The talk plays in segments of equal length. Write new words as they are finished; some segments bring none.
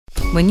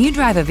When you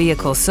drive a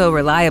vehicle so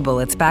reliable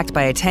it's backed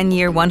by a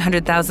 10-year,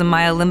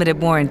 100,000-mile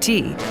limited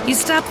warranty, you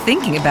stop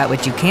thinking about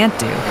what you can't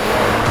do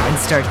and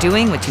start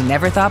doing what you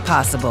never thought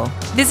possible.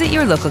 Visit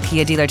your local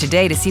Kia dealer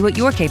today to see what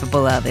you're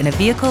capable of in a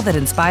vehicle that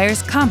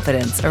inspires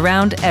confidence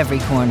around every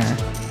corner.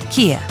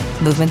 Kia,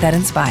 movement that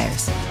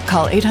inspires.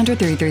 Call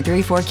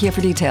 800-333-4KIA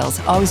for details.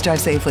 Always drive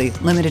safely.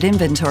 Limited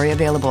inventory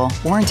available.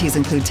 Warranties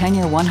include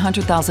 10-year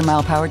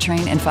 100,000-mile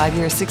powertrain and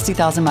 5-year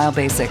 60,000-mile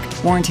basic.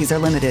 Warranties are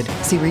limited.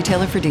 See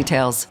retailer for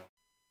details.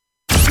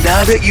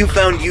 Now that you've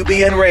found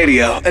UBN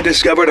Radio and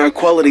discovered our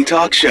quality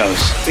talk shows,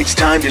 it's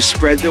time to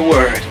spread the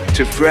word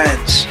to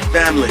friends,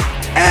 family,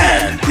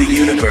 and the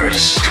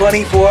universe.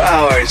 24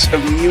 hours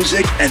of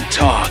music and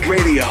talk.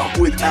 Radio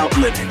without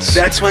limits.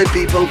 That's why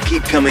people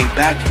keep coming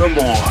back for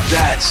more.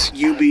 That's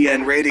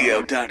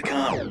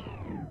UBNradio.com.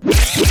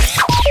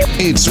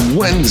 It's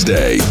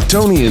Wednesday.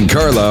 Tony and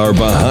Carla are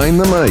behind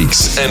the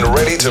mics and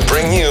ready to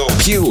bring you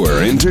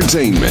pure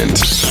entertainment.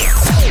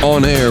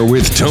 On Air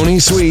with Tony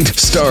Sweet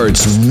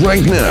starts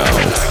right now.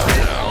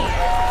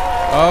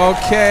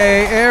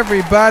 Okay,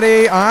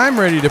 everybody, I'm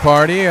ready to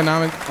party, and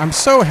I'm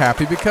so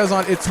happy because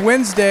it's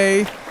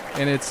Wednesday,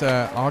 and it's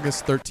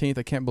August 13th.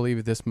 I can't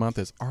believe this month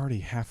is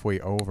already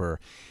halfway over.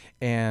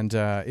 And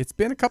it's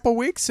been a couple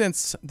weeks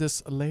since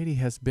this lady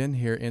has been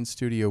here in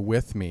studio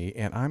with me,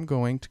 and I'm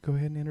going to go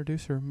ahead and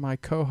introduce her, my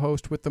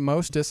co-host with the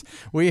mostest.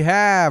 We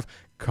have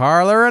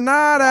Carla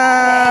Renata.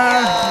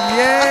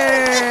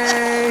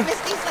 Yay!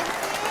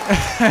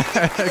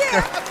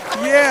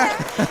 Yeah.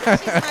 She's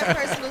my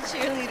personal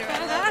cheerleader.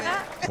 I love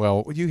it.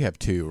 Well, you have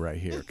two right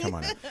here. Come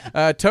on.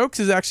 Tokes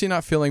is actually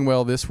not feeling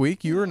well this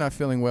week. You were not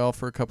feeling well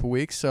for a couple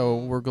weeks, so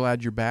we're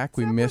glad you're back.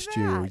 We missed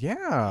you.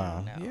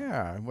 Yeah.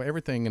 Yeah. Well,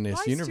 everything in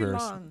this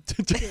universe.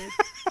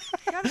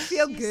 Gotta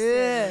feel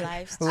good.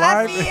 I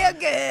feel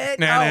good.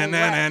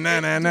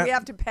 Do we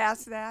have to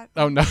pass that?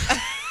 Oh, no.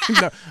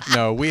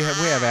 No, we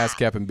have Ask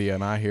Captain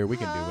BMI here. We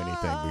can do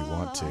anything we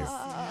want to.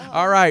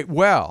 All right.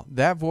 Well,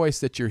 that voice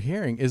that you're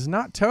hearing is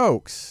not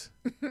Tokes,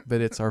 but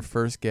it's our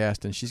first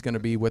guest, and she's going to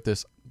be with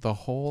us the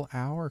whole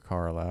hour,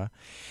 Carla.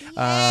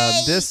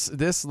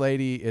 This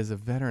lady is a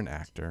veteran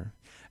actor.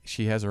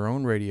 She has her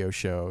own radio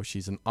show.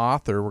 She's an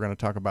author. We're going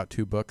to talk about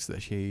 2 books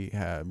that she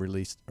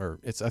released, or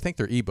I think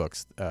they're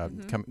ebooks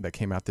that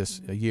came out this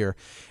year.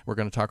 We're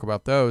going to talk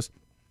about those,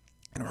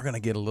 and we're going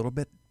to get a little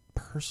bit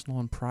personal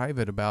and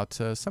private about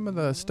some of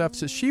the stuff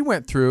that she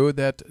went through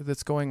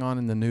that's going on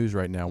in the news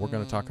right now. We're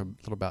going to talk a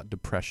little about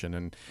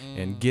depression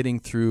and getting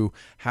through.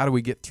 How do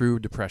we get through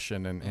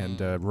depression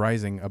and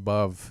rising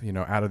above,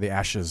 out of the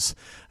ashes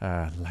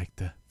like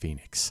the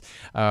phoenix.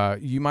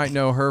 You might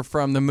know her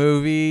from the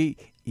movie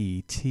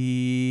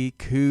E.T.,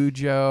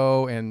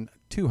 Cujo, and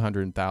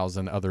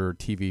 200,000 other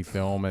TV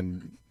film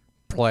and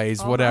plays,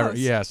 almost. Whatever.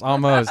 Yes,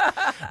 almost.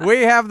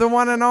 We have the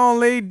one and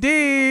only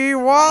Dee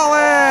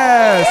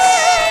Wallace.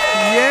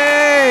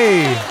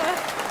 Yay!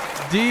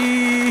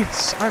 Dee,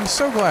 I'm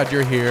so glad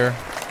you're here.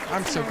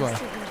 I'm so glad.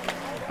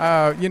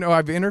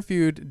 I've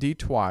interviewed Dee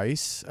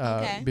twice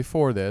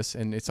before this,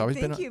 and it's always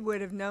been. I think you would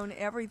have known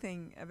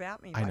everything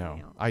about me. I know.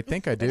 Now. I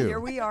think I do. But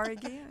here we are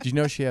again. Do you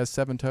know she has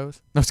 7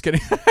 toes? No, I was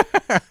kidding.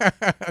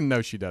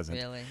 No, she doesn't.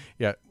 Really?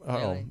 Yeah.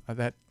 Really?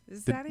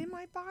 Is that in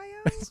my bio?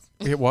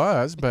 It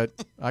was, but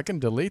I can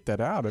delete that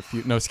out if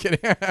you. No, I was kidding.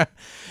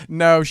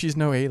 No, she's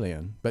no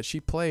alien, but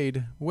she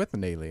played with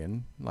an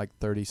alien like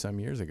 30-some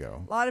years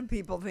ago. A lot of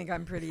people think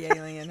I'm pretty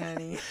alien,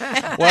 honey.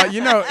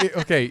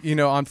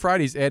 Well, on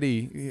Fridays,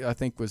 Eddie, I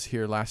think, was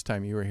here last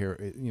time you were here.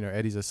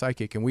 Eddie's a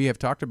psychic, and we have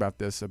talked about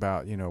this.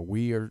 About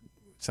we are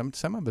some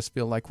of us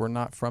feel like we're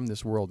not from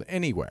this world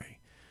anyway.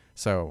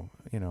 So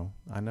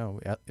I know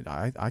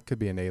I could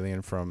be an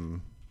alien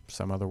from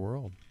some other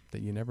world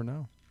that you never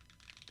know.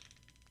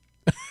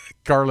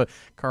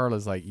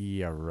 Carla's like,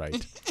 yeah,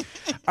 right.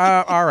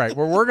 All right.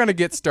 Well, we're going to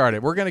get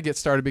started. We're going to get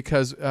started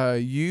because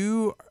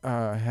you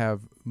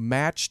have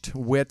matched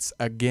wits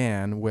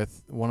again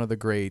with one of the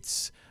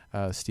greats,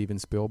 Steven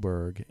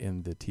Spielberg,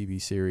 in the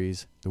TV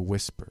series The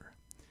Whisper.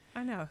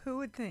 I know. Who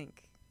would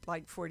think,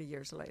 like 40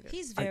 years later?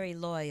 He's very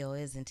loyal,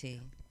 isn't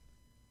he?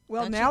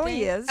 Well, Don't now you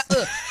he think? is.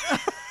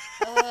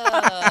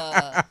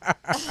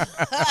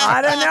 I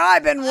don't know.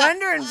 I've been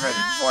wondering for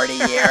 40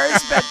 years,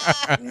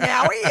 but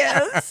now he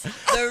is.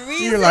 The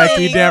reason You're like,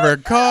 he never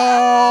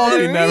called.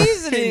 He never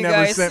reasoning never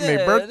I sent me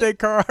said- birthday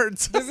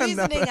cards. The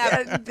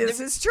reasoning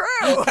This is true.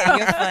 You're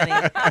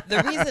funny.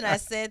 The reason I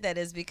said that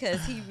is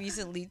because he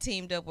recently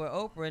teamed up with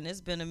Oprah, and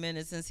it's been a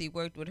minute since he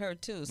worked with her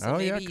too. So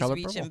maybe he's Color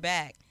reaching Purple.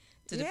 back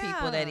to the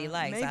people that he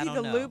likes. Maybe I don't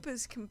the know. loop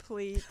is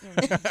complete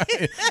And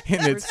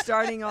we're it's-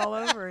 starting all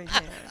over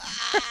again.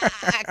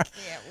 I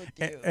can't with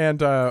you.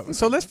 And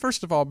so let's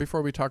first of all,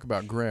 before we talk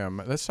about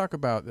Grimm, let's talk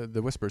about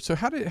the Whisper. So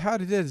how did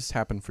this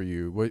happen for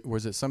you?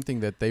 Was it something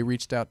that they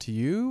reached out to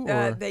you?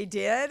 Or? They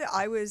did.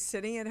 I was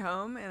sitting at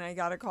home and I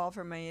got a call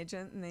from my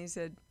agent and they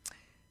said,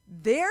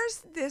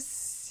 there's this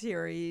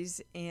series,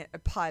 a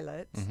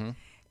pilot,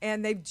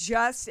 and they've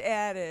just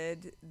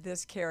added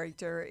this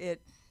character.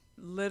 It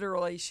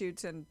literally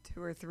shoots in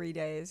 2 or 3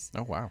 days.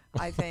 Oh, wow.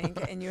 I think.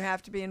 And you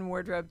have to be in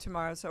wardrobe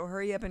tomorrow. So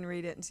hurry up and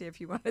read it and see if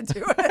you want to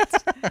do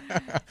it.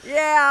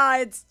 Yeah,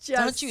 it's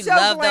just Don't you so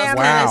love those glamorous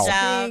kind of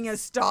jobs? being a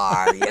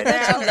star. You know?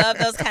 Don't you love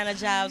those kind of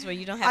jobs where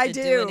you don't have to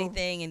do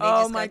anything and they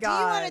just my go, do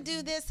you want to God.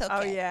 do this? Okay.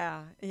 Oh,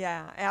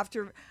 yeah.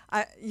 After,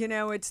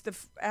 it's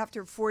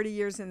after 40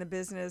 years in the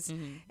business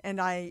and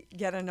I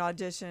get an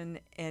audition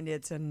and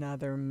it's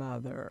another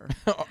mother.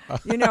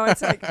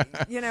 It's like,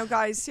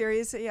 guys,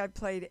 seriously, I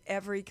played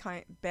every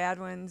kind, bad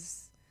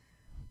ones,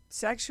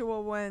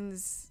 sexual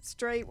ones,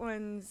 straight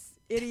ones,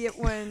 idiot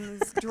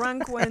ones,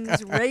 drunk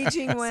ones,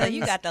 raging ones. So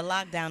you got the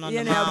lockdown on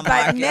the mom but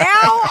market.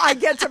 now I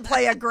get to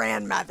play a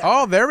grandmother.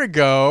 Oh, there we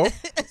go.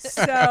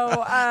 So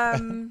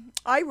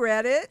I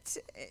read it,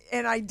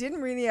 and I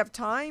didn't really have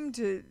time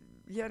to,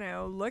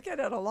 look at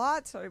it a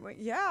lot. So I went,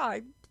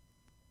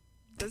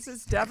 this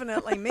is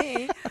definitely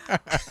me.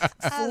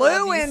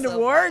 Flew into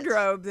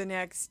wardrobe the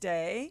next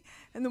day,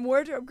 and the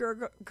wardrobe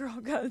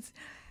girl goes,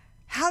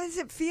 how does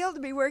it feel to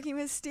be working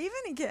with Steven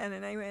again?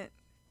 And I went,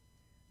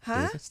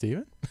 huh?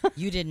 Steven?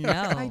 You didn't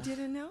know. I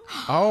didn't know.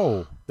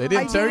 Oh, they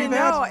didn't tell you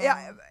that? No,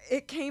 yeah,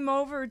 it came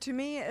over to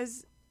me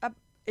as a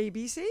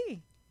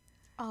ABC.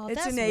 Oh,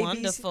 It's that's an ABC.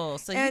 wonderful.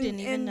 So you didn't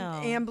even know.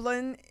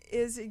 Amblin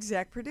is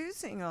exec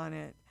producing on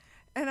it.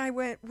 And I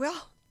went,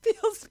 well,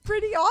 feels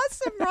pretty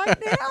awesome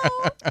right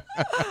now.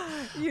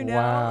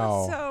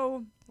 Wow.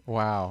 So.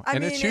 Wow. I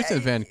And it mean, shoots in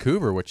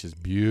Vancouver, which is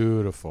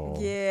beautiful.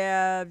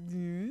 Yeah.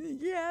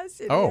 Yes,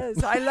 it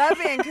is. I love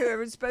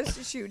Vancouver. It's supposed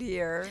to shoot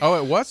here. Oh,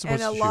 it was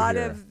supposed and to shoot a lot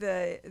here. of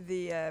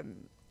the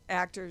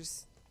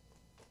actors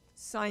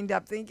signed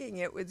up thinking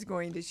it was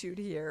going to shoot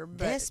here.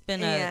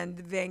 And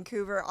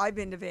Vancouver, I've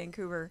been to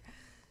Vancouver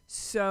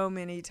so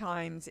many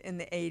times in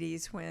the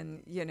 80s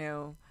when,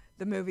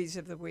 the movies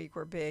of the week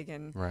were big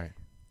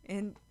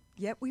and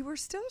yet we were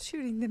still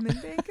shooting them in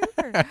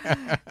Vancouver.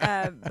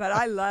 But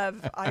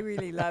I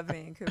really love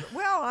Vancouver.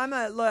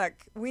 Well,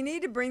 we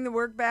need to bring the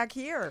work back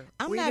here.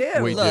 I'm do. not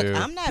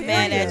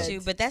mad at Period.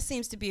 you, but that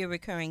seems to be a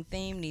recurring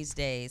theme these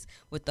days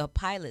with the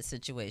pilot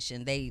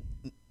situation. They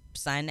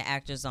sign the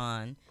actors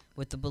on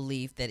with the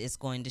belief that it's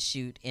going to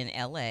shoot in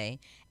L.A.,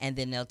 and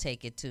then they'll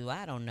take it to,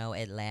 I don't know,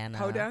 Atlanta.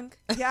 Podunk?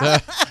 Yeah.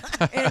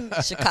 And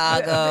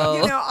Chicago.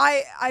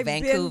 I've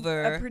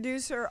Vancouver. been a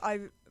producer.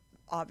 I've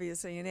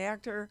obviously an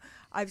actor.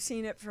 I've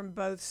seen it from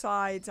both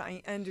sides.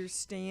 I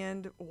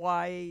understand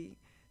why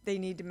they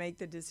need to make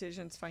the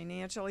decisions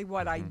financially.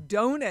 What I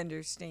don't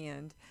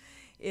understand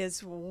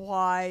is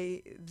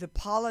why the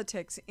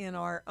politics in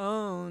our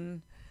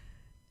own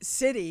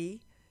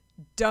city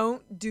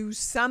don't do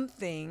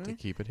something To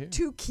keep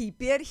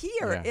it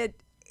here. Yeah.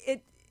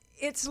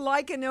 It's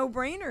like a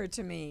no-brainer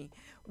to me.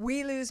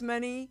 We lose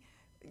money.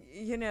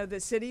 The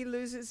city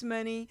loses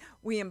money.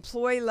 We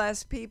employ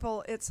less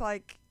people. It's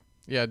like...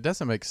 Yeah, it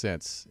doesn't make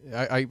sense.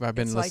 I've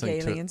been it's listening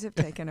like to aliens have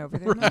taken over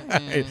their right.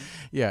 mind.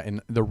 Yeah,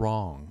 and the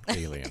wrong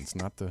aliens,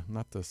 not the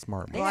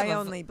smart Well, ones. I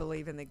only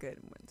believe in the good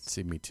ones.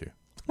 See, me too.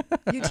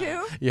 You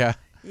too? Yeah.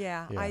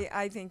 Yeah. Yeah.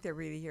 I think they're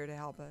really here to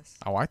help us.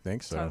 Oh, I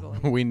think so.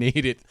 Totally. We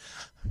need it.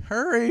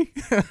 Hurry.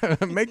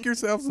 Make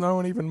yourselves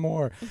known even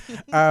more.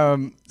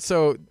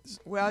 So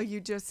Well, you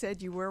just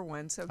said you were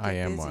one, so get I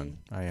am busy. one.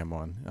 I am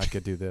one. I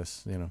could do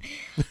this,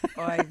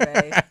 Oy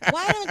vey.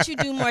 Why don't you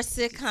do more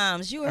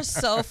sitcoms? You are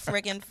so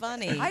friggin'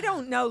 funny. I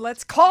don't know.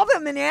 Let's call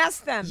them and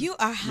ask them. You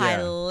are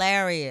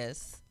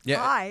hilarious. Yeah.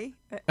 Hi.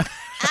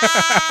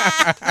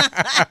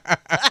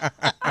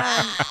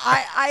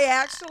 I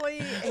actually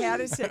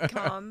had a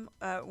sitcom,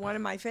 one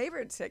of my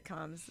favorite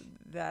sitcoms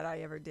that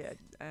I ever did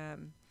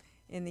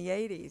in the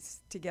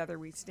 80s, Together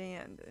We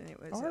Stand. And it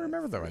was I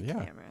remember that one, free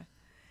yeah. camera.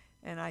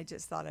 And I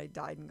just thought I'd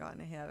died and gone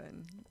to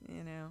heaven,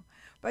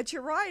 But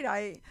you're right.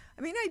 I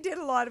mean, I did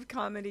a lot of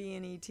comedy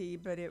in E.T.,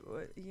 but it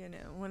was,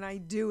 when I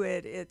do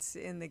it, it's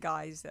in the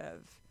guise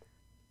of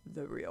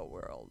the real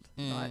world,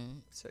 not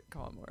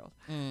sitcom world.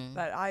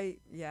 But I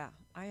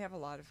have a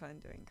lot of fun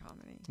doing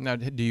comedy. Now,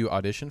 do you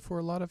audition for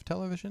a lot of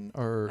television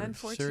or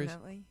series?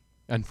 Unfortunately.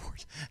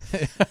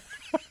 Unfortunately.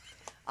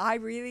 I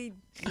really,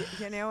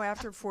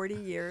 after 40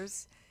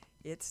 years,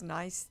 it's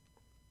nice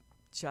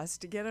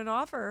just to get an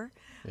offer.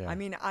 Yeah. I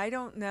mean, I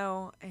don't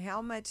know how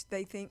much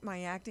they think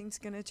my acting's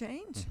going to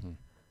change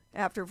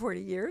after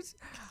 40 years.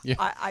 Yeah.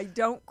 I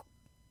don't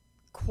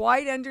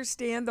quite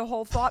understand the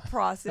whole thought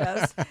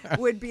process.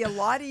 Would be a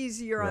lot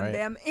easier on Right.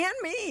 them and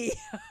me.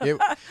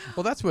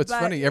 Well, that's what's But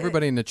funny.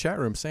 Everybody in the chat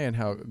room saying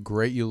how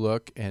great you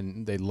look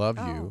and they love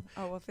you.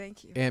 Oh, well,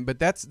 thank you. But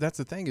that's the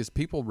thing is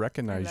people I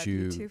recognize love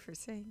you too for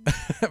saying.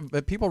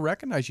 But people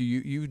recognize you.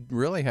 You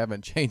really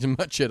haven't changed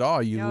much at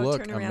all. You No,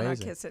 look turn around. I'll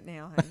amazing. kiss it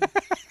now, honey.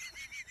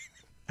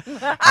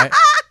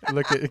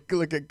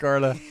 Look at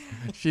Carla.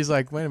 She's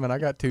like, wait a minute, I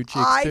got two cheeks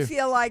I too.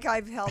 feel like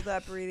I've held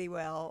up really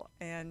well,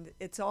 and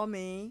it's all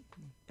me.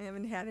 I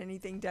haven't had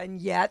anything done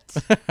yet.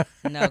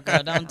 No,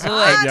 girl, don't do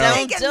I'm it. Don't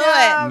thinking do no it.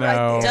 right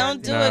No. there.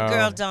 Don't do it,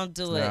 girl. Don't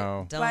do it.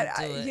 No. Don't But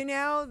do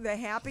it. the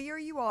happier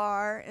you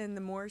are, and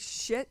the more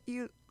shit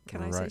you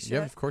Can I say shit?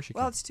 Yeah, of course you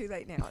can. Well, it's too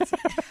late now.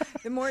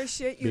 The more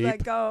shit you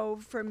let go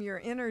from your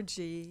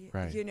energy,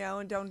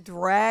 and don't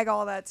drag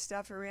all that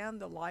stuff around,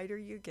 the lighter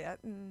you get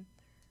and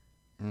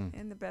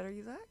the better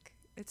you look.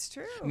 It's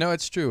true. No,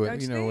 it's true.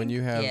 Don't When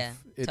you have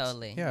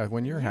totally. Yeah,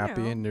 when you're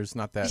happy and there's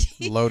not that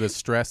load of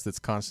stress that's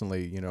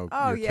constantly, you're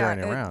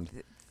carrying around.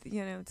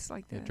 It's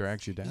like that. It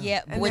drags you down.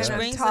 Yeah, and which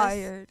brings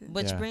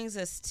brings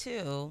us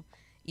to,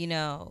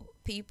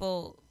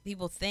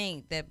 people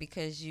think that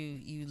because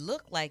you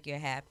look like you're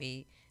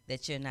happy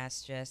that you're not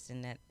stressed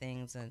and that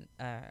things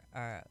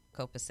are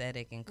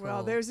copacetic and cool.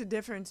 Well, there's a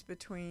difference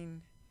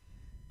between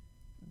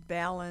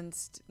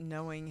balanced,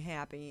 knowing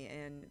happy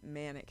and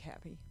manic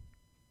happy.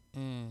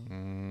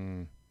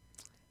 And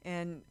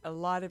a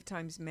lot of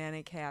times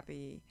manic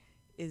happy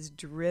is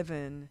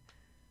driven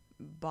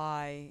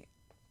by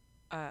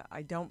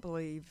I don't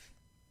believe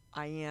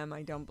I am.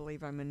 I don't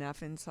believe I'm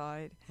enough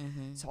inside.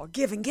 So I'll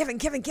give and give and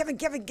give and give and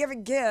give and give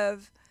and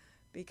give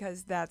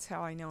because that's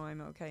how I know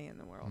I'm okay in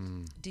the world.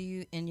 Do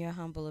you, in your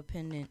humble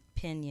opinion,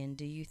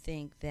 do you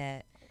think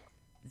that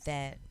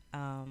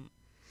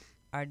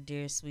our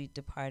dear, sweet,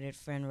 departed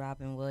friend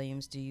Robin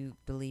Williams, do you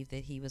believe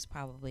that he was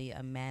probably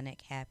a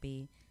manic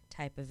happy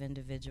type of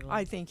individual?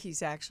 I think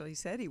he's actually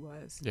said he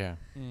was. Yeah.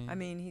 I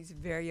mean, he's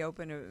very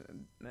open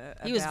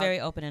he was very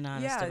open and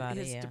honest about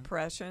his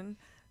depression.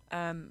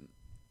 I'm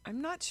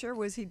not sure,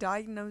 was he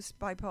diagnosed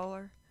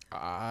bipolar?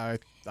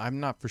 I'm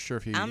not for sure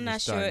if he I'm not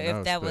was sure diagnosed,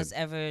 if that was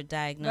ever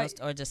diagnosed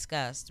or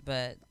discussed,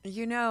 but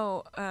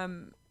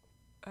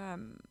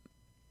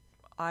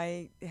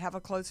I have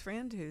a close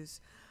friend who's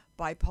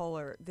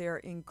bipolar. They're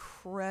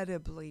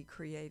incredibly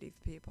creative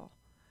people.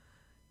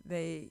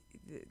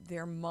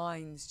 Their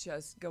minds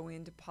just go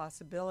into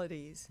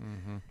possibilities,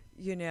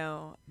 they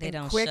and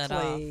don't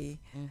quickly,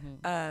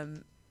 shut off.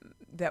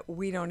 That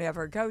we don't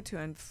ever go to.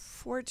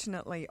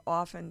 Unfortunately,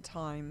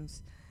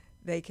 oftentimes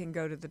they can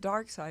go to the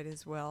dark side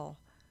as well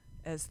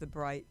as the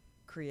bright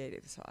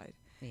creative side.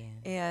 Yeah.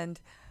 And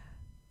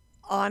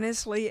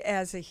honestly,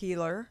 as a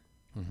healer,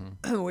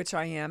 which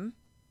I am,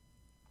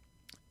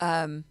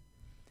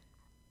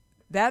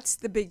 that's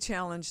the big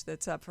challenge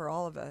that's up for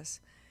all of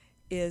us,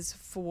 is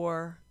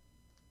for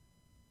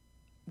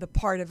the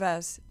part of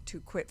us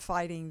to quit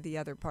fighting the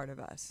other part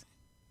of us.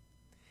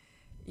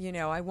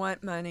 I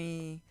want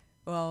money.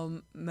 Well,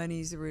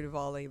 money's the root of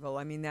all evil.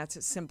 I mean, that's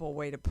a simple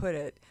way to put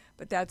it,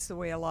 but that's the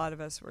way a lot of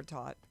us were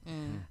taught.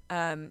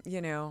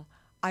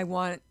 I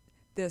want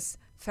this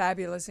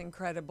fabulous,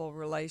 incredible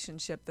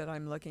relationship that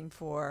I'm looking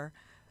for,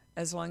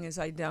 as long as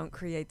I don't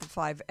create the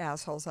 5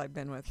 assholes I've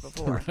been with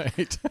before.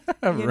 Right.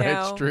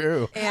 Right,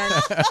 true. And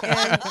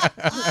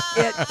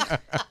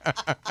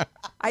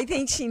I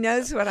think she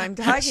knows what I'm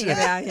talking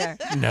about here.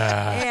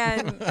 Nah.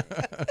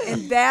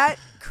 And that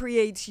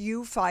creates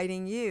you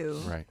fighting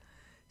you. Right.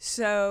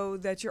 So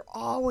that you're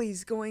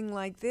always going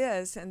like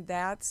this, and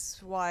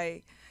that's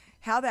why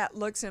how that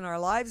looks in our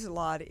lives a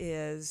lot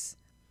is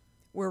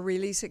we're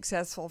really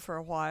successful for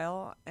a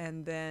while,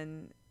 and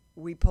then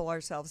we pull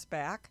ourselves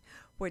back,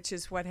 which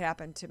is what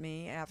happened to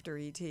me after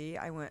E.T.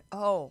 I went,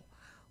 oh,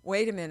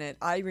 wait a minute.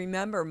 I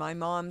remember my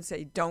mom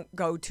say, don't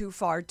go too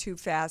far too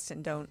fast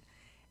and don't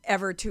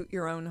ever toot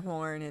your own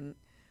horn, and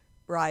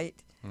right?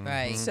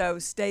 Right. So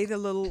stay the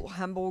little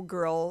humble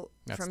girl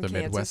from Kansas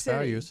Midwest City.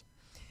 values.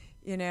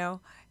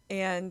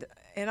 And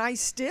I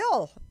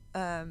still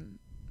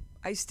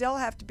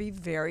have to be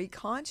very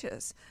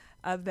conscious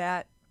of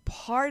that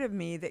part of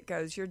me that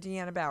goes, you're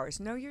Deanna Bowers.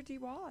 No, you're Dee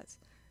Wallace.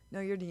 No,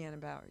 you're Deanna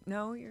Bowers.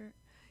 No, you're,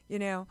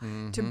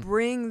 to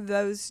bring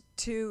those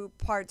two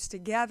parts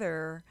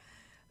together.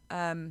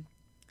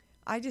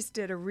 I just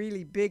did a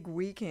really big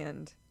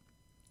weekend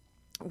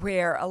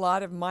where a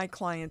lot of my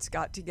clients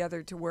got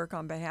together to work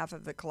on behalf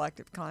of the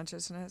collective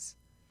consciousness.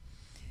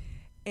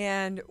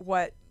 And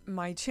what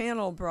my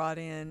channel brought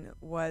in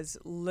was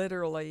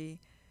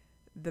literally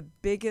the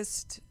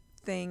biggest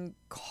thing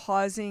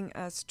causing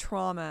us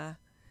trauma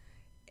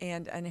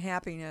and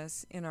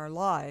unhappiness in our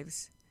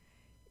lives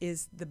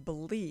is the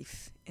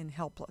belief in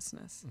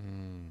helplessness.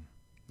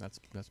 That's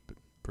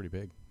pretty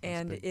big.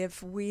 And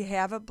if we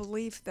have a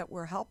belief that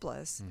we're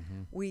helpless,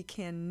 we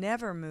can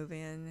never move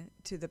in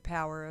to the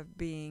power of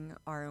being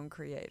our own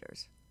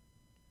creators.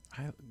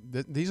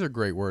 These are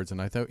great words,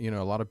 and I thought,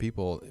 a lot of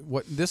people,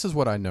 this is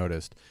what I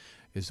noticed,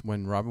 is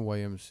when Robin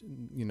Williams,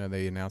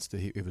 they announced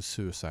that it was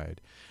suicide,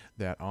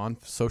 that on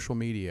social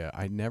media,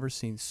 I'd never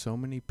seen so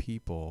many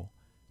people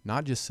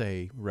not just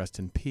say, rest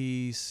in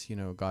peace,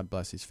 God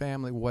bless his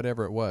family,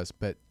 whatever it was,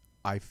 but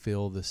I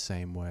feel the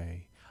same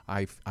way.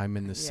 I'm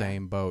in the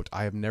same boat.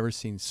 I have never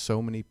seen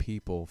so many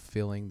people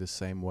feeling the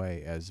same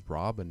way as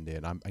Robin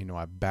did.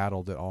 I've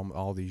battled it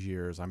all these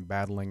years. I'm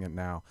battling it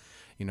now.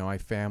 My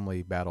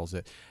family battles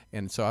it.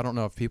 And so I don't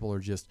know if people are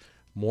just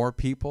more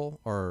people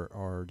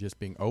are just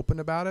being open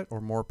about it,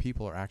 or more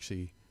people are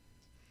actually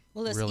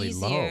Well, it's really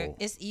easier. low.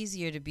 It's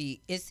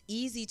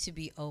easy to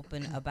be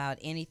open about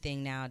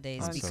anything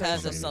nowadays On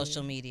because social of media.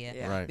 social media.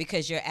 Yeah. Right.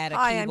 Because you're at a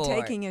I am keyboard.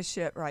 taking a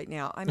shit right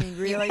now. I mean,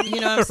 really? You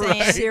know what I'm saying?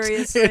 Right.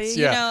 Seriously? It's-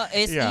 You yeah. know,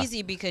 it's Yeah.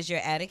 easy because you're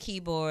at a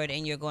keyboard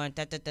and you're going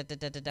da da da da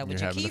da da da with You're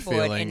your having a keyboard,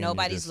 feeling and and you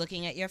nobody's just-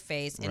 looking at your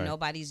face, and Right.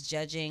 nobody's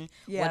judging what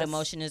Yes.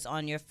 emotion is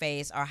on your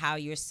face or how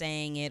you're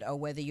saying it or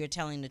whether you're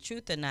telling the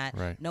truth or not.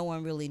 Right. No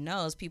one really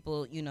knows.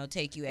 People,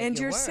 take you at And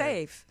your you're word.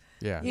 safe.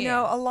 Yeah. You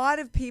know, a lot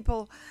of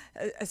people,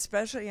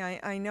 especially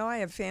I know I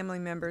have family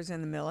members in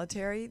the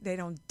military, they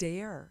don't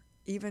dare,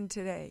 even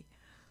today.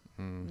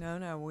 No,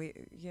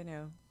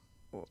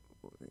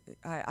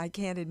 I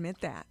can't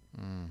admit that.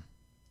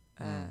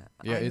 Yeah,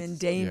 I'm in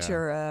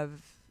danger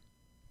of.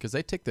 Because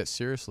they take that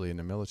seriously in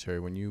the military.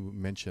 When you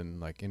mention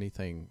like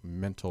anything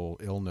mental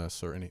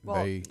illness or anything,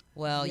 Well,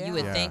 Well, Yeah. you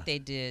would Yeah. think they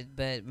did,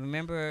 but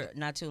remember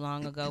not too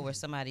long ago where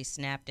somebody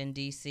snapped in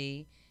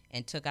D.C.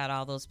 and took out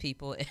all those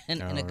people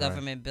in a right.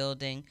 government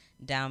building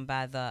down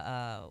by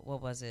the what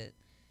was it,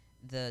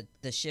 the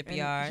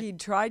shipyard? And he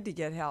tried to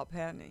get help,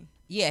 hadn't he?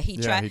 Yeah, he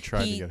Yeah, tried. he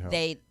tried to get help.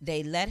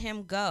 They let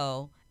him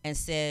go and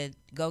said,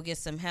 "Go get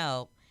some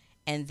help,"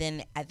 and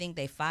then I think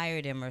they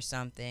fired him or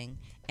something,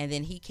 and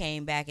then he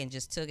came back and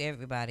just took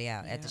everybody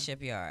out at the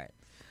shipyard.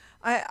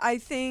 I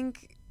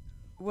think,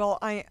 well,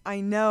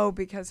 I know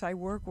because I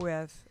work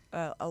with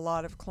a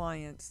lot of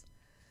clients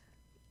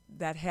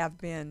that have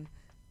been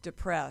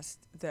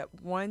depressed,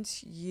 that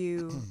once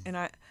you, and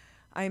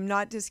I'm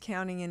not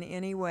discounting in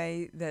any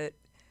way that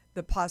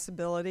the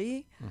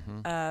possibility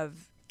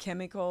of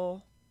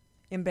chemical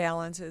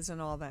imbalances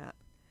and all that.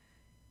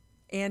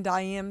 And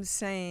I am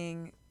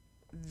saying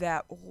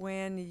that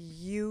when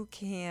you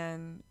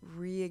can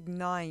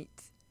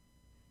reignite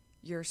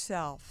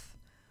yourself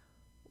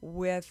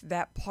with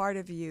that part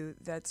of you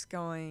that's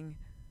going,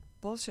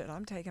 bullshit,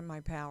 I'm taking my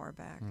power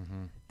back.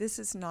 This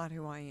is not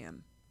who I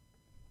am.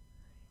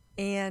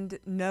 And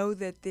know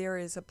that there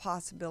is a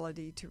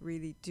possibility to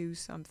really do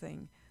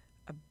something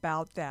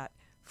about that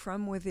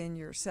from within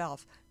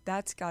yourself.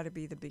 That's got to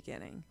be the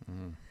beginning.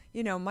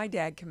 You know, my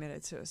dad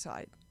committed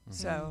suicide.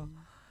 So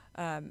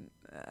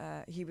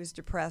he was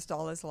depressed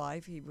all his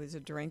life. He was a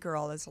drinker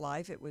all his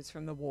life. It was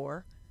from the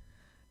war.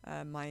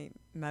 My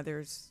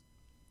mother's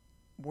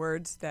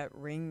words that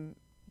ring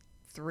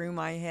through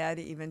my head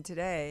even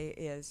today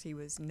is he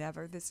was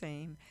never the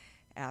same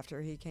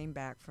after he came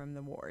back from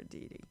the war,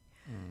 Dee Dee.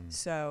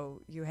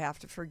 So you have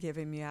to forgive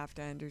him. You have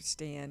to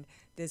understand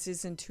this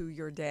isn't who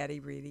your daddy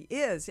really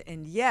is.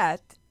 And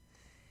yet,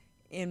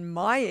 in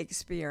my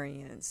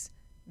experience,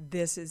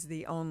 this is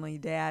the only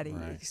daddy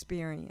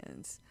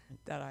experience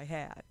that I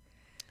had.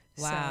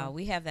 Wow, So,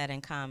 we have that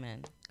in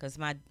common because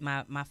my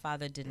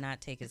father did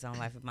not take his own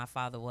life. My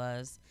father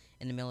was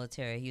in the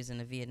military. He was in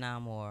the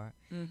Vietnam War,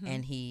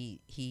 and he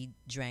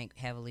drank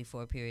heavily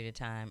for a period of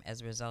time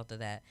as a result of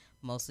that,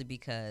 mostly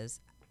because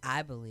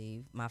I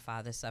believe my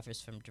father suffers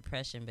from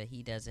depression, but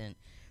he doesn't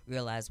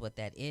realize what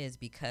that is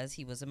because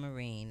he was a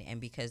Marine and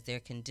because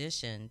they're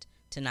conditioned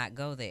to not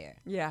go there.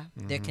 yeah.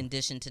 They're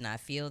conditioned to not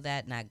feel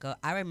that, not go.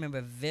 I remember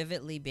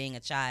vividly being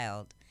a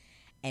child,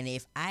 and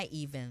if I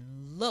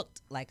even looked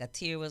like a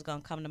tear was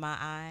going to come to my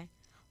eye,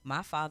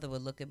 my father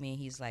would look at me and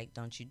he's like,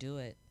 "Don't you do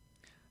it.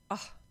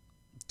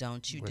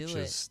 Don't you which do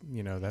it." is,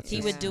 that's He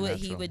just would do it.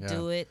 He natural, would yeah.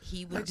 do it.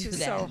 He would Which do is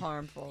that. so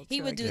harmful. He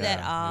to would a do kid. that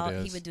it all.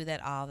 He is. would do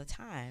that all the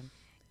time.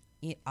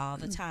 All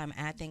the time.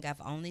 And I think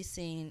I've only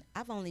seen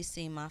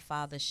my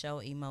father show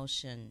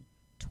emotion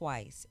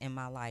twice in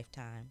my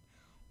lifetime.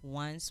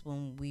 Once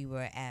when we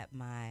were at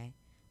my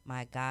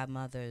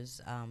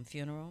godmother's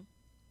funeral,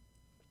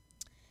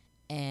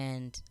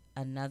 and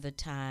another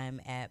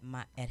time at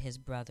his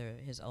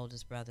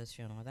oldest brother's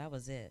funeral. That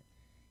was it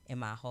in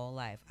my whole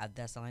life.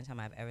 That's the only time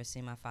I've ever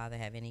seen my father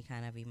have any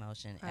kind of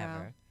emotion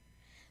ever.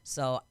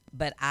 So,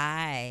 but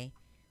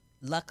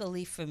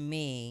luckily for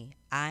me,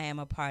 I am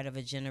a part of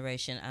a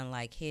generation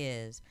unlike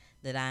his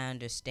that I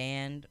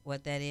understand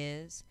what that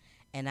is,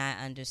 and I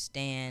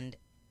understand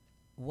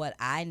what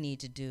I need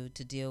to do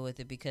to deal with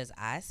it because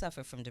I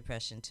suffer from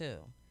depression too.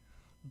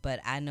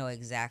 But I know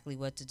exactly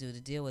what to do to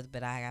deal with.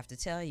 But I have to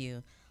tell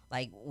you,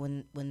 like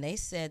when they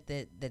said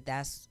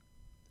that's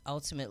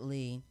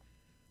ultimately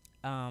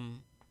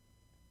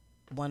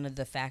one of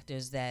the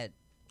factors that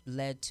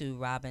led to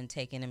Robin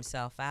taking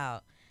himself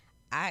out,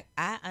 I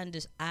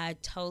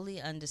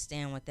totally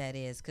understand what that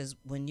is, because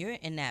when you're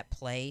in that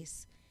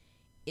place,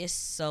 it's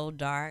so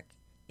dark.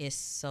 It's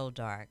so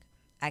dark.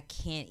 I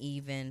can't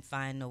even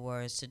find the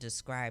words to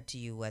describe to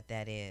you what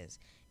that is.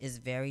 It's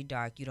very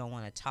dark. You don't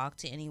want to talk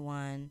to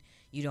anyone.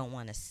 You don't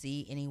want to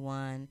see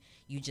anyone.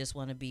 You just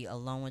want to be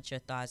alone with your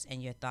thoughts,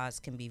 and your thoughts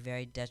can be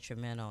very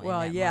detrimental.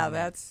 Well, in that yeah, moment.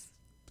 that's.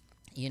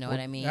 You know what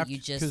I mean? You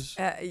just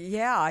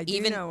Yeah, I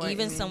do know what you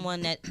mean.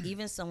 someone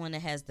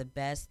that has the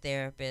best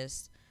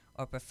therapist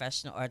or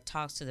professional or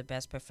talks to the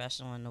best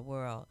professional in the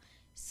world,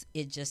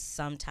 it just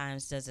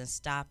sometimes doesn't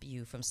stop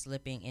you from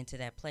slipping into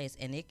that place,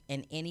 and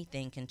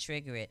anything can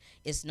trigger it.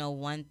 It's no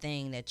one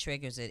thing that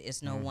triggers it.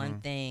 It's no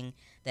one thing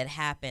that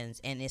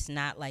happens, and it's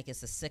not like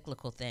it's a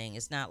cyclical thing.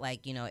 It's not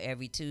like,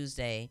 every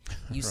Tuesday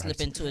you slip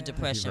into a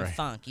depression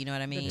funk. You know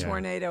what I mean? The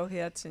tornado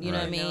hits, and you know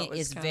what I mean.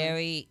 It's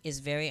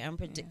very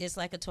unpredictable. It's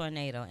like a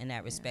tornado in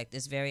that respect.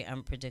 It's very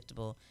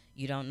unpredictable.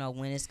 You don't know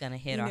when it's going to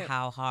hit or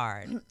how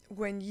hard.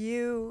 When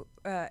you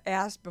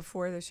asked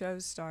before the show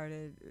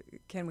started,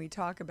 can we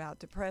talk about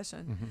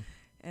depression?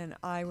 And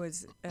I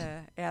was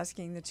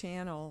asking the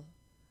channel,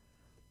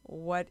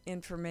 what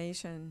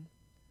information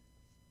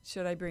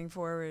should I bring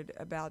forward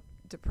about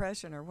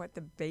depression, or what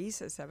the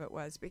basis of it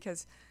was?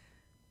 Because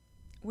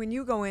when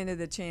you go into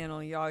the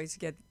channel, you always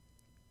get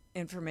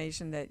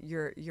information that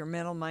your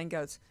mental mind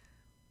goes,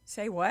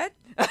 say what?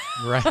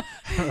 Right.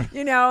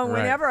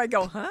 Whenever I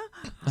go, huh?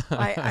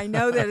 I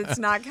know that it's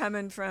not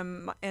coming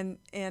from, and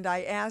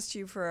I asked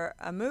you for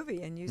a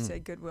movie, and you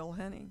said Good Will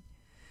Hunting.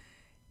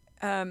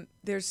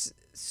 There's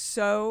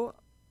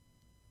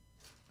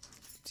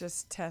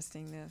just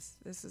testing this.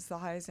 This is the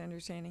highest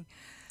understanding,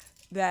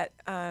 that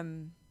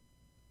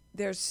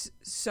there's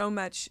so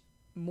much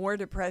more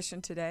depression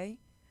today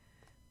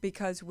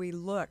because we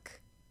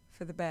look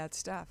for the bad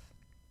stuff.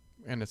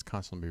 And it's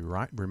constantly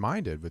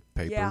reminded with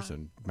papers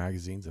and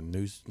magazines and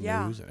news and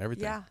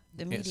everything. Yeah,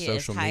 the media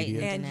social is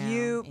heightened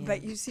media. And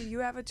but you see, you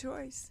have a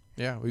choice.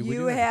 Yeah, we you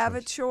do have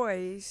a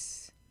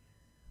choice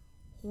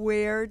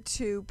where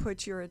to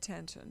put your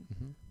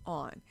attention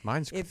on.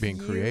 Mine's being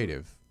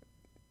creative.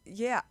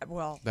 Yeah,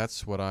 well,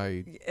 that's what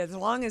as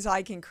long as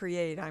I can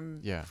create, I'm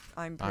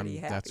pretty happy.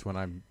 That's when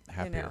I'm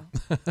happier.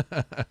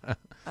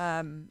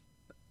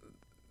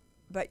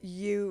 But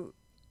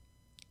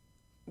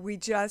we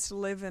just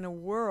live in a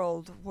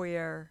world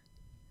where,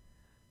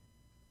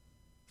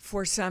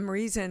 for some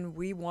reason,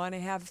 we want to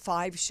have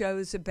 5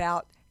 shows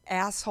about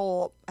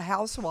asshole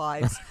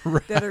housewives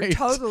that are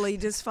totally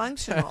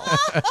dysfunctional,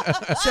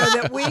 so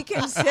that we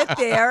can sit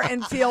there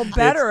and feel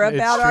better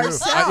about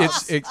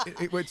ourselves.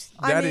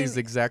 That is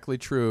exactly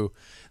true.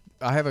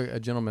 I have a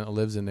gentleman that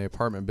lives in the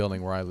apartment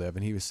building where I live,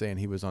 and he was saying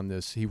he was on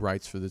this. He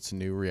writes for this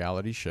new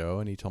reality show,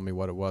 and he told me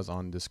what it was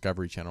on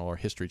Discovery Channel or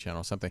History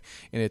Channel or something,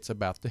 and it's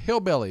about the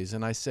hillbillies.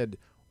 And I said,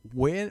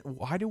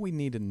 why do we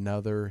need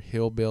another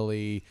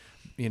hillbilly,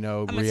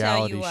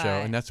 reality show?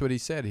 And that's what he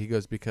said. He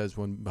goes, because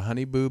when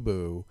Honey Boo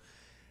Boo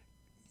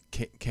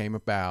came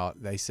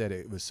about, they said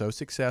it was so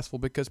successful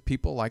because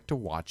people like to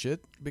watch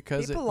it,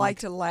 because people like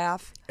to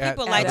laugh.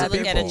 People like to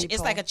look at it.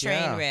 It's like a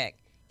train wreck.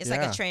 It's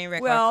like a train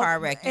wreck or a car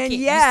wreck. You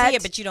see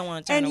it, but you don't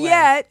want to turn away. And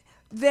yet,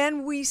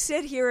 then we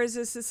sit here as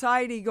a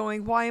society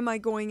going, why am I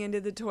going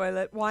into the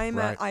toilet? Why am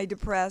I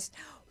depressed?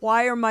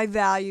 Why are my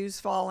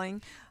values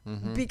falling?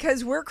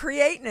 Because we're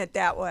creating it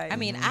that way. I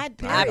mean, I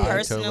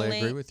totally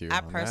agree with you. I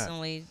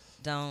personally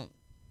don't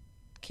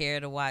care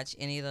to watch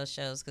any of those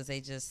shows because they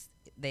just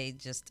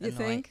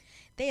annoy.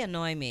 They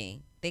annoy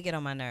me. They get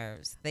on my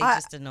nerves. They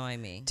just annoy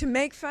me. To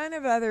make fun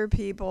of other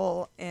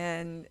people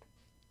and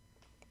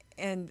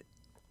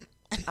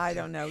I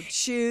don't know,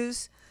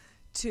 choose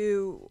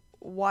to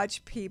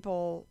watch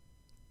people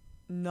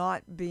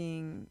not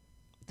being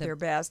their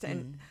best.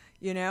 And,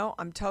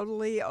 I'm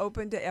totally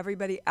open to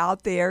everybody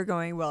out there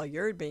going, well,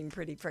 you're being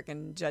pretty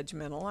freaking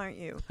judgmental, aren't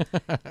you?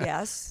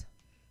 Yes.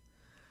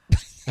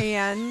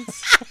 And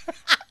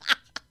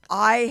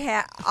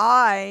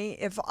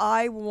if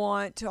I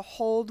want to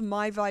hold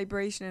my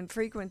vibration and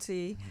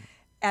frequency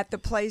at the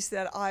place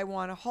that I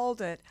want to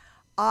hold it,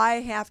 I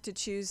have to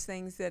choose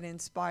things that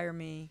inspire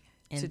me.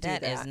 And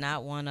that is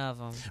not one of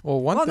them.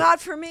 Well,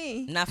 not for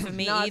me. Not for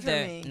me either.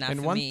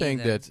 And one thing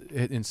that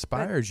it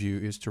inspires you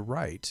is to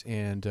write.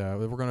 And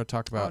we're going to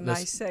talk about this.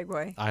 Nice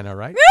segue. I know,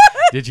 right?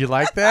 Did you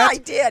like that? I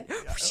did.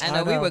 I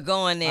know we were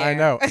going there. I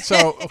know.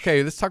 So,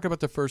 okay, let's talk about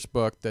the first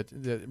book that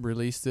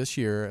released this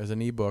year as an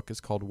ebook.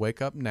 It's called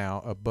Wake Up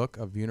Now, A Book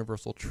of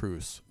Universal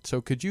Truths. So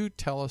could you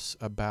tell us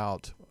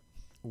about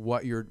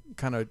what you're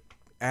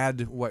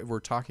add what we're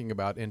talking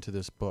about into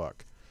this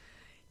book?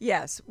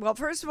 Yes. Well,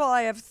 first of all,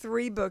 I have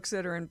 3 books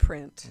that are in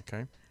print.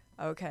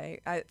 Okay.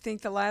 I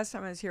think the last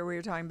time I was here, we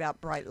were talking about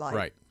Bright Light.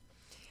 Right.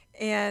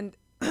 And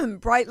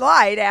Bright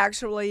Light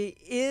actually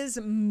is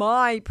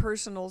my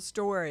personal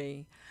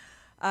story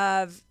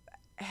of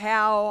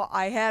how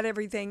I had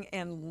everything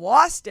and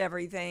lost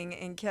everything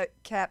and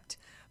kept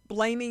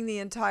blaming the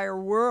entire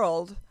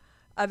world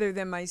other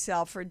than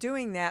myself for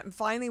doing that, and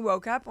finally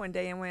woke up one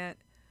day and went,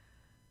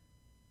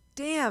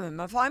 damn,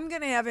 if I'm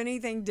going to have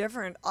anything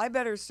different, I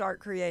better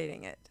start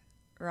creating it,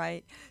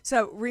 right?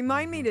 So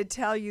remind me to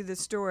tell you the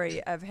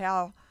story of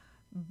how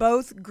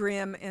both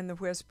Grimm and the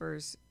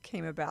Whispers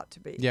came about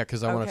to be. Yeah,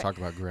 because I want to talk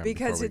about Grimm.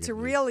 Because it's a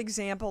real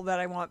example that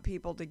I want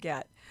people to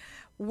get.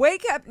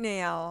 Wake Up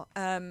Now,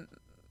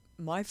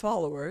 my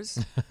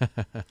followers,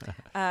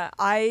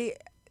 I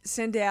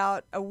send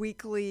out a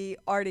weekly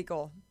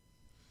article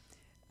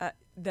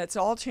that's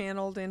all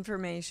channeled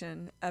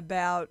information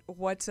about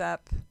what's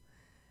up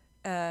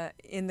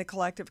in the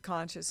collective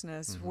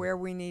consciousness, where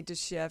we need to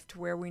shift,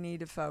 where we need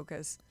to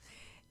focus.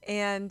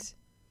 And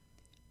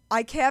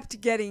I kept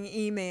getting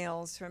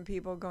emails from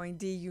people going,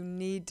 Dee, you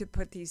need to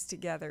put these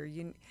together.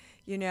 You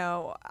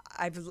know,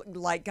 I've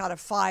like got a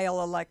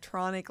file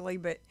electronically,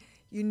 but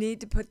you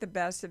need to put the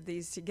best of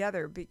these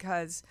together,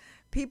 because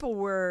people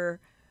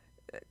were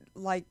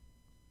like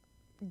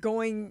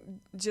going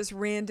just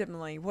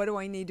randomly, what do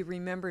I need to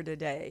remember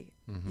today?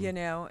 You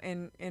know,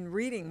 and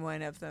reading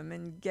one of them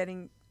and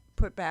getting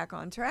put back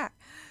on track.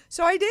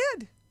 So I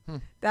did.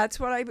 That's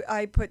what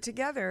I put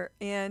together.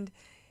 And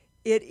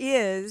it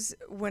is,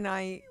 when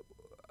I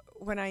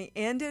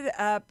ended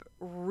up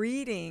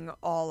reading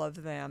all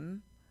of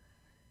them,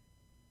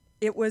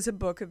 it was a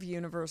book of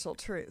universal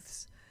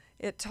truths.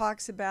 It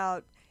talks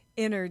about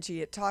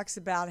energy. It talks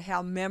about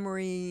how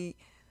memory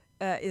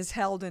is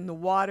held in the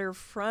water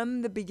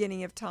from the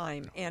beginning of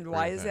time. And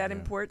why is that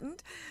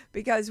important?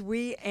 Because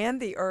we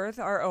and the earth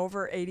are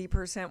over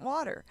 80%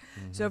 water.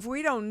 So if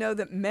we don't know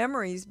that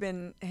memory's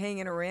been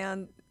hanging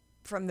around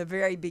from the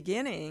very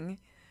beginning,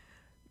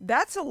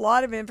 that's a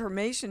lot of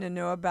information to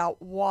know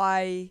about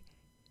why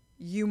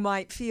you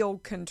might feel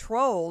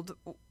controlled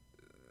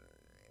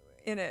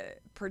in a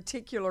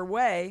particular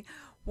way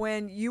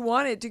when you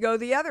want it to go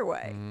the other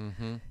way.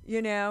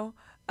 You know,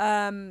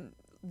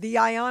 the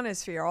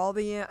ionosphere, all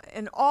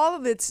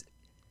of it's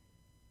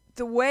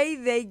the way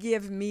they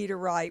give me to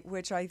write,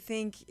 which I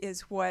think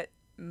is what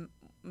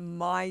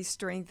my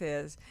strength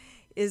is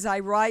I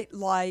write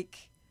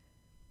like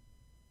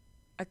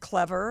a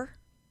clever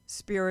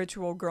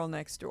spiritual girl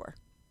next door.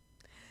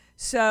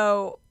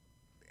 So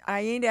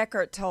I ain't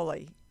Eckhart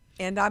Tolle,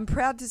 and I'm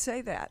proud to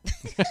say that.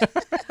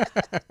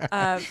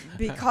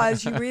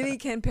 Because you really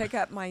can pick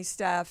up my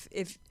stuff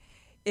if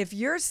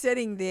you're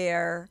sitting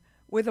there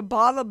with a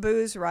bottle of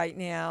booze right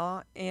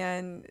now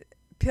and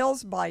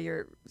pills by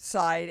your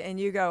side, and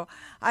you go,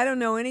 I don't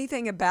know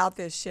anything about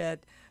this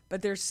shit,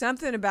 but there's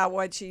something about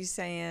what she's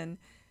saying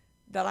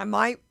that I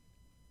might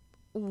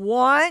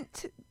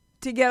want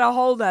to get a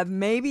hold of.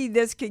 Maybe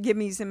this could give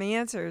me some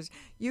answers.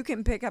 You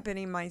can pick up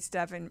any of my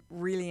stuff and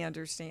really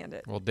understand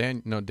it. Well,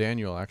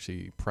 Daniel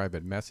actually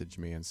private messaged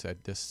me and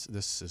said this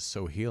is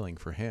so healing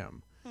for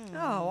him.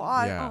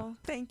 Oh,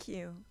 thank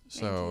you.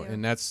 So,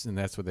 and that's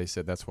what they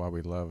said. That's why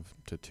we love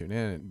to tune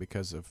in,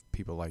 because of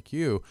people like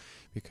you,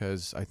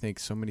 because I think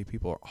so many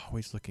people are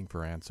always looking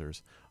for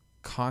answers,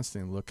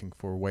 constantly looking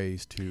for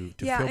ways to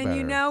feel better. Yeah, and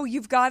you know,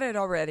 you've got it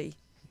already.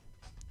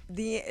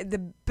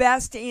 The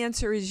best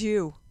answer is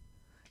you.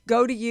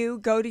 Go to you,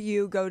 go to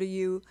you, go to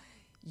you.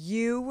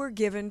 You were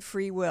given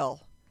free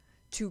will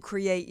to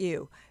create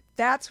you.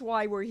 That's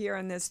why we're here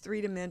on this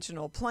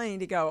three-dimensional plane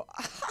to go,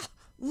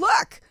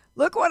 look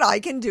what I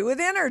can do with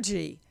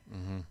energy.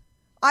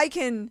 I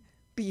can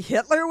be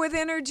Hitler with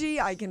energy.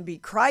 I can be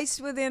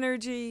Christ with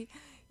energy.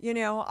 You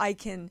know, I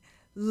can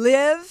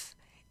live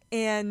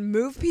and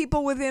move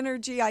people with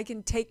energy. I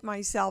can take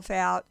myself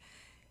out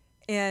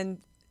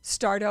and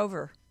start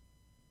over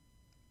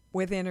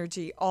with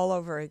energy all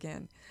over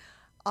again.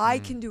 I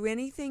can do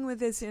anything with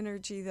this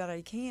energy that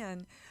I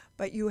can,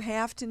 but you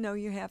have to know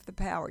you have the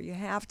power. You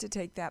have to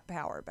take that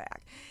power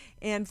back.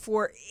 And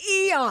for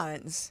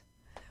eons,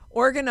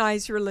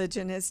 organized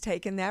religion has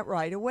taken that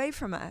right away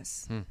from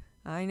us.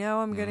 I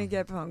know I'm going to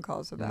get phone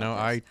calls about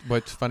this.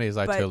 What's funny is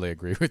I totally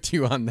agree with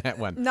you on that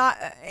one.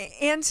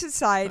 And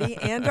society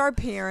and our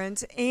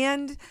parents,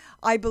 and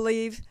I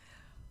believe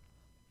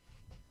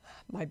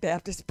my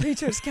Baptist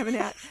preacher's coming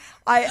out.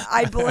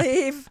 I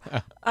believe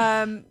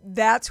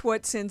that's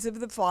what Sins of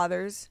the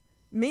Fathers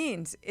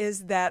means,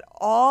 is that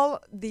all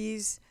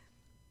these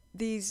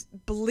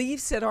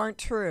beliefs that aren't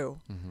true,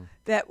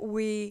 that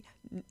we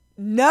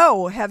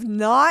know have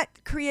not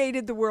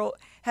created the world,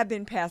 have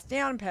been passed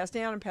down and passed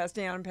down and passed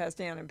down and passed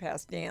down and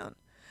passed down.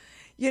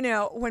 You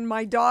know, when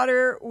my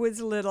daughter was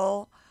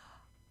little,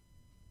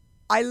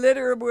 I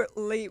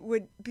literally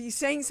would be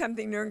saying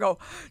something to her and go,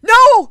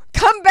 no,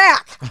 come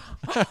back.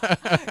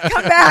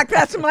 Come back.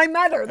 That's my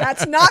mother.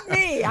 That's not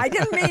me. I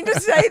didn't mean to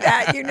say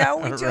that. You know,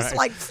 we just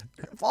like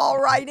fall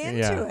right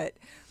into it.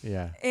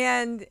 Yeah.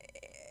 And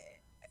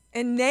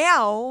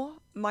now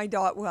my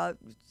daughter, well,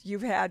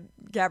 you've had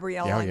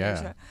Gabrielle on your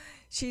show.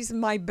 She's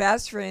my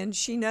best friend.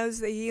 She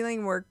knows the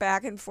healing work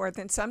back and forth.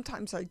 And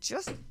sometimes I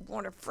just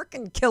want to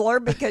frickin' kill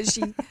her because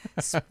she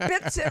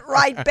spits it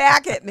right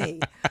back at me.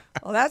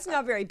 Well, that's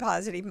not very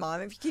positive, Mom.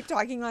 If you keep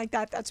talking like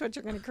that, that's what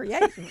you're going to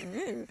create.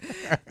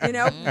 You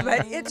know,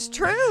 but it's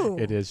true.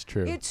 It is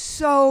true. It's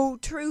so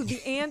true.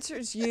 The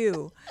answer's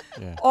you.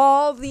 Yeah.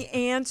 All the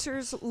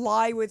answers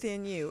lie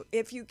within you.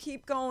 If you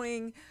keep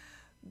going,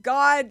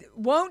 God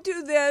won't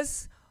do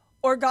this,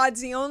 or God's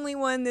the only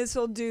one this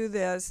will do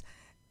this,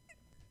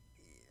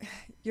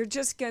 you're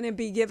just going to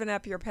be giving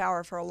up your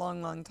power for a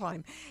long, long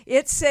time.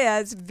 It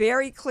says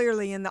very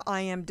clearly in the I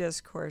Am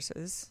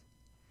discourses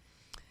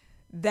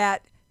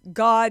that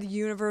God,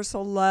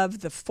 universal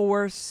love, the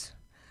force,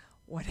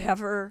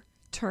 whatever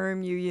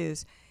term you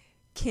use,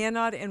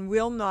 cannot and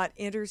will not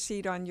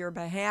intercede on your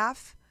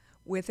behalf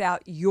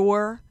without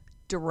your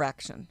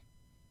direction.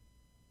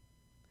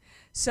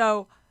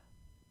 So,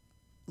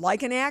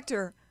 like an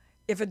actor,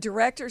 if a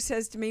director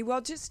says to me,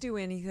 well, just do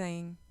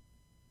anything,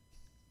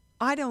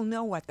 I don't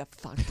know what the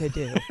fuck to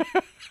do.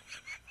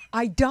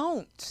 I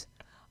don't.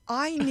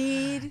 I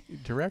need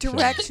direction.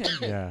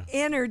 Yeah.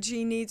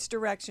 Energy needs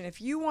direction. If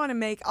you want to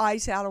make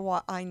ice out of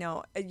water, I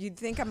know. You'd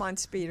think I'm on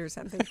speed or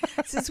something.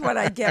 This is what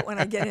I get when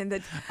I get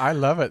into. I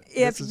love it.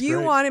 If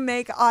you want to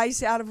make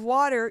ice out of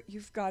water,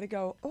 you've got to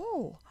go,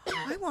 oh,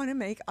 I want to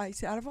make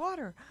ice out of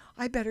water.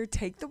 I better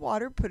take the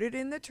water, put it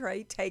in the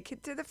tray, take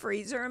it to the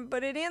freezer, and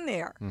put it in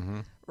there.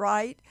 Mm-hmm.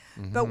 Right?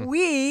 Mm-hmm. But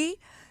we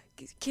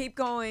keep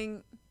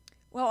going,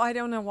 well, I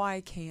don't know why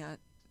I can't.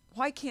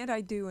 Why can't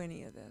I do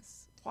any of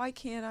this? Why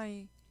can't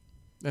I?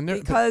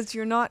 Because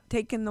you're not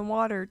taking the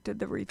water to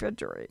the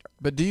refrigerator.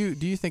 But do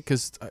you think?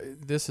 Because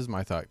this is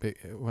my thought.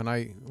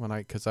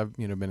 Because I've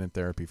been in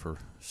therapy for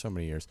so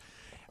many years.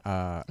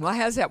 Well,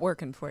 how's that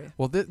working for you?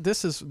 Well,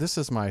 this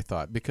is my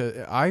thought, because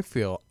I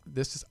feel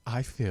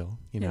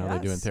they're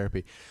doing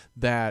therapy,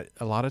 that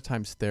a lot of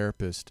times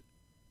therapists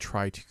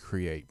try to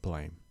create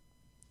blame.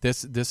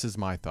 This is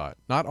my thought.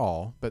 Not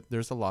all, but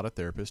there's a lot of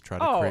therapists try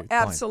to create blame. Oh,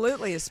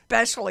 absolutely,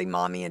 especially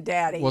mommy and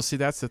daddy. Well, see,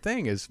 that's the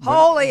thing is,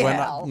 holy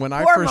hell,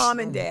 poor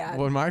mom and dad.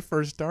 When I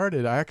first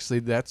started, I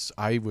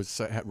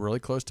was really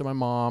close to my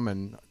mom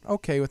and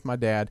okay with my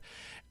dad,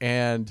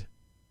 and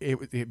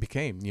it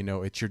became,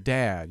 it's your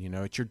dad,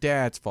 it's your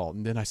dad's fault.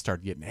 And then I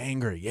started getting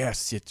angry.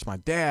 Yes, it's my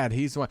dad.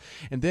 He's the one.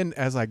 And then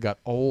as I got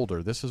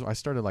older, I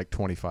started like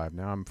 25.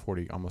 Now I'm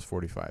 40, almost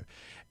 45.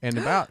 And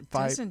about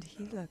 5. Doesn't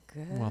he look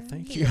good? Well,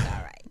 thank you.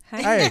 All right.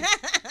 Hey,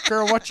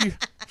 girl,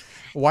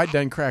 white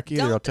doesn't crack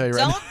either, I'll tell you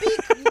right now.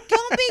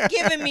 Don't be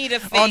giving me the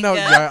finger. Oh, no,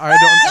 I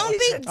don't.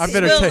 Don't be I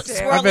better take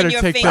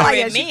finger that.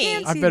 at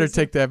me. I better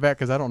take that back,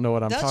 because I don't know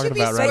what I'm talking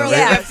about right now. Don't you be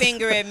swirling your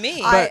finger at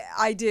me.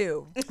 I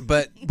do.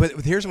 But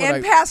here's what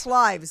and past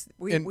lives.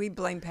 We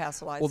blame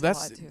past lives a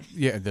lot, too.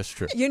 Yeah, that's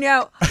true.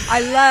 I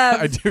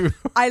love. I do.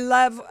 I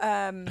love,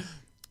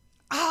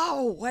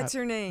 what's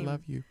her name?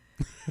 Love you.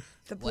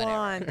 The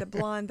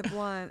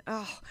blonde.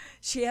 Oh,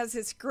 she has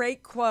this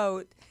great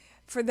quote.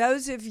 For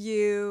those of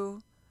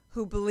you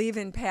who believe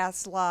in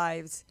past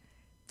lives,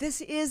 this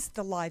is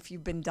the life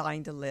you've been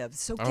dying to live.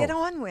 So get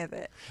on with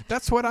it.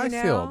 That's what I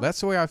feel.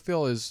 That's the way I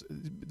feel. Is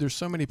there's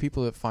so many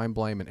people that find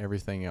blame in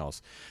everything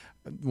else.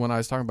 When I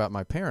was talking about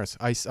my parents,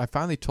 I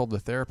finally told the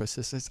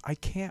therapist, I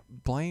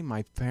can't blame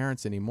my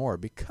parents anymore,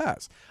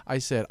 because I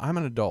said, I'm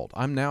an adult.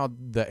 I'm now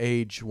the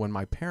age when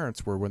my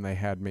parents were when they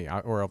had me,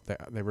 or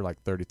they were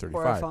like 30,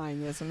 35.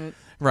 Horrifying, isn't it?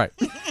 Right.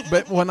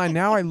 But when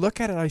I look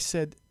at it, I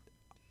said,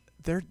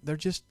 they're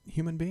just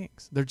human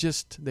beings.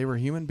 They were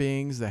human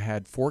beings that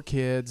had 4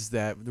 kids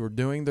that were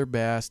doing their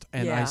best.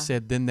 And I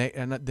said,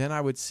 then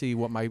I would see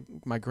what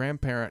my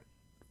grandparent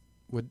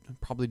would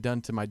probably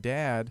done to my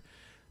dad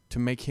to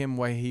make him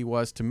the way he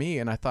was to me.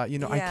 And I thought,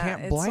 I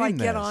can't blame it's like,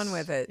 this. Get on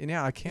with it.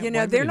 Yeah, I can't blame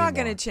it they're not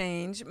anymore. going to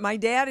change. My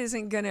dad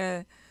isn't going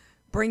to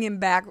bring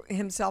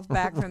himself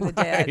back from the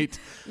dead.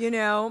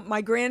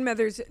 My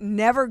grandmother's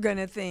never going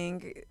to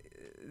think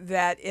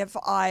that if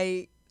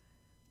I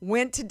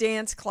went to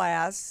dance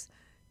class,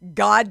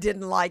 God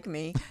didn't like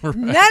me. Right.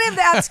 None of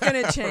that's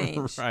going to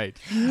change. Right.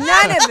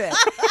 None of it.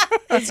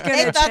 It's going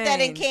to change. They thought that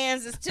in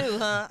Kansas too,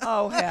 huh?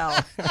 Oh,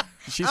 hell.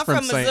 I'm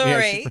from Missouri.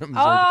 Yeah, she's from Missouri.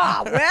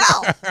 Oh,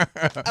 well.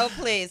 Oh,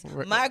 please.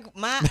 My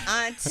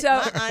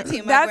auntie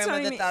and my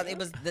grandmother thought it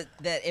was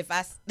that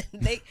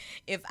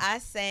if I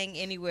sang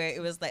anywhere,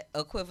 it was like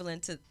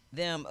equivalent to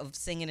them of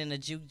singing in a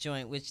juke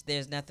joint, which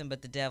there's nothing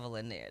but the devil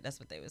in there. That's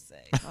what they would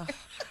say.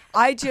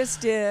 I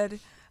just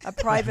did a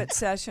private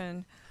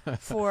session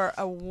for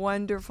a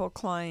wonderful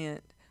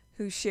client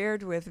who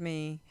shared with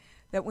me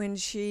that when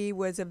she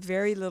was a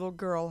very little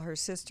girl, her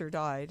sister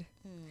died.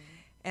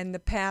 And the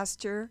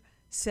pastor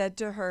said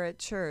to her at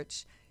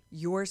church,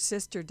 your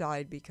sister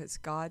died because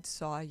God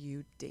saw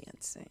you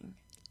dancing.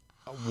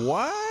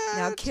 What?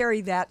 Now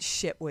carry that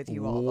shit with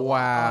you all your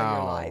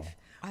life.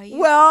 Are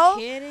you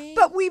kidding?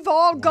 But we've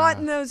all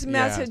gotten those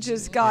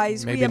messages,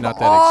 guys. Maybe we have not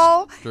that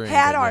all extreme,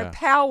 had but our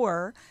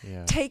power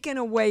taken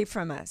away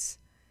from us.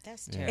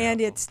 That's terrible.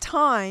 And it's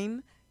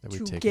time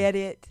to get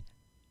it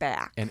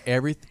back. And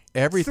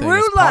everything through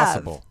is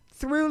possible.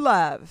 Through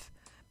love.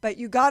 But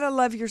you got to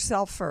love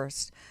yourself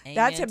first. Amen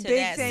that's a to big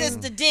that, thing.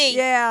 Sister D.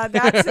 Yeah,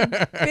 that's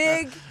a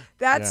big,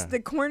 that's the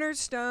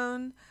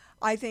cornerstone,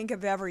 I think,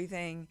 of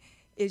everything,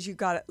 is you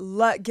got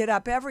to get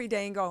up every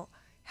day and go,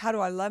 how do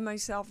I love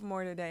myself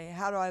more today?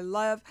 How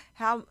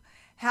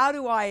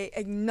do I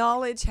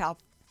acknowledge how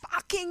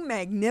fucking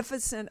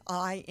magnificent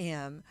I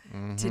am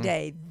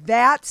today?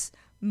 That's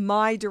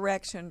my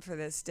direction for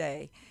this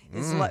day.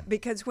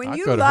 Because when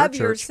you love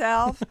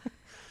yourself,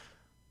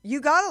 you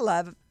got to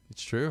love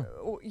it's true.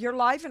 Your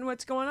life and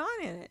what's going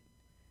on in it.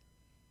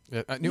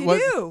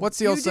 What's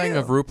the old saying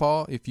of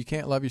RuPaul? If you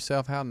can't love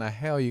yourself, how in the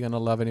hell are you going to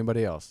love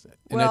anybody else?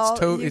 And it's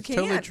totally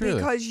true.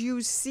 Because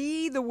you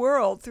see the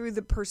world through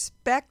the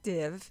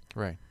perspective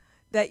right.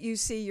 that you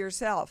see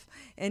yourself.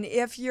 And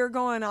if you're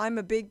going, I'm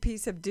a big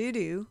piece of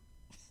doo-doo,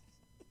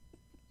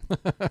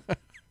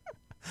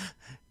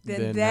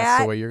 then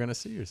that's the way you're going to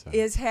see yourself.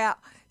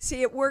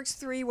 See, it works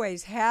 3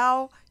 ways.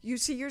 How you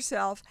see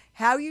yourself,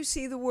 how you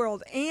see the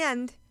world,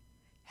 and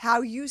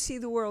how you see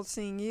the world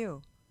seeing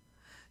you.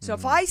 So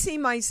if I see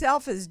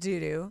myself as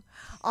doo-doo,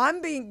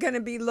 I'm going to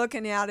be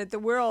looking out at the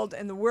world,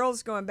 and the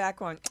world's going back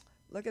going,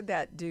 look at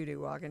that doo-doo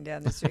walking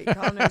down the street,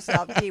 calling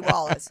herself Dee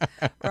Wallace,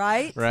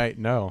 right? Right,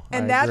 no,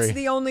 And I that's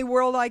agree. the only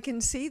world I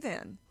can see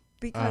then,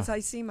 because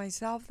I see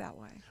myself that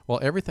way. Well,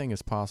 everything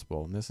is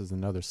possible, and this is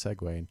another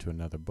segue into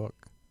another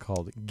book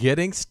called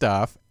Getting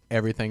Stuff,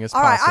 Everything is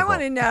All Possible. right, I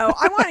want to know,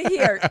 I want to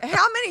hear,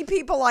 how many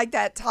people like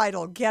that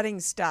title, Getting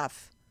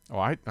Stuff? Oh,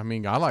 I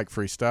mean, I like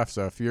free stuff,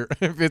 so if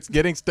it's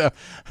getting stuff,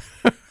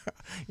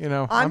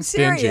 I'm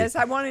stingy. serious.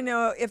 I want to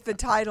know if the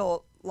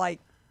title,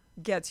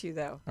 gets you,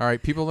 though. All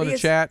right, people in the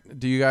Because- chat,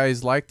 do you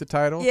guys like the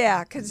title?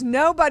 Yeah, because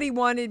nobody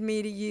wanted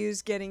me to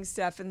use Getting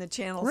Stuff, and the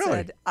channel Really?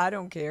 said, I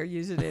don't care,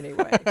 use it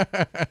anyway.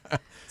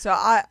 So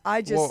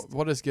I just... Well,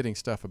 what is Getting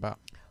Stuff about?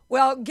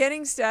 Well,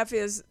 getting stuff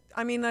is,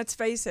 let's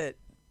face it,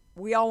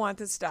 we all want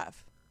the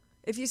stuff.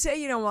 If you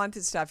say you don't want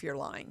the stuff, you're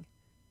lying.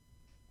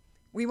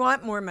 We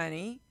want more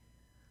money.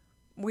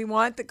 We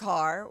want the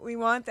car. We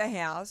want the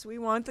house. We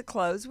want the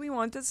clothes. We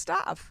want the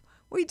stuff.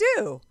 We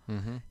do.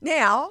 Mm-hmm.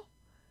 Now,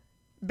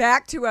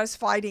 back to us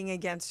fighting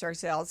against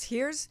ourselves.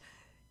 Here's,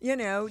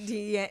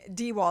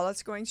 Dee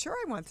Wallace going, sure,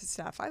 I want the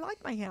stuff. I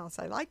like my house.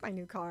 I like my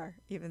new car,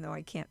 even though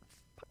I can't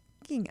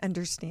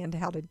understand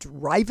how to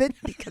drive it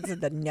because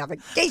of the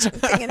navigation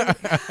thing.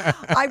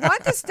 I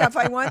want this stuff.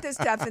 I want this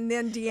stuff. And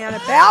then Deanna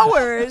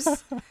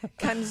Bowers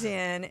comes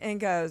in and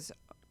goes,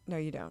 no,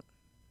 you don't.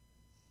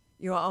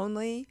 You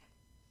only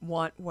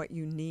want what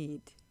you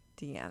need,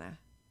 Deanna.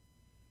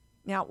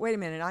 Now, wait a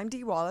minute. I'm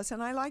Dee Wallace,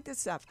 and I like this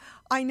stuff.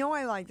 I know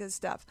I like this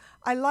stuff.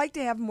 I like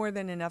to have more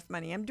than enough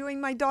money. I'm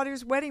doing my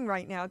daughter's wedding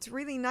right now. It's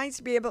really nice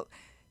to be able...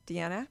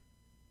 Deanna,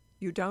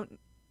 you don't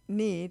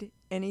need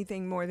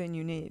anything more than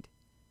you need.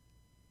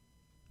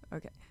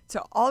 Okay,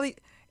 so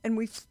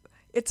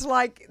it's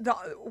like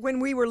when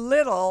we were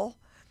little,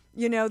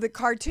 the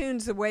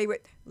cartoons, the way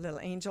with little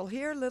angel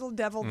here, little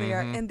devil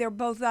there, and they're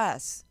both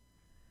us.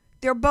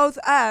 They're both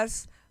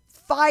us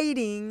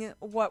fighting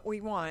what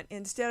we want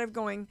instead of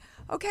going,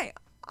 okay,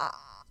 I'm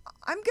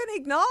going to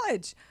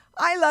acknowledge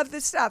I love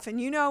this stuff.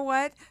 And you know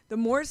what? The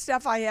more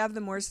stuff I have,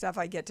 the more stuff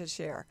I get to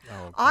share.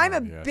 Oh, I'm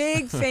a yes.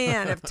 big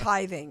fan of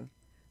tithing,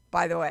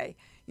 by the way.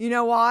 You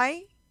know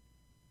why?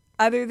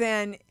 Other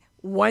than...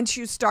 once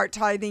you start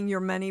tithing,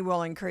 your money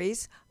will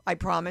increase. I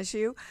promise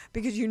you.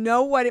 Because you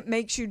know what it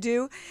makes you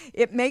do?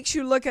 It makes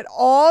you look at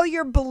all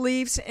your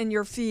beliefs and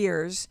your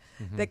fears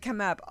that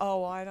come up.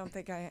 Oh, I don't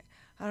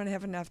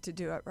have enough to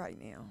do it right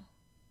now.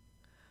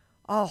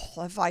 Oh,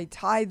 if I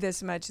tithe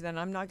this much, then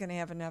I'm not going to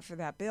have enough for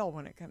that bill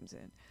when it comes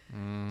in.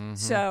 Mm-hmm.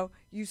 So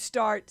you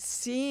start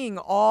seeing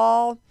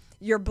all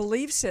your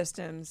belief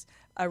systems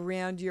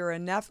around your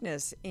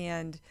enoughness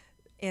and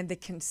the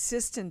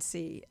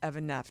consistency of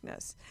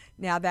enoughness.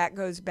 Now that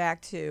goes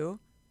back to,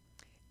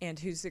 and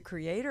who's the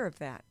creator of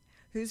that?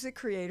 Who's the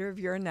creator of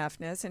your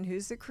enoughness, and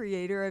who's the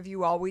creator of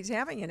you always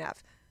having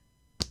enough?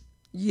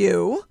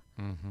 You,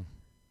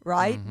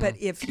 right? Mm-hmm. But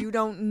if you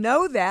don't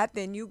know that,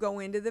 then you go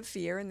into the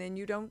fear, and then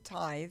you don't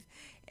tithe,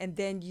 and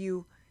then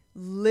you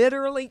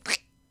literally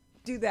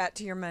do that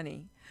to your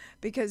money.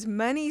 Because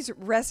money's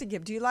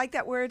recigive. Do you like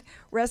that word?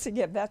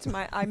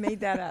 Recigive. I made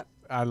that up.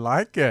 I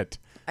like it.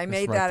 I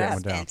made that up.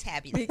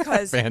 Fantabulous.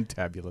 Because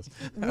Fantabulous.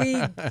 we,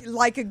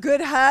 like a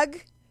good hug,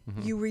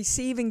 you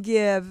receive and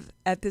give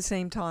at the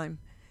same time.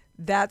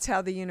 That's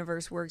how the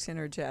universe works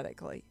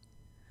energetically.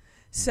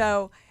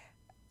 So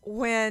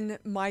when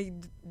my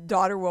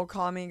daughter will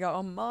call me and go,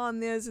 oh, Mom,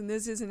 this and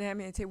this isn't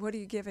happening, I say, what are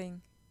you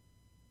giving?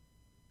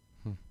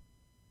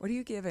 What are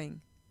you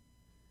giving?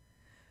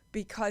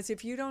 Because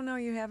if you don't know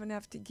you have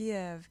enough to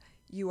give,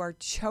 you are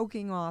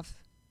choking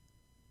off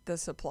the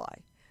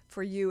supply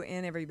for you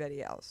and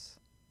everybody else.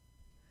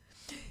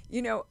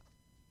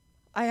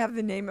 I have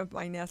the name of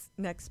my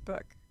next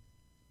book.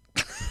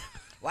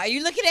 Why are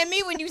you looking at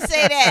me when you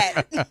say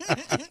that?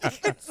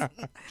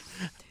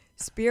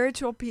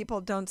 Spiritual people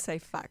don't say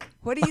fuck.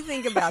 What do you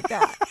think about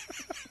that?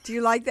 Do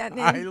you like that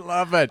name? I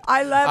love it.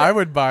 I love it. I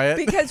would buy it.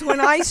 Because when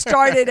I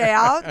started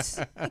out,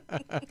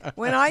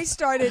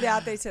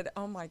 they said,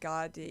 "Oh my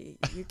God, Dee,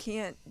 you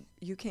can't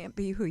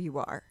be who you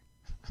are."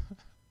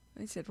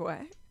 I said,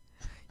 "What?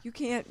 You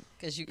can't?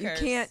 Because you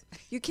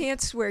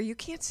can't swear. You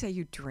can't say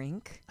you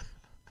drink."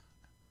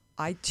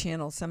 I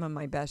channel some of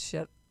my best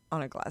shit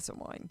on a glass of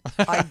wine.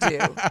 I do.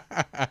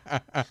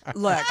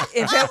 Look,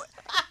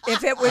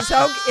 if it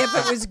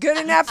was good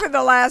enough for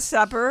the Last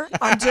Supper,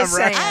 I'm just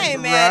saying. I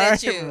ain't mad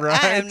at you.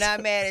 Right. I am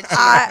not mad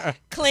at you.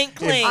 Clink,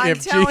 clink. I'm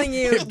telling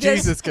you, if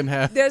Jesus can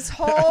have this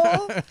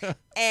whole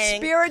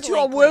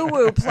spiritual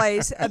woo-woo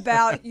place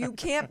about you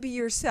can't be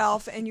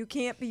yourself and you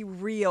can't be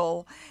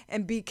real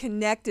and be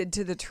connected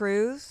to the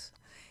truth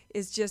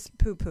is just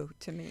poo-poo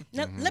to me.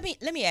 Now, let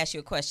me ask you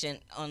a question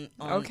on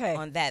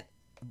that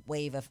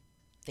wave of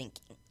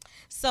thinking.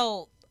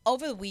 So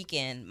over the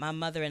weekend, my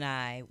mother and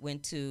I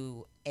went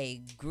to a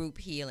group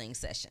healing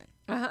session.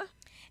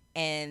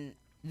 And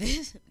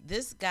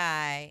this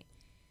guy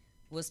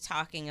was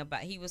talking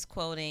about, he was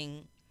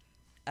quoting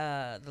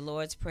the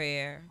Lord's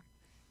Prayer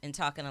and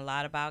talking a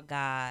lot about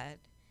God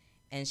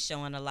and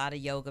showing a lot of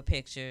yoga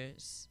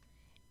pictures.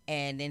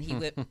 And then he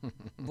whipped,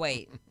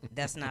 wait,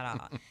 that's not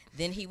all.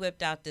 Then he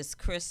whipped out this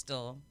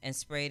crystal and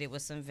sprayed it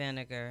with some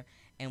vinegar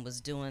and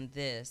was doing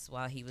this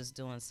while he was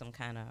doing some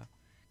kind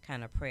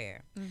of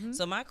prayer. Mm-hmm.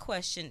 So my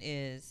question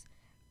is,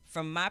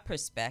 from my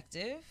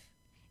perspective,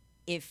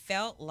 it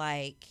felt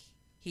like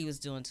he was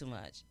doing too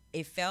much.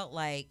 It felt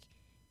like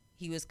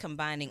he was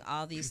combining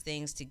all these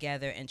things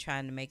together and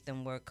trying to make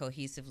them work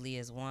cohesively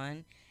as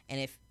one.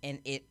 And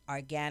it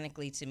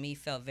organically, to me,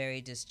 felt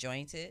very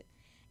disjointed.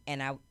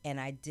 And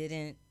I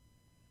didn't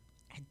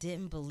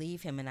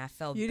believe him, and I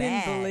felt bad. You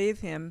didn't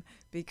believe him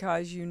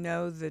because you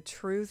know the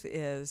truth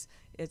is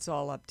it's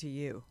all up to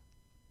you.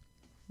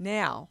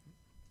 Now,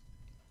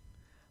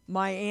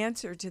 my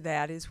answer to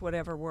that is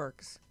whatever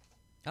works.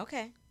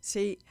 Okay.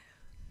 See,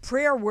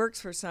 prayer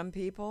works for some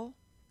people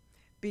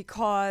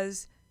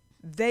because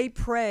they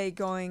pray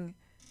going,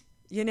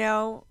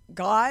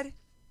 God,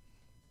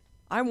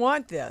 I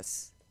want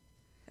this,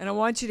 and I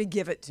want you to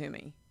give it to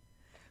me.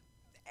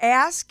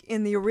 Ask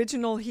in the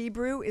original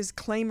Hebrew is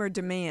claim or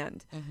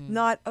demand,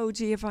 not, oh,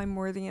 gee, if I'm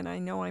worthy and I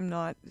know I'm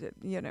not,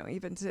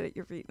 even sit at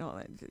your feet and all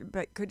that.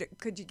 But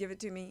could you give it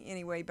to me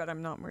anyway, but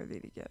I'm not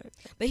worthy to get it.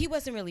 But he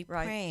wasn't really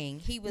praying.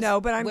 He was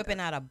whipping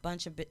out a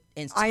bunch of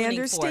and I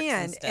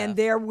understand. And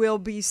there will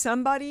be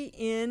somebody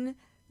in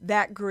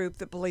that group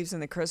that believes in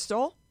the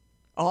crystal.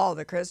 Oh,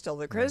 the crystal.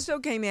 The crystal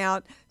came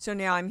out, so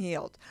now I'm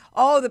healed.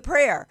 Oh, the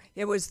prayer.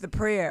 It was the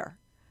prayer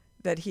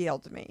that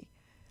healed me.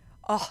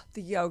 Oh,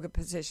 the yoga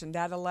position,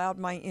 that allowed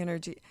my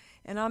energy.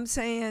 And I'm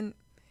saying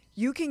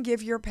you can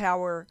give your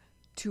power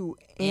to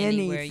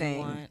anywhere anything. You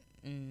want.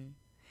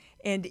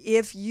 And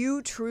if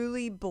you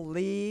truly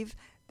believe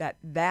that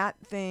that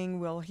thing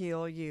will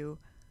heal you,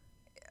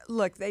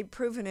 look, they've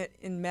proven it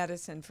in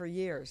medicine for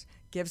years.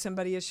 Give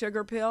somebody a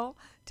sugar pill,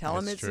 tell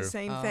them it's the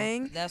same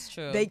thing. That's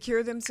true. They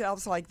cure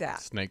themselves like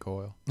that. Snake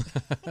oil.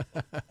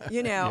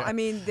 I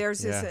mean,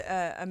 there's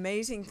this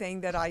amazing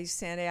thing that I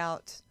sent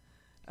out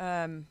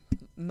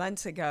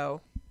months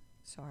ago,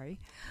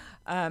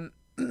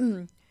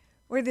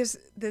 where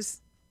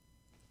this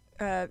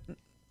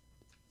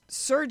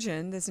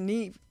surgeon, this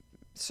knee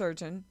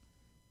surgeon,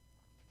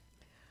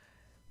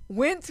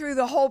 went through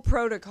the whole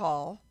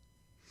protocol.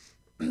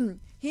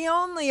 He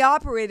only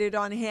operated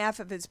on half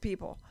of his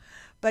people,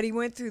 but he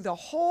went through the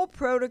whole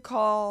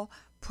protocol,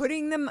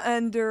 putting them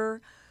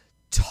under,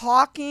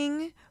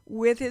 talking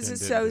with his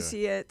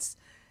associates,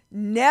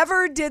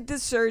 never did the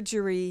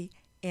surgery,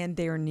 and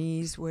their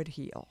knees would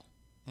heal.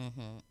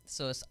 Mm-hmm.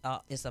 So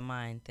it's a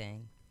mind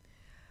thing.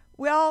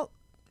 Well,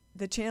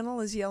 the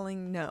channel is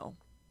yelling no.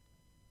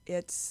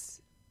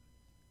 It's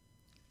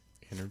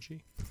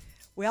energy.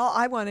 Well,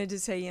 I wanted to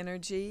say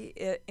energy,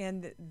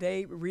 and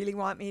they really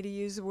want me to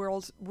use the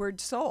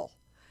word soul.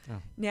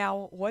 Oh.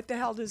 Now, what the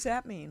hell does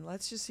that mean?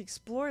 Let's just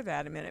explore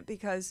that a minute,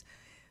 because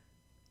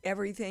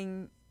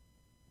everything.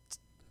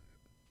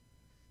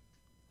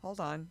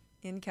 Hold on,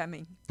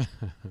 incoming.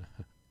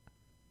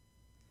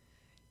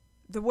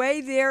 The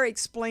way they're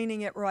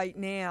explaining it right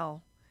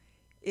now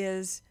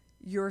is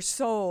your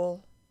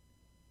soul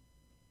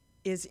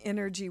is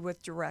energy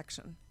with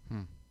direction.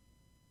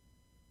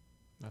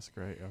 That's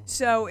great. Oh.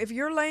 So if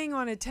you're laying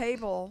on a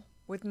table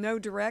with no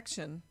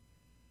direction,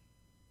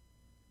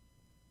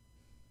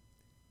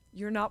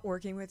 you're not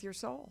working with your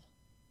soul.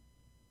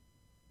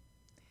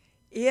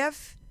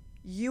 If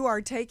you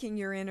are taking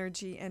your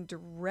energy and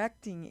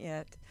directing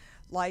it,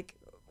 like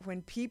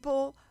when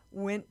people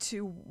went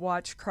to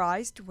watch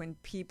Christ, when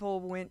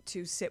people went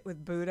to sit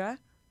with Buddha,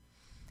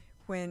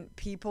 when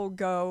people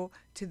go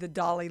to the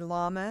Dalai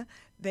Lama,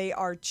 they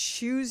are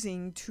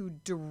choosing to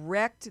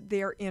direct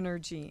their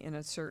energy in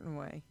a certain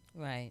way.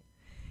 Right.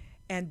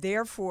 And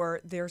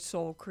therefore, their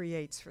soul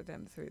creates for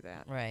them through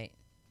that. Right.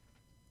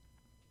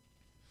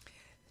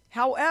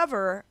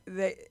 However,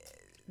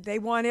 they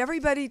want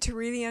everybody to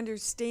really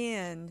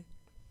understand,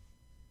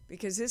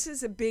 because this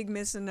is a big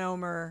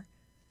misnomer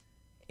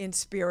in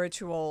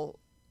spiritual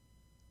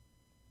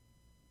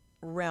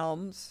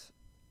realms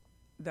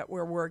that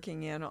we're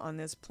working in on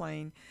this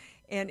plane,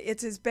 and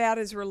it's as bad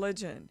as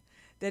religion,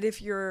 that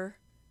if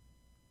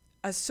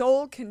a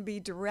soul can be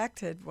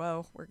directed,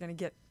 well, we're going to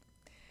get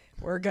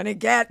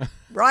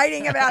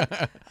writing about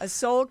it. A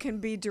soul can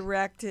be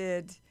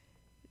directed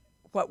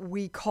what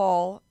we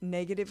call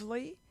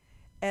negatively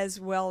as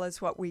well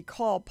as what we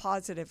call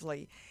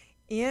positively.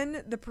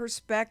 In the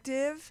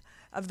perspective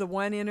of the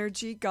one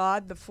energy,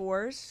 God, the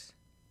force,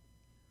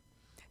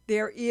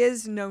 there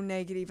is no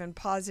negative and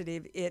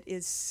positive. It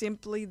is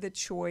simply the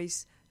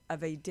choice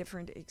of a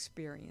different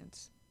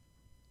experience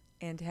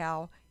and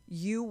how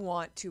you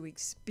want to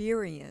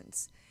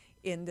experience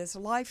in this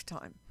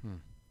lifetime.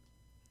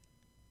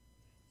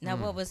 Now,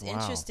 what was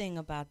interesting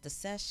about the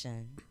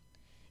session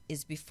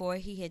is before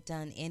he had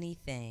done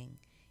anything,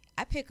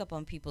 I pick up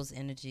on people's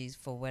energies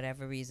for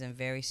whatever reason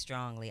very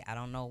strongly. I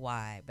don't know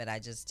why, but I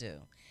just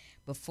do.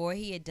 Before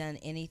he had done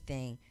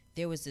anything,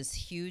 there was this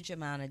huge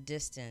amount of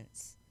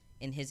distance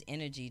in his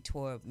energy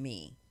toward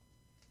me,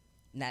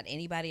 not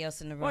anybody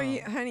else in the room. Well,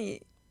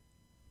 honey,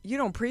 you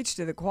don't preach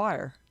to the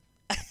choir.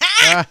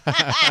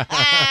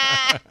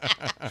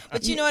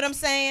 But you know what I'm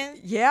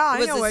saying? Yeah,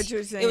 I know what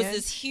you're saying. It was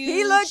this huge...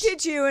 He looked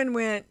at you and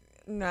went,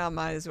 no,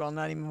 might as well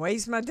not even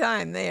waste my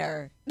time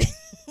there.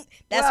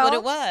 That's what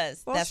it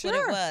was. Well, That's sure.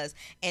 what it was.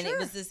 And Sure. it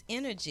was this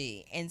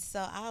energy. And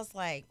so I was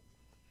like,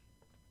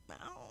 I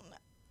don't know.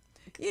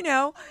 You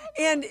know,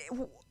 and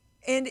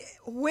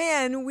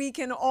when we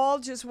can all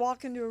just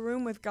walk into a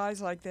room with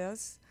guys like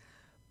this,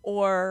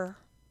 or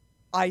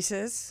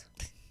ISIS,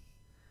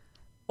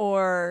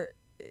 or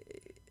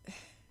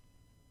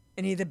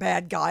any of the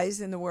bad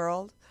guys in the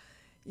world,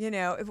 you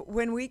know,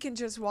 when we can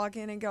just walk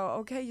in and go,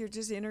 okay, you're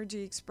just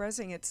energy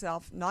expressing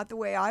itself, not the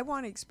way I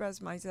want to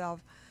express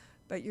myself,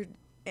 but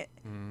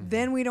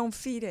then we don't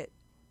feed it.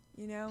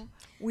 You know,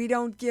 we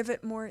don't give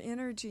it more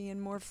energy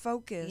and more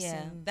focus.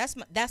 Yeah,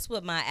 that's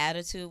what my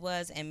attitude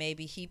was, and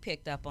maybe he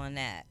picked up on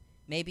that.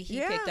 Maybe he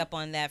picked up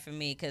on that for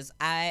me, because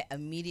I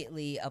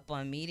immediately,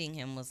 upon meeting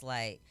him, was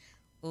like,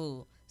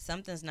 ooh,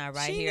 something's not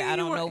right here. I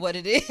don't know what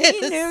it is.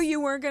 He knew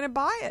you weren't going to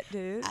buy it,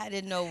 dude. I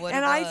didn't know what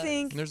and it was. I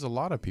think There's a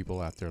lot of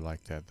people out there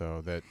like that,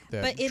 though, that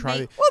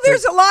well,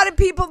 there's a lot of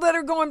people that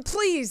are going,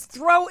 please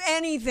throw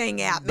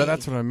anything at me. But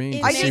that's what I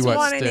mean. I just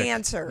want an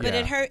answer. But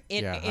it hurt. I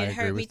It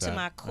hurt me with to that.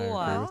 my core.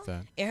 I agree with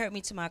that. It hurt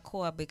me to my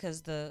core,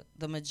 because the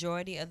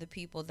majority of the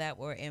people that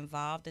were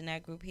involved in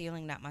that group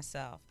healing, not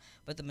myself,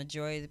 but the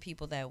majority of the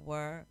people that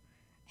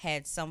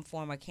had some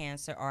form of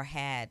cancer, or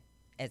had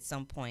at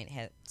some point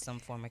had some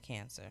form of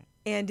cancer.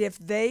 And if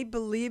they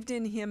believed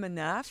in him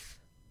enough,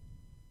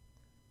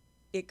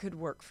 it could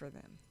work for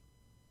them.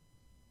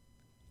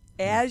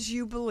 As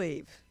you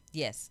believe,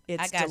 yes,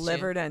 it's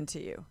delivered unto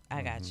you.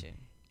 I got you.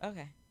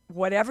 Okay.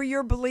 Whatever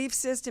your belief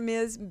system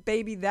is,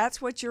 baby,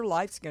 that's what your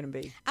life's going to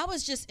be. I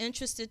was just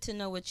interested to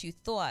know what you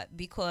thought,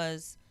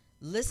 because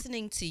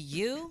listening to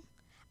you,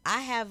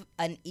 I have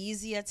an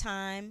easier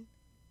time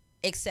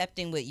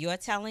accepting what you're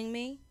telling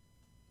me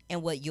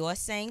and what you're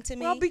saying to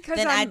me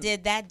than I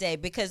did that day,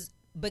 because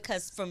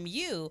from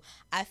you,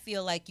 I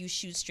feel like you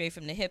shoot straight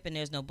from the hip and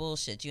there's no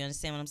bullshit. You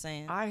understand what I'm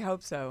saying? I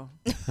hope so.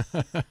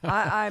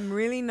 I'm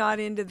really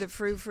not into the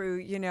frou-frou,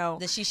 you know.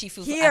 The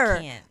she-foo. Here,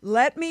 I can't.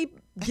 let me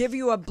give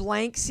you a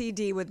blank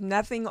CD with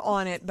nothing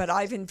on it, but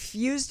I've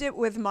infused it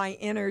with my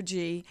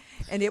energy,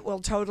 and it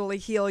will totally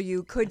heal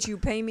you. Could you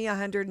pay me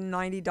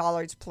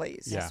 $190,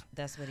 please? Yeah.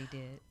 That's what he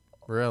did.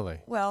 Really?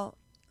 Well,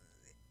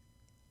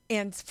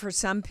 and for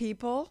some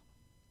people,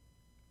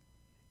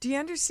 do you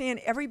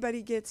understand?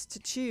 Everybody gets to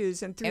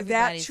choose, and through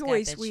Everybody's that got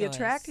choice, their we choice.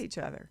 attract each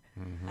other.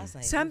 Mm-hmm. I was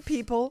like, Some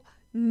people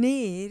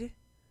need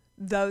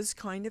those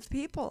kind of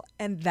people,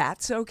 and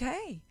that's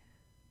okay.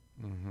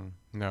 Mm-hmm.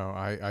 No,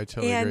 I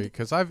totally And agree,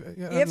 because I've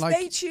If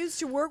they choose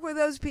to work with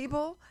those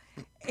people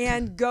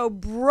and go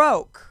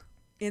broke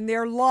in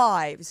their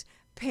lives,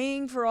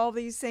 paying for all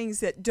these things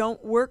that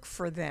don't work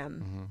for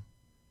them,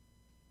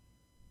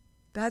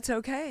 that's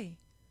okay,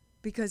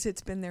 because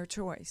it's been their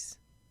choice.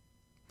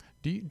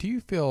 Do you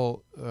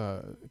feel,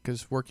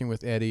 because working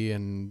with Eddie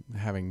and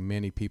having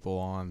many people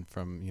on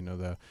from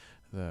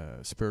the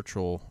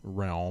spiritual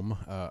realm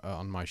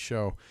on my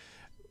show,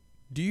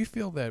 do you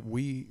feel that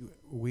we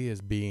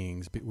as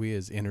beings, we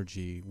as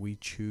energy, we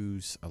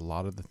choose a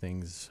lot of the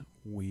things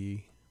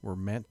we were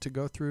meant to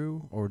go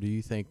through, or do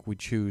you think we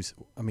choose?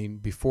 I mean,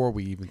 before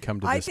we even come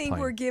to this I think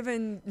plane? we're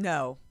given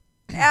no.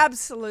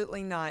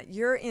 Absolutely not.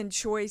 You're in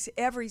choice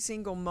every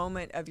single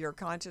moment of your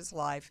conscious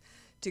life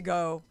to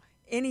go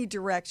any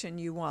direction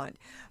you want.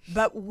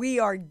 But we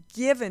are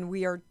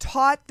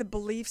taught the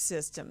belief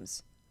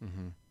systems,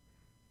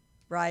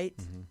 right,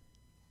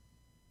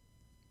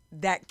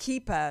 that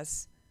keep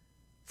us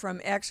from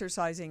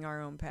exercising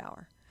our own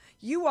power.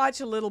 You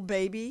watch a little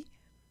babies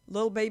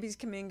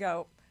come in and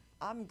go,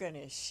 I'm going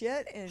to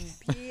shit and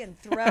pee and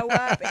throw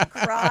up and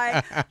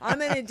cry. I'm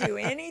going to do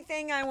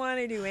anything I want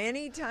to do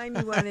anytime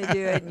you want to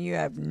do it, and you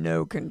have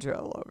no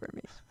control over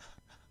me.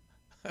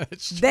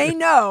 They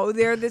know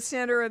they're the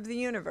center of the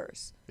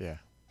universe. Yeah.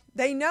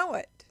 They know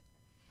it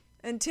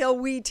until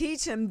we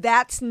teach them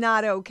that's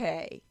not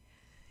okay.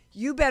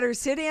 You better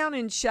sit down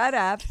and shut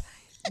up.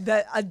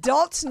 The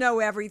adults know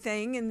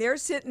everything, and they're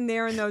sitting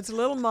there in those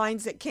little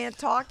minds that can't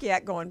talk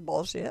yet going,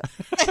 bullshit.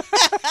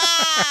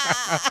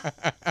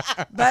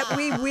 But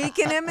we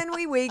weaken them and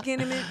we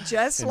weaken them,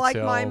 just like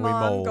my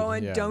mom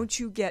going, don't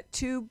you get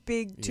too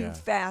big too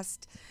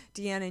fast,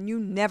 Deanna. And you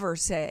never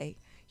say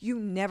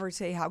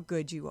how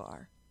good you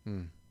are.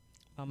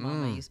 My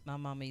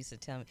mama used to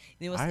tell me.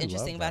 You know what's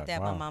interesting about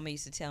that? Wow. My mama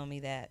used to tell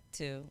me that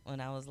too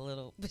when I was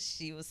little. But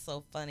she was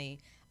so funny.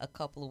 A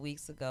couple of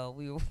weeks ago,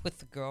 we were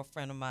with a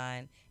girlfriend of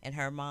mine and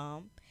her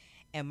mom,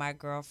 and my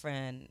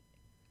girlfriend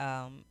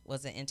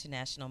was an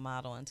international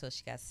model until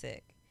she got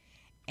sick,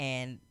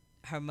 and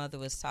her mother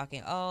was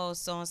talking, oh,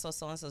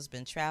 so-and-so's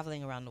been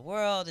traveling around the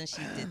world, and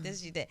she did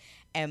this, she did.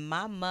 And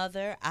my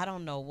mother, I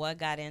don't know what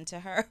got into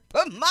her,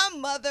 but my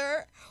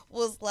mother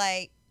was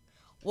like,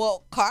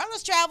 well,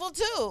 Carla's traveled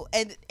too.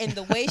 And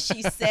the way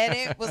she said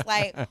it was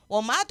like,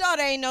 well, my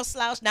daughter ain't no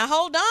slouch. Now,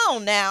 hold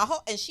on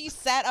now. And she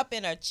sat up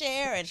in her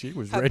chair and she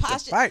was her ready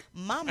posture. to fight.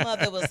 My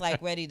mother was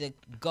like ready to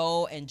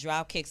go and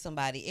drop kick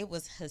somebody. It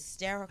was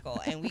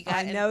hysterical. And we got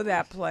I know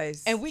that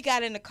place. And we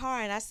got in the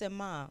car and I said,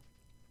 Mom,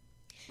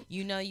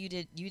 you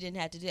didn't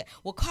have to do that.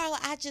 Well, Carla,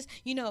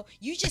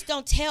 you just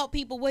don't tell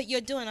people what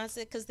you're doing. I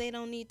said, because they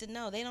don't need to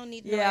know. They don't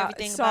need to know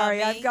everything about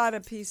me. I've got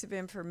a piece of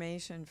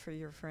information for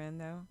your friend,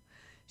 though.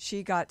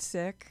 She got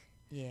sick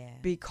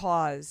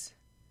because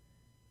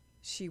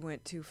she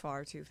went too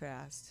far too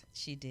fast.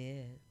 She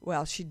did.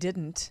 Well, she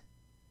didn't,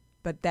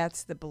 but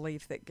that's the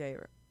belief that gave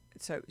her.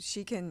 So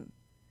she can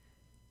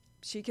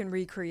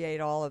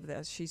recreate all of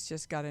this. She's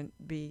just got to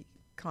be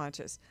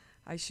conscious.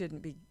 I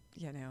shouldn't be,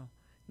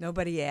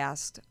 nobody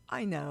asked.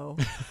 I know,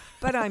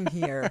 but I'm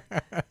here.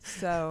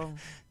 So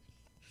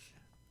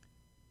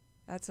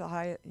that's the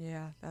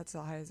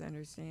highest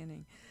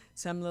understanding.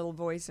 Some little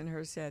voice in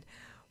her said,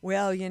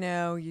 well,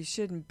 you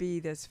shouldn't be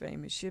this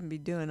famous. You shouldn't be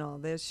doing all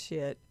this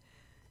shit.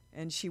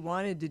 And she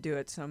wanted to do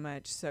it so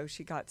much, so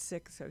she got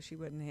sick so she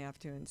wouldn't have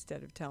to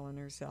instead of telling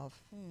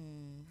herself.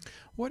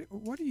 What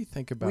do you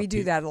think about... We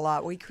do that a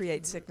lot. We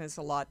create sickness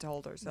a lot to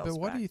hold ourselves back.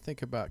 But what do you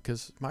think about...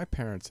 Because my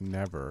parents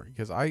never...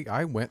 Because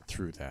I went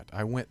through that.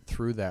 I went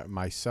through that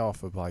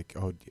myself of like,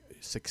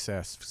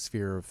 success,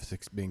 sphere of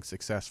being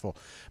successful.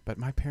 But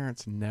my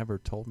parents never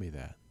told me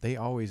that. They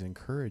always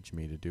encouraged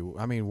me to do...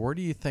 I mean, where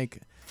do you think...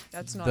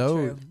 That's not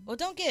true. Well,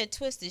 don't get it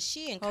twisted.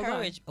 She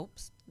encouraged...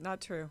 Oops. Not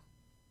true.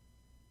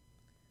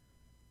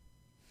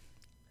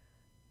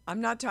 I'm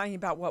not talking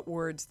about what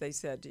words they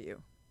said to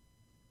you.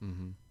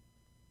 Mm-hmm.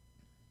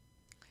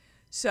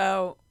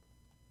 So,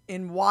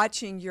 in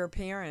watching your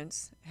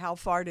parents, how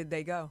far did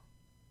they go?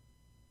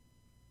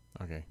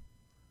 Okay.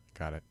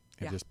 Got it.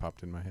 It just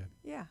popped in my head.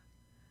 Yeah.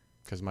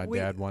 Because my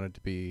dad wanted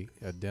to be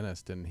a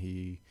dentist, and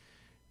he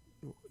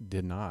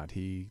did not.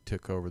 He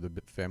took over the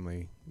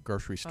family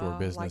grocery store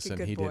business, and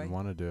he didn't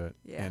want to do it.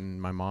 Yeah.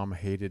 And my mom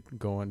hated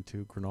going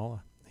to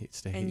Granola.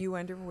 And you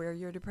wonder where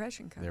your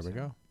depression comes from. There we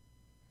go.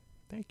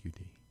 Thank you,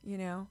 Dee.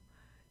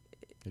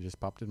 It just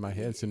popped in my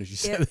head as soon as you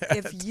said that.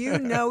 If you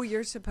know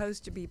you're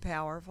supposed to be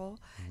powerful,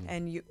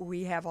 and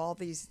we have all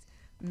these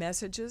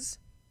messages,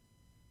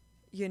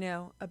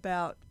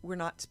 about we're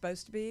not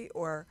supposed to be,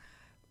 or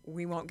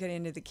we won't get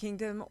into the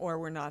kingdom, or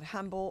we're not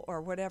humble,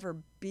 or whatever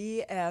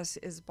BS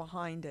is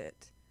behind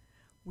it,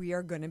 we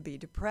are going to be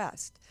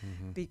depressed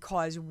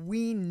because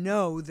we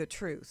know the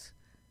truth.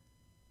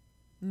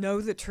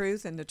 Know the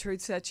truth, and the truth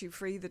sets you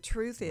free. The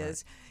truth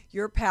is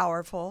you're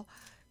powerful.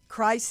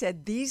 Christ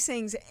said, these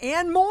things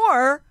and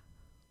more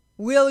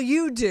will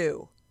you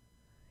do.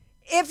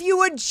 If you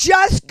would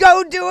just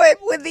go do it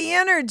with the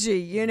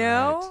energy,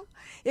 Right.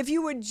 If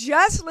you would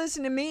just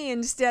listen to me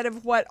instead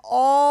of what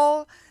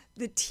all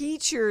the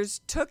teachers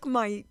took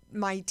my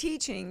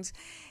teachings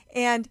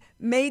and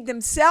made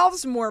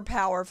themselves more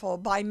powerful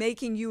by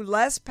making you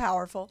less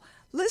powerful.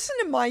 Listen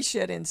to my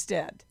shit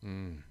instead.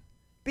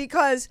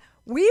 Because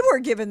we were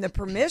given the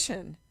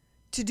permission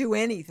to do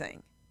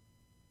anything.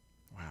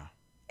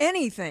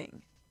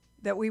 Anything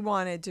that we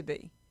wanted to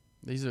be.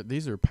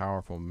 These are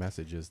powerful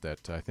messages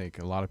that I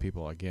think a lot of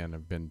people, again,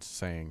 have been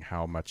saying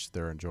how much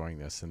they're enjoying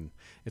this, and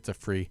it's a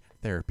free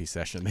therapy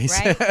session, they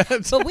said.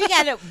 But we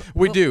got to...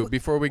 We do,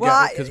 before we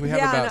get... Because we have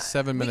about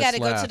 7 minutes left. We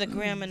got to go to the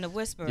Grimm and the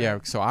Whisperer. Yeah,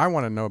 so I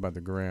want to know about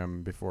the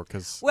Grimm before,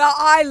 because... Well,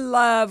 I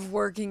love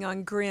working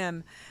on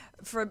Grimm.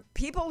 For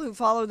people who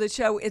follow the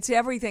show, it's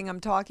everything I'm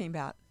talking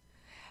about.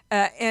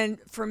 And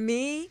for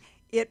me...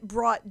 It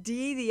brought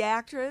Dee, the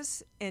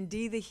actress, and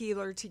Dee, the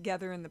healer,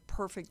 together in the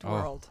perfect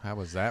world. How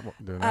was that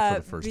doing that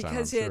for the first time?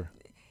 Because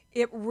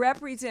it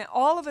represents,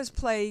 all of us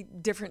play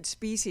different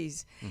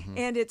species.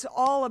 And it's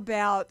all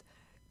about,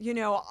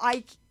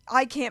 I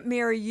can't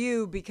marry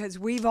you because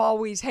we've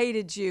always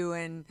hated you.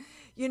 And,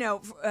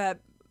 I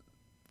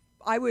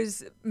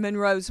was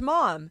Monroe's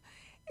mom.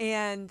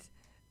 And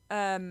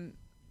my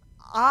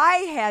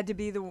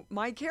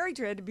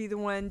character had to be the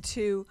one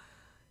to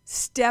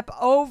step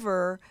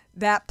over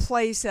that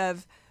place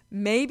of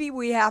maybe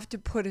we have to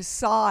put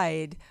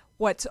aside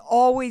what's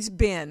always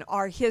been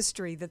our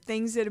history, the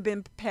things that have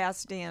been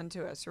passed down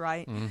to us,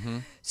 right?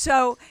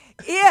 So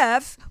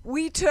if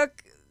we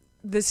took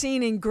the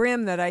scene in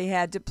Grimm that I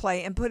had to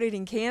play and put it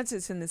in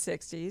Kansas in the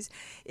 60s,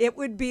 it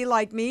would be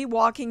like me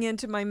walking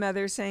into my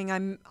mother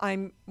saying,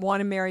 I want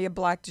to marry a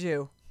black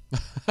Jew.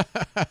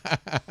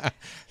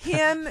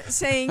 Him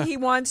saying he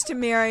wants to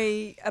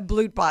marry a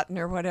Blutbotten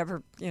or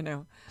whatever,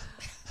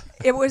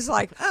 It was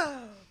like,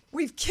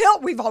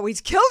 we've always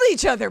killed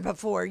each other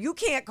before. You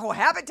can't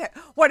cohabitate.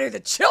 What are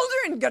the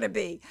children going to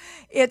be?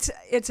 It's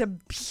a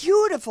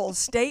beautiful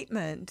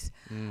statement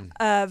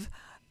of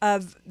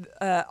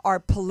our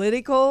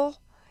political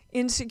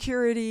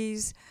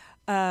insecurities,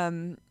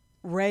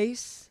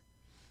 race.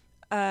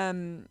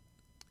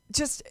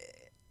 Just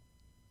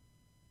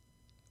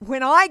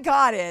when I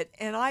got it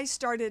and I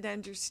started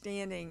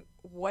understanding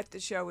what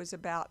the show was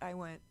about, I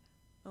went,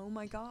 oh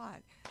my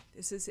God,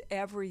 this is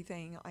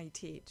everything I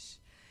teach.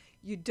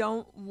 You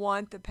don't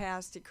want the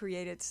past to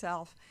create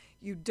itself.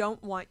 You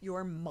don't want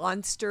your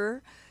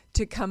monster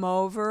to come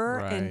over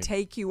and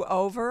take you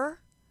over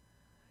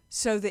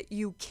so that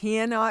you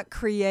cannot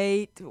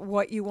create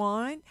what you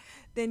want.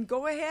 Then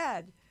go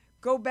ahead.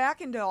 Go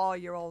back into all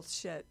your old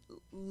shit.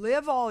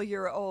 Live all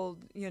your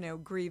old,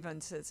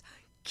 grievances.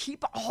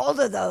 Keep a hold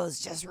of those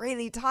just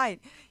really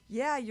tight.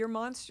 Yeah, your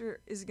monster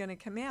is going to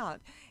come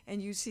out.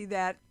 And you see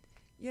that,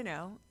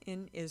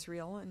 in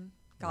Israel and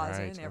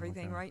Gaza and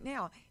everything right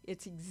now.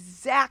 It's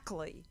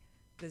exactly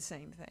the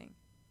same thing.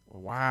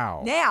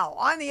 Wow. Now,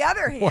 on the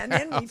other hand,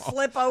 then we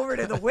flip over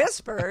to the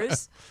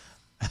whispers.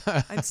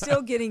 I'm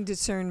still getting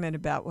discernment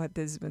about what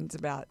this one's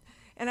about.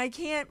 And I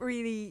can't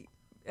really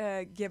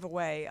give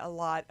away a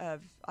lot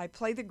of... I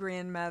play the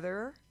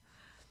grandmother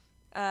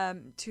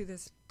to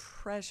this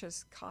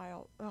precious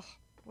Kyle. Oh,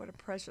 what a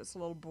precious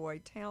little boy.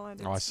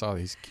 Talented. Oh, I saw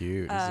he's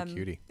cute. He's a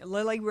cutie.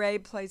 Lily Ray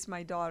plays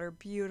my daughter.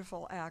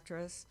 Beautiful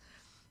actress.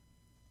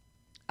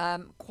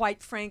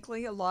 Quite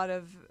frankly, a lot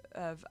of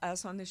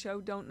us on the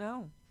show don't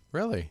know.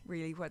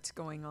 Really what's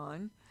going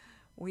on.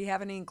 We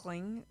have an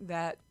inkling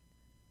that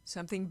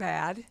something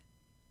bad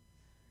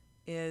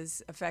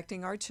is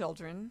affecting our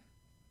children,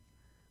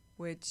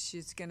 which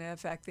is going to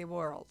affect the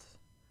world.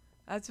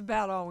 That's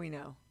about all we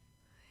know.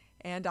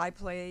 And I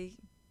play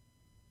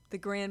the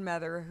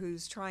grandmother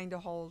who's trying to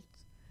hold,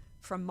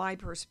 from my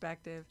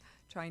perspective,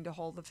 trying to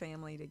hold the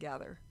family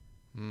together.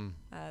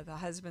 The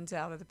husband's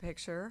out of the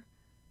picture.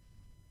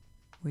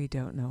 We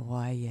don't know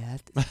why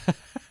yet.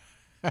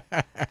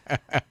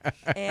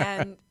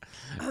 And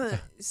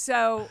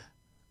so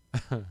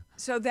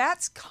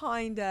that's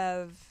kind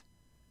of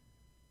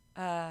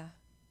the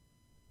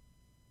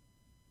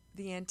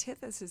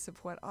antithesis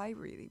of what I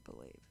really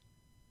believe.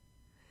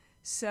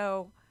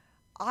 So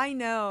I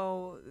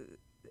know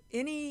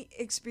any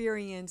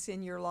experience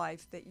in your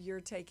life that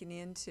you're taken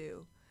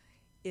into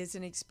is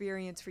an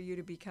experience for you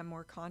to become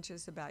more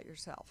conscious about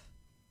yourself.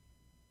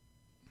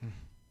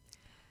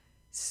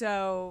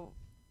 So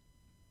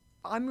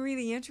I'm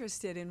really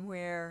interested in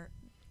where,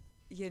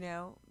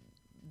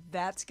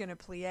 that's going to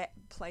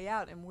play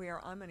out and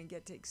where I'm going to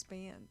get to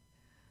expand.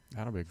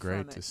 That'll be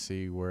great to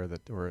see where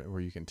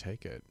you can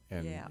take it.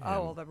 And,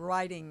 the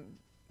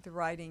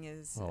writing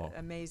is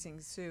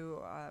amazing.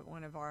 Sue,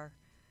 one of our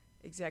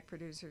exec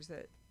producers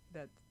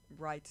that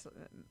writes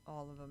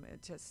all of them,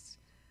 it just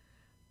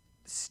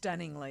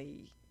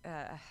stunningly.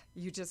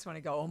 You just want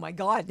to go, oh my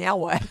God, now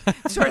what?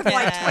 Sort of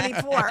like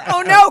 24.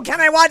 Oh no,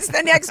 can I watch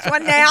the next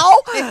one now?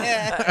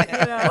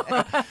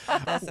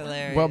 That's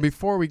hilarious. Well,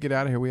 before we get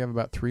out of here, we have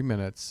about 3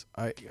 minutes.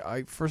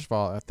 I first of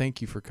all, I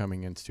thank you for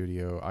coming in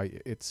studio.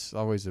 It's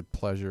always a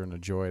pleasure and a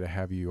joy to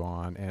have you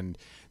on and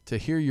to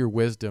hear your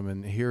wisdom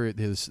and hear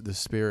the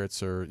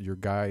spirits or your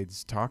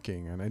guides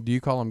talking. And do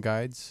you call them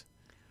guides?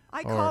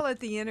 I call it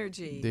the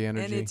energy. The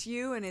energy. And it's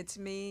you and it's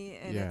me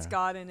and it's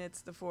God and it's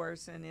the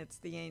force and it's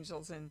the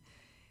angels and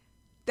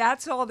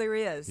that's all there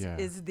is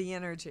the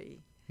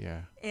energy.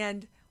 Yeah.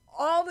 And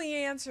all the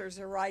answers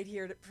are right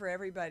here for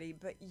everybody,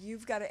 but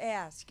you've got to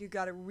ask. You've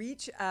got to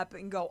reach up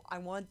and go, I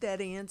want that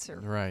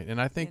answer. Right.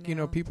 And I think,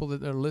 people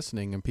that are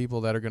listening and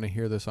people that are going to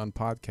hear this on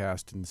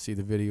podcast and see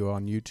the video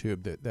on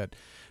YouTube that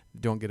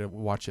don't get to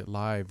watch it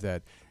live,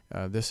 that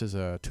this is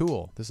a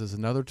tool. This is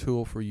another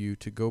tool for you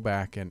to go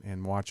back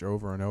and watch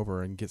over and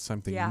over and get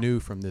something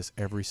new from this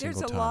every single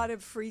time. There's a lot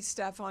of free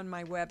stuff on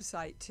my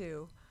website,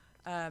 too,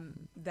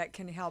 that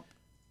can help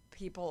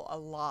people a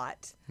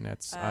lot. And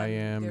that's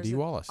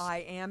IamDWallace.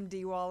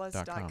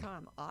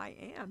 IamDWallace.com. I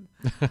am.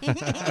 You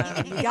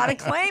got to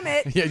claim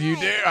it. Yeah, you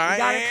do. You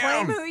got to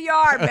claim who you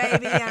are,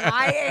 baby, and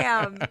I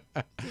am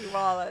D.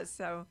 Wallace.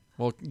 So.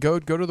 Well, go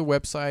to the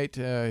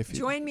website.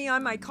 Join me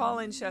on my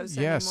call-in show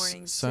Sunday mornings.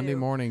 Yes, Sunday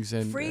mornings.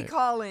 And free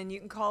call-in.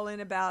 You can call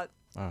in about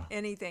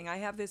anything. I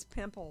have this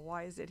pimple.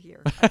 Why is it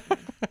here?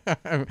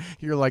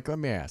 You're like, let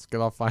me ask,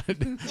 and I'll find it.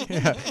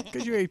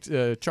 Because you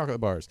ate chocolate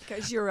bars.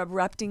 Because you're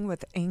erupting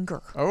with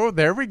anger. Oh,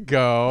 there we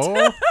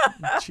go.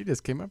 She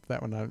just came up with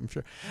that one, I'm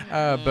sure.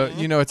 But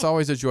it's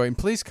always a joy. And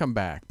please come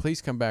back.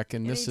 Please come back.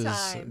 And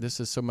Anytime. this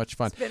is so much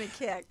fun. It's been a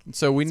kick.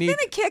 So it's been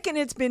a kick, and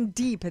it's been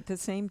deep at the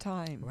same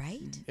time,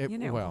 right?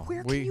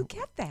 Where can you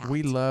get that?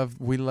 We love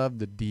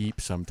the deep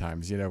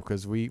sometimes,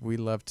 because we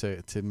love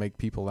to make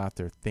people out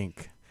there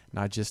think.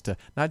 Not just to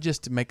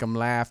make them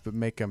laugh, but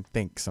make them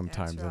think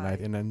sometimes, That's right.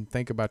 and then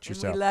think about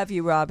yourself. We love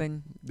you,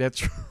 Robin.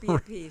 That's right. Be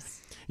at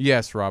peace.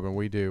 Yes, Robin,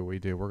 we do. We're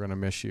going to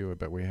miss you,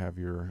 but we have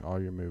all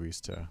your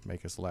movies to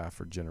make us laugh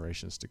for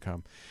generations to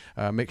come.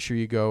 Make sure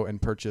you go and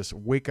purchase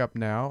Wake Up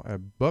Now, a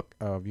book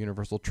of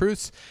universal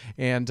truths,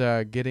 and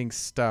getting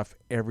stuff.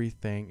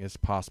 Everything is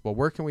possible.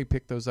 Where can we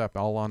pick those up?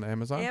 All on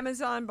Amazon?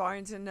 Amazon,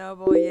 Barnes &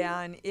 Noble, yeah.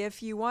 And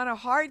if you want a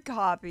hard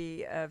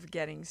copy of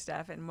Getting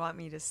Stuff and want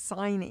me to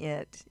sign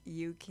it,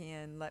 you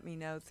can let me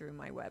know through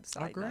my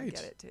website. Oh, great. And I'll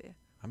get it to you.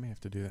 I may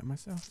have to do that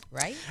myself.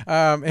 Right.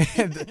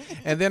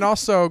 And then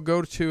also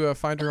go to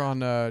find her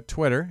on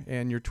Twitter,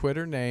 and your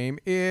Twitter name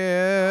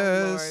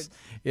is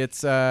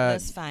it's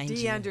Let's find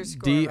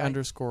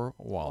D_Wallace.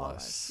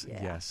 Wallace.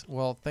 Yeah. Yes.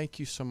 Well, thank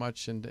you so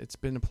much, and it's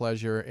been a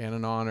pleasure and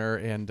an honor.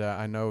 And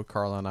I know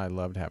Carla and I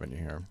loved having you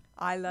here.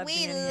 I love we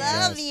being here.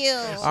 love you.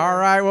 All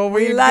right. Well,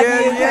 we love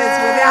did. you because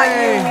without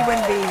you, we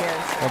wouldn't be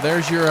here. Well,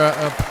 there's your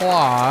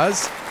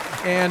applause.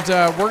 And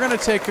we're going to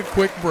take a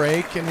quick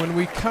break. And when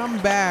we come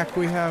back,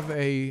 we have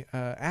a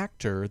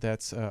actor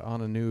that's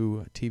on a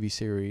new TV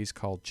series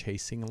called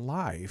Chasing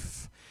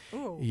Life.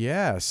 Ooh.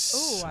 Yes.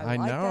 Ooh, I like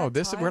know.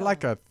 that We're title.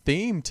 like a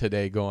theme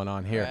today going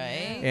on here.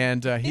 Right.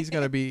 And he's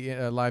going to be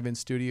live in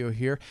studio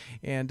here.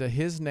 And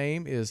his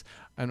name is,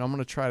 and I'm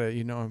going to try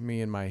to,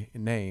 me and my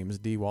names.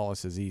 D.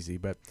 Wallace is easy,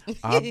 but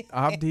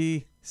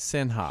Abdi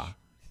Sinha.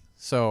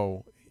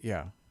 So,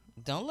 yeah.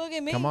 Don't look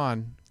at me. Come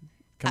on.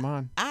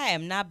 I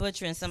am not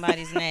butchering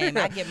somebody's name.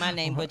 I get my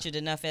name butchered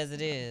enough as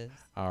it is.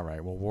 All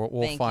right. Well,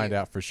 we'll find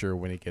out for sure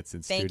when he gets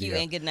in studio. Thank you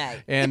and good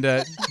night. And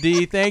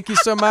Dee, thank you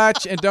so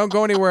much. And don't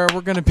go anywhere.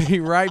 We're going to be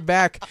right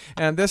back.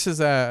 And this is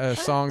a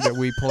song that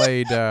we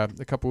played a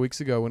couple weeks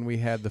ago when we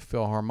had the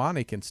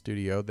Philharmonic in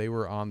studio. They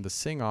were on the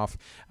Sing-Off.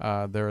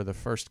 They're the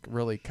first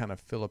really kind of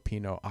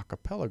Filipino a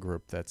cappella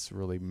group that's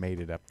really made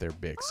it up there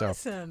big. Awesome.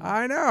 So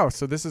I know.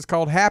 So this is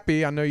called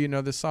Happy. I know you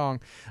know this song.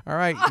 All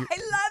right. I love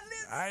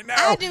this. I know.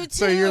 I do too.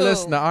 So you're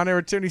listening to On Air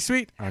with Tony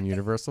Sweet on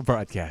Universal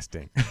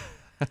Broadcasting.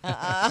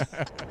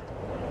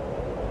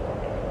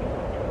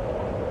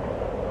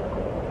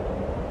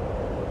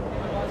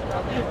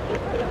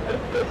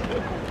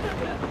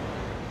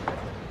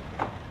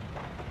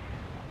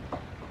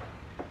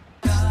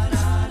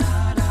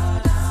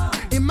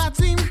 It might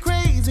seem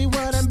crazy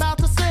what I'm about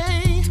to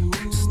say.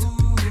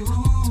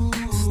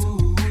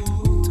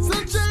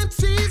 Sunshine,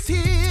 she's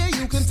here,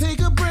 you can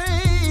take a break.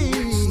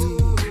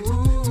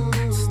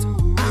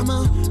 I'm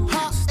a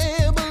hot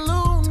air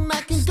balloon,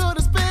 I can go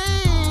to space.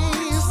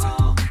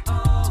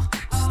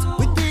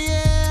 With the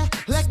air,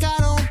 like I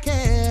don't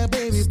care,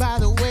 baby, by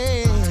the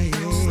way.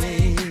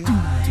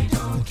 I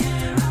don't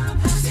care, I'm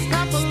happy.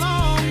 Clap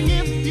along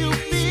if you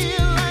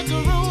feel like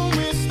a room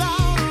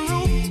without a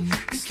roof.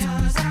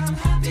 Because I'm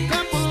happy.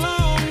 Clap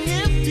along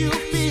if you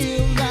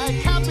feel like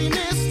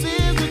happiness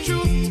is the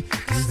truth.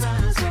 Because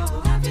I'm so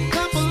happy.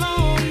 Clap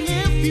along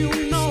if you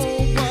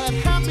know what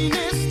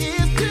happiness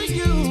is to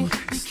you.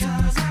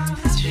 Because I'm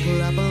happy.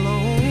 Clap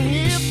along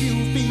if you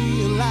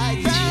feel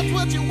like that's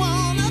what you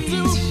wanna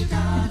do.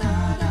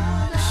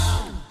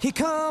 Here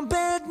come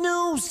bad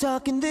news,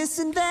 talking this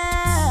and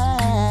that.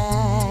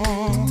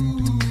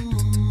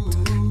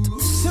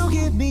 So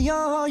give me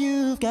all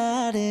you've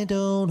got and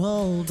don't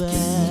hold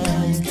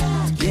back.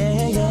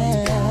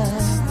 Yeah.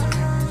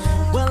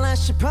 Well, I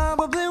should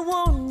probably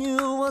warn you,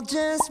 I'll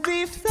just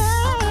be fine.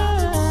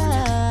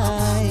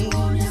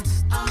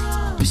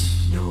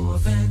 No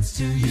offense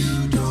to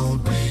you,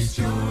 don't waste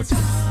your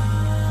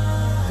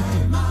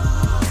time.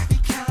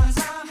 Because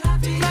I'm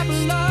happy. Clap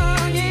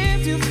along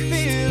if you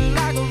feel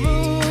like a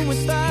room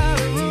without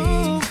a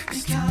roof.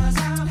 Because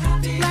I'm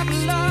happy. Clap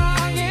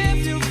along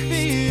if you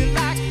feel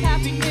like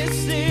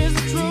happiness is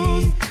the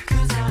truth.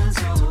 Because I'm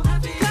so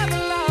happy. Clap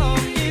along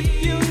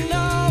if you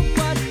know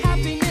what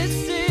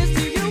happiness is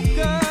to you,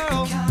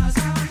 girl. Because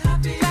I'm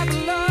happy. Clap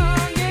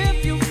along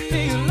if you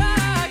feel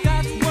like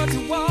that's what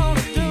you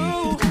wanna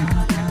do.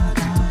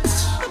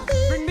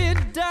 Bring me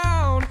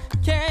down,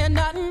 can't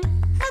nothing.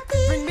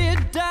 Bring me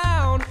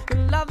down,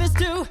 when love is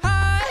too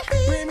high.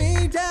 Bring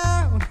me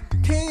down,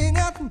 can't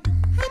nothing.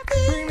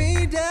 Bring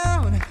me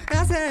down,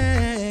 I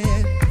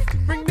said.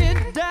 Bring me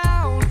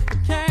down,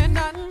 can't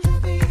nothing.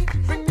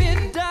 Bring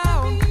me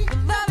down,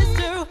 when love is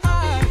too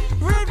high.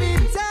 Bring me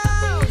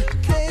down,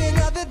 can't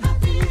nothing.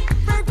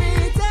 Bring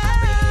me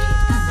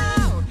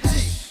down.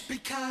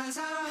 Because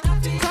I'm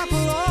happy. Clap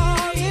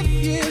along if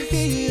you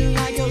feel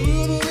like a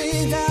room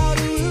without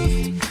a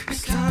roof.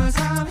 Because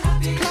I'm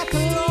happy. Clap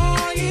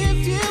along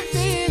if you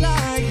feel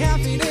like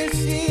happiness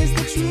is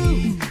the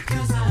truth.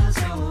 Because I'm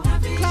so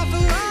happy. Clap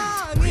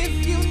along if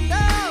you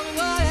know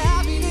what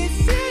happiness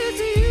is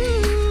to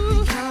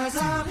you. Because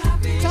I'm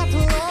happy. Clap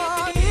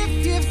along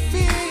if you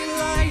feel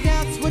like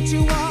that's what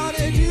you want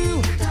to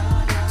do.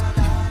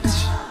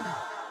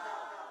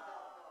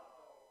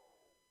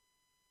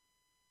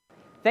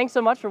 Thanks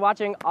so much for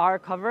watching our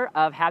cover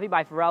of Happy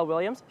by Pharrell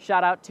Williams.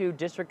 Shout out to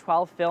District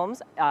 12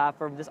 Films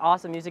for this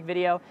awesome music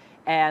video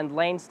and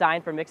Lane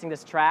Stein for mixing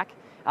this track.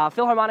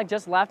 Philharmonic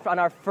just left on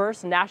our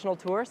first national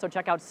tour, so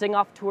check out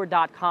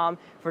singofftour.com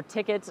for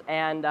tickets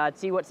and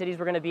see what cities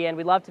we're going to be in.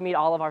 We'd love to meet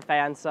all of our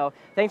fans, so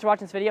thanks for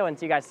watching this video and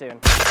see you guys soon.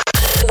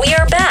 We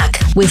are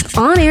back with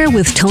On Air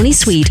with Tony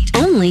Sweet,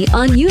 only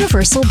on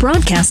Universal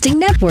Broadcasting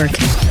Network.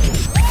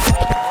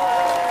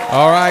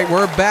 All right,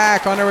 we're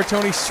back on Air with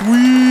Tony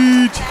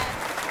Sweet.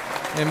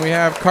 And we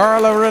have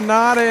Carla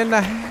Renata in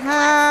the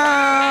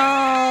house.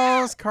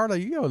 Carla,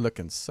 you are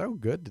looking so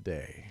good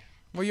today.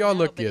 Well, y'all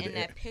look but good. In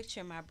that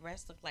picture, my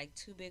breasts look like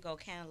 2 big old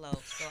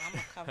cantaloupes, so I'm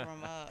gonna cover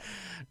them up.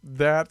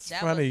 That's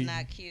that funny. That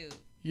was not cute.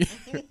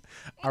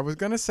 I was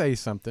going to say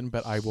something,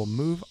 but I will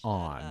move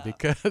on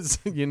because,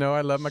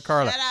 I love my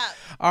Carla. Shut up.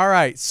 All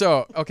right.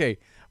 So, okay,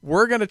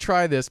 we're going to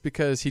try this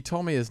because he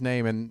told me his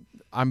name, and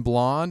I'm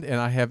blonde, and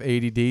I have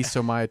ADD,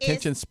 so my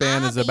attention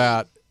span is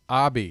about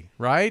Abby,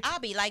 right?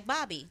 Abby, like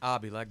Bobby.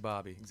 Abby, like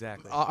Bobby,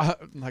 exactly.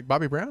 Like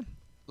Bobby Brown?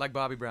 Like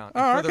Bobby Brown.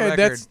 Oh, and for okay.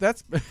 the record,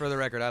 That's for the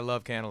record, I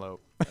love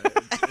cantaloupe.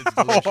 It's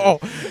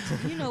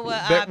delicious. You know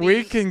what, that Abby?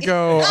 we can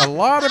go a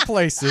lot of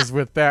places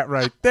with that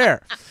right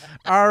there.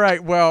 All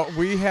right. Well,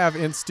 we have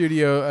in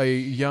studio a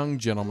young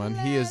gentleman.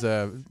 He is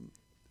a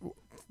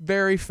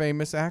very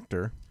famous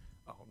actor.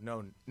 Oh,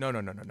 no.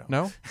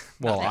 No?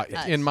 Well,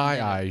 in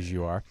my eyes,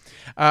 you are.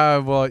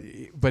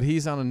 But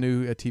he's on a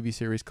new TV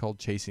series called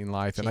Chasing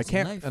Life, and I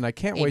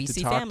can't wait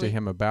to talk to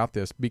him about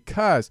this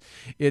because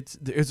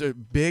there's a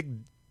big,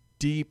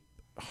 deep,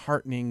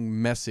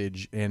 heartening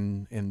message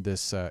in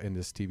this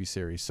TV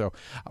series. So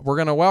we're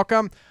gonna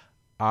welcome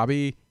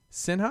Abhi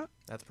Sinha.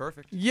 That's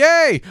perfect.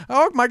 Yay!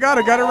 Oh my God,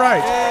 I got it right.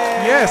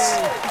 Yay!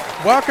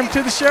 Yes. Welcome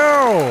to the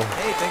show.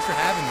 Hey, thanks for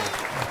having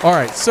me. All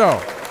right, so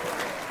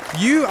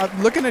you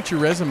looking at your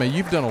resume,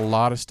 you've done a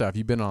lot of stuff.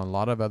 You've been on a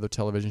lot of other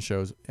television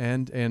shows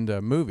and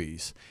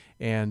movies.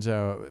 And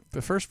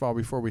but first of all,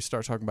 before we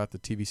start talking about the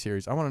TV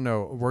series, I want to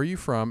know where are you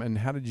from and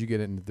how did you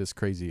get into this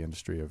crazy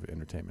industry of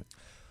entertainment?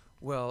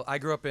 Well, I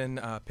grew up in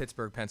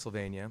Pittsburgh,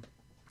 Pennsylvania,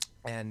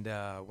 and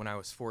when I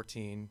was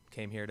 14,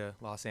 came here to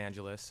Los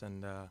Angeles.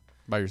 And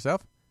by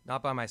yourself?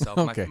 Not by myself.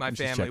 Okay, my I'm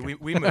just family.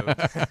 We moved.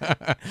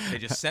 They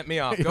just sent me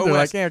off. Go They're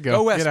west. like, yeah,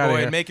 go west, get outta boy,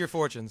 here. and make your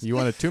fortunes. You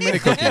wanted too many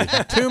cookies.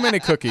 Too many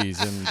cookies,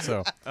 and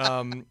so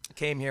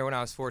came here when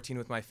I was 14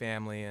 with my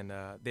family, and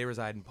they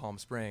reside in Palm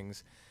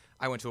Springs.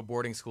 I went to a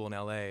boarding school in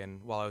L.A.,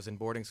 and while I was in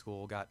boarding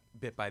school, got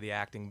bit by the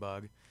acting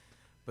bug,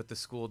 but the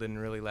school didn't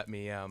really let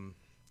me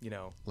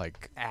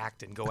like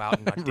act and go out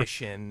and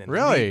audition and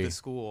leave the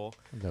school.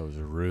 Those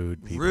are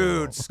rude people.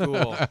 Rude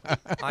school.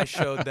 I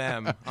showed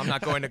them I'm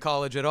not going to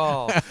college at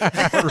all.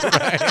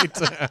 Right.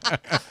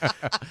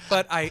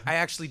 But I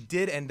actually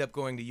did end up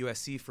going to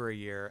USC for a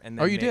year. And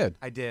then did?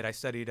 I did. I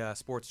studied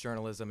sports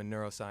journalism and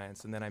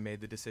neuroscience, and then I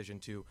made the decision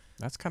to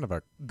That's kind of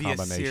a be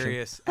combination. a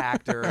serious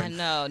actor. I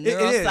know,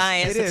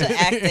 neuroscience to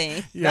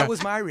acting. Yeah. That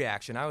was my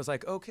reaction. I was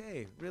like,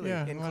 okay, really,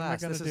 Yeah, in what am I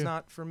class, gonna this do? is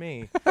not for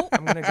me.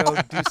 I'm going to go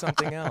do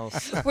something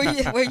else. Were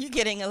you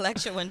getting a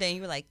lecture one day and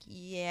you were like,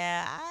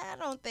 yeah, I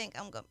don't think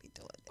I'm going to be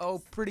doing this?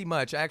 Oh, pretty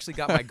much. I actually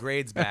got my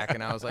grades back,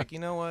 and I was like, you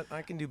know what?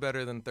 I can do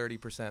better than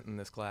 30% in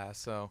this class,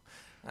 so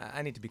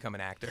I need to become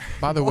an actor.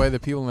 By the way, the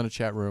people in the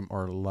chat room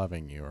are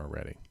loving you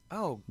already.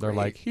 Oh, They're great.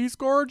 like, he's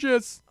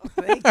gorgeous. Oh,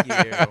 thank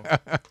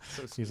you.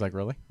 So He's like,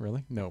 really?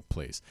 Really? No,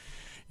 please.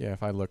 Yeah,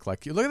 if I look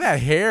like you. Look at that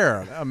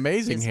hair.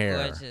 Amazing It's hair.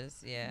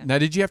 gorgeous, yeah. Now,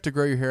 did you have to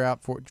grow your hair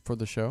out for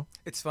the show?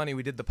 It's funny.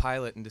 We did the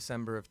pilot in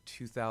December of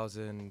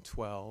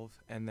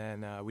 2012, and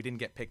then we didn't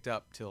get picked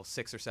up till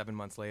 6 or 7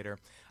 months later.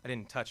 I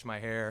didn't touch my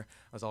hair.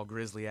 I was all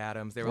Grizzly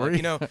Adams. They were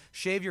like,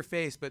 shave your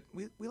face, but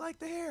we like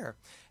the hair.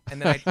 And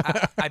then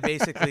I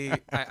basically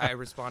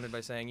responded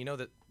by saying,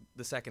 that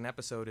the second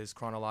episode is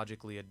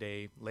chronologically a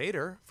day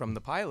later from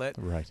the pilot.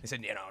 Right. They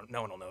said,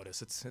 no one will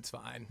notice. It's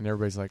fine. And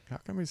everybody's like, how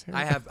come his hair?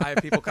 I have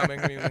people coming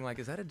to me being like,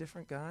 is that a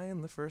different guy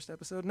in the first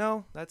episode?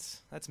 No,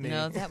 that's me.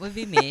 No, that would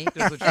be me.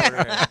 Just with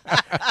shorter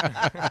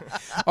hair.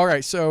 All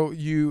right, so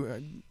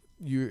you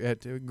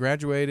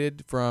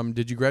graduated from?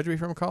 Did you graduate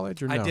from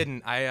college or no? I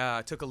didn't.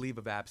 I took a leave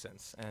of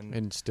absence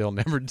and still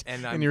never.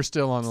 And you're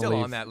still on the leave.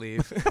 Still on that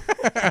leave.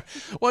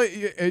 Well,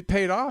 it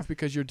paid off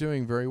because you're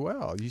doing very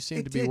well. You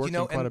seem to be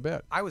working quite a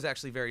bit. I was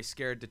actually very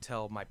scared to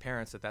tell my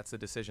parents that that's the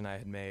decision I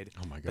had made.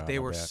 Oh my God! But they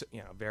were,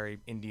 very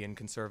Indian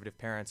conservative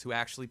parents who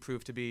actually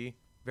proved to be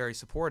very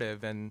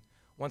supportive. And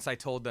once I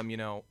told them,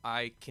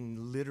 I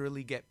can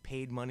literally get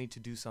paid money to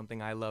do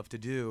something I love to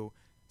do,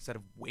 instead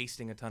of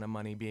wasting a ton of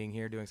money being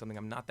here doing something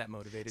I'm not that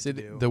motivated to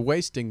do. The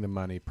wasting the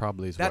money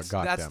probably is what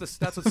got them.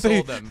 That's what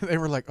sold them. They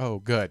were like, oh,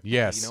 good.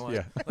 Yes. You know what?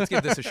 Yeah. Let's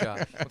give this a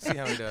shot. Let's see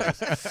how he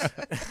does.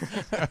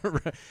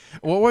 Right.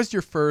 What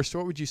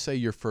would you say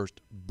your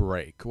first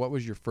break? What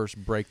was your first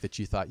break that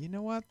you thought, you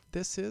know what,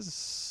 I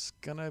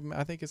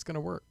think it's going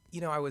to work?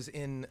 I was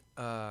in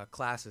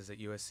classes at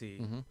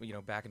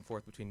USC, back and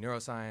forth between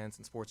neuroscience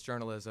and sports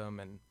journalism,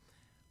 and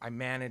I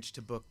managed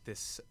to book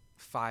this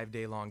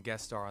 5-day-long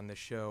guest star on this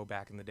show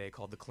back in the day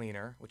called The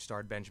Cleaner, which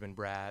starred Benjamin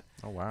Bratt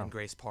and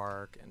Grace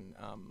Park. And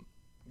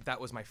that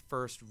was my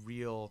first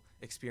real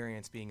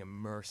experience being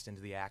immersed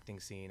into the acting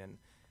scene. And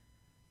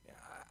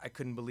I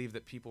couldn't believe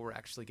that people were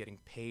actually getting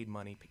paid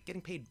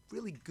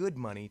really good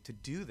money to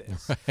do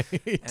this.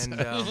 Right.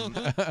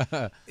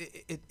 And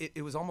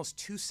it was almost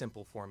too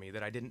simple for me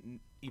that I didn't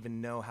even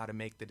know how to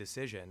make the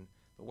decision.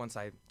 But once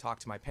I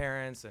talked to my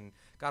parents and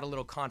got a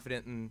little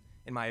confident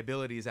in my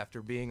abilities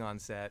after being on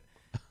set,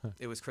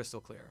 it was crystal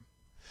clear.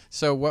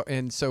 So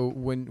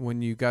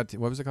when you got to,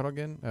 what was it called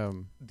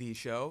again? The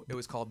show, it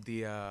was called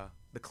The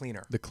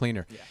Cleaner. The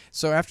Cleaner. Yeah.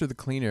 So after The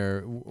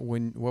Cleaner,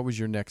 what was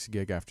your next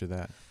gig after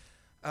that?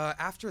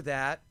 After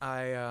that,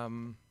 I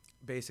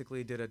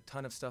basically did a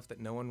ton of stuff that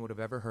no one would have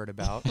ever heard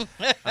about.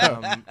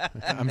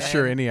 I'm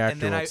sure any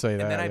actor would say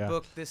that. And then I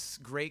booked this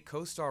great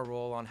co-star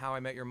role on How I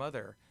Met Your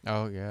Mother.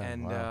 Oh, yeah.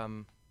 And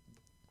wow.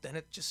 Then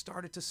it just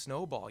started to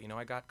snowball. You know,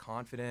 I got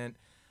confident.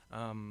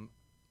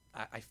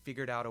 I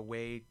figured out a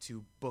way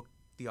to book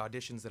the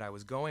auditions that I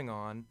was going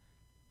on.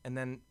 And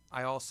then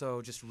I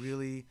also just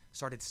really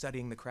started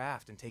studying the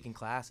craft and taking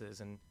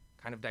classes and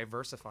kind of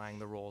diversifying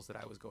the roles that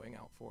I was going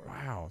out for.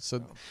 Wow.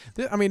 So,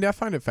 I mean, I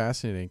find it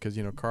fascinating because,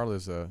 you know,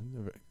 Carla's a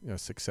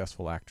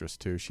successful actress,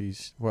 too.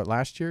 She's,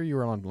 last year you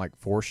were on like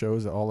 4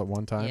 shows all at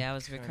one time? Yeah, I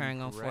was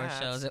recurring on 4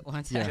 shows at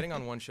one time. Yeah. Getting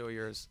on one show a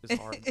year is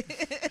hard.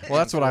 Well,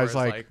 that's what I was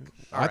like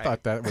I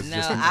thought that was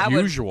just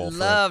unusual. I would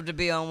love to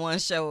be on one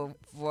show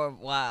for a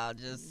while,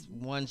 just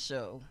one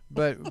show.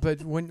 But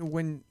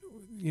when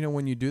you know,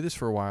 when you do this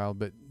for a while,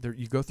 but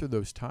you go through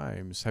those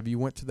times. Have you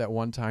went to that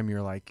one time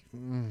you're like,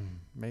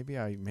 maybe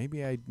I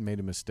made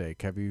a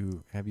mistake? Have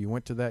you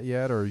went to that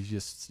yet, or you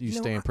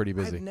staying pretty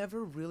busy? I've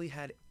never really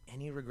had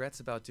any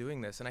regrets about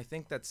doing this, and I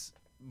think that's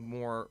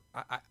more.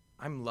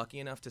 I'm lucky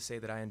enough to say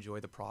that I enjoy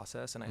the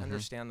process, and I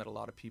understand that a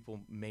lot of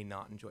people may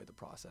not enjoy the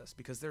process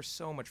because there's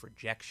so much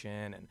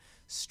rejection and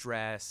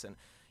stress and.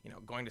 You know,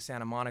 going to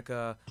Santa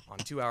Monica on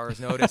 2 hours'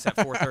 notice at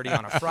 4:30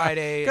 on a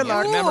Friday. Good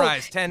luck. You have to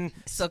memorize 10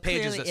 so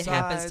pages of slides. It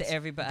happens to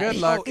everybody. Good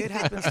luck. Oh, it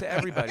happens to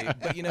everybody.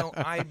 But, you know,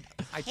 I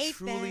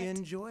truly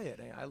enjoy it.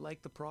 I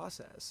like the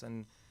process.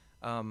 And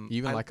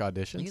even like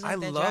auditions? I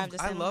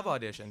love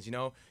auditions. You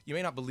know, you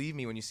may not believe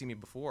me when you see me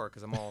before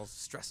because I'm all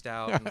stressed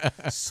out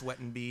and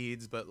sweating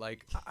beads. But,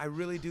 like, I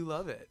really do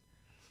love it.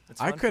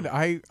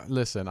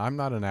 Listen, I'm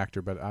not an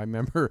actor, but I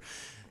remember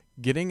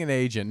getting an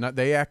agent.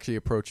 They actually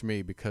approached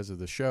me because of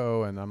the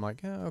show, and I'm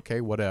like, yeah,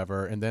 okay,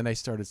 whatever. And then they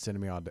started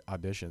sending me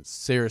auditions.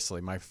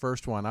 Seriously, my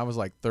first one, I was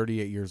like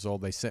 38 years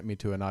old. They sent me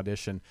to an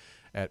audition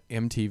at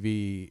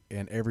MTV,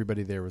 and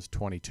everybody there was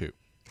 22.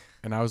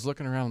 And I was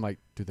looking around like,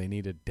 do they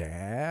need a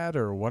dad,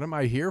 or what am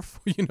I here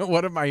for? You know,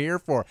 what am I here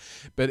for?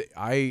 But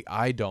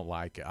I don't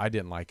like it. I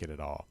didn't like it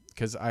at all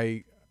because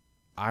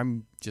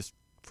I'm just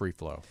free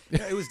flow.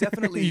 Yeah, it was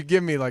definitely. You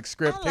give me like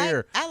script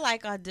here. I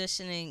like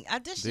auditioning.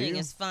 Auditioning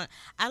is fun.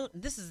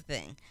 This is the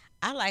thing.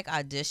 I like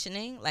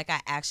auditioning. Like,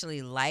 I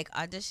actually like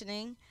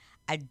auditioning.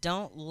 I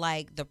don't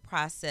like the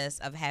process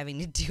of having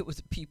to deal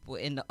with people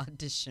in the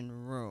audition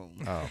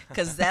room.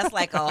 Because that's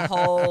like a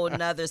whole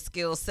nother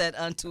skill set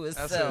unto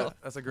itself.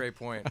 That's a great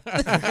point. You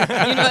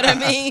know what I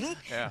mean?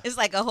 Yeah. It's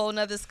like a whole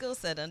nother skill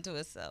set unto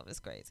itself.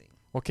 It's crazy.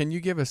 Well, can you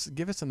give us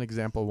an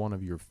example of one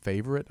of your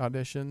favorite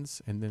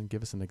auditions, and then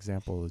give us an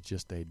example of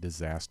just a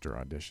disaster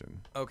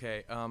audition?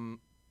 Okay.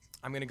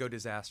 I'm going to go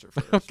disaster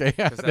first. Okay,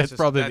 that's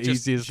probably the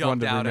easiest one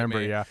to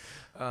remember, yeah.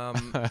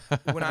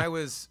 When I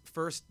was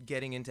first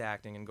getting into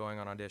acting and going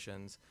on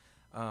auditions,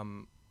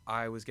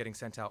 I was getting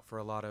sent out for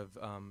a lot of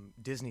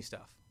Disney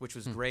stuff, which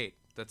was great.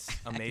 That's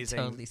amazing.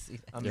 I can totally see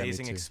that.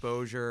 Amazing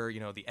exposure. You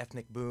know, the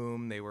ethnic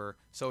boom. They were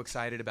so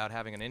excited about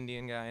having an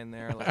Indian guy in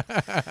there. Like,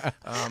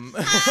 I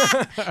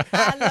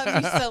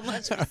love you so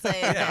much for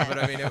saying that. Yeah, but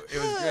I mean, it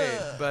was great.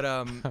 But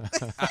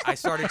I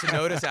started to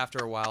notice after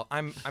a while.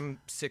 I'm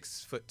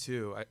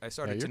 6'2". I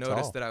started to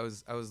notice tall. that I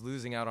was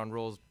losing out on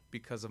roles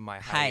because of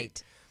my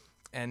height.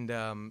 And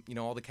you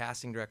know, all the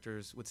casting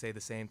directors would say the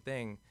same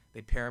thing.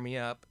 They'd pair me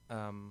up,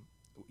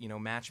 you know,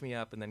 match me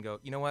up, and then go,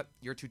 you know what?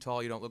 You're too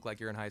tall. You don't look like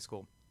you're in high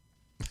school.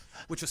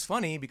 Which was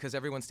funny because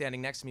everyone standing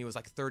next to me was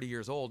like 30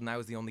 years old, and I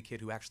was the only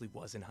kid who actually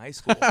was in high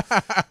school.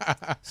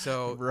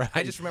 So right.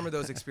 I just remember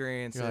those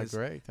experiences. You're like,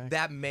 great, thanks.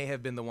 That may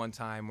have been the one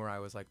time where I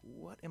was like,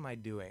 what am I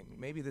doing?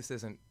 Maybe this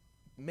isn't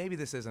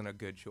a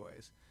good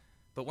choice.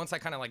 But once I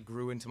kind of like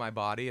grew into my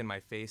body and my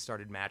face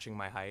started matching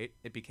my height,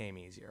 it became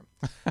easier.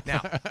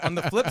 Now, on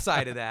the flip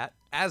side of that,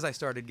 as I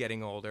started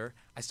getting older,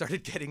 I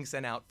started getting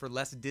sent out for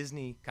less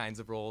Disney kinds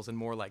of roles and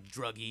more like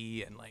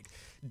druggy and like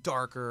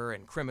darker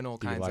and criminal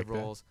kinds of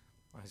roles.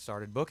 I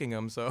started booking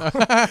them, so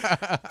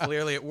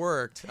clearly it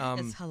worked.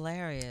 It's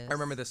hilarious. I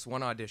remember this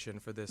one audition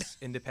for this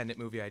independent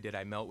movie I did,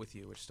 I Melt With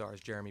You, which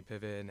stars Jeremy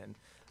Piven and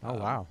oh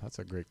wow, that's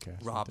a great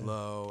cast. Rob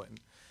Lowe, and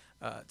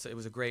so it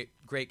was a great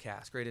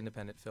cast, great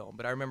independent film.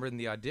 But I remember in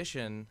the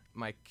audition,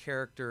 my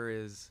character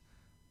is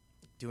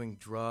doing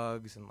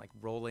drugs and like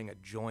rolling a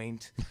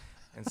joint,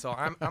 and so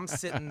I'm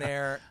sitting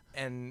there,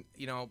 and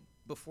you know,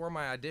 before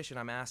my audition,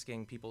 I'm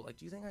asking people like,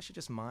 do you think I should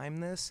just mime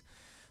this?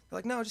 They're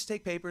like, no, just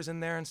take papers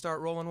in there and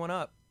start rolling one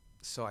up.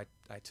 So I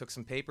took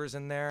some papers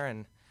in there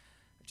and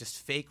just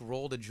fake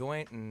rolled a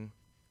joint, and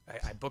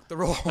I booked the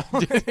role.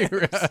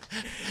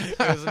 It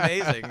was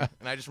amazing.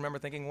 And I just remember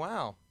thinking,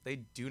 wow, they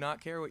do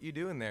not care what you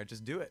do in there.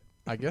 Just do it.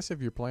 I guess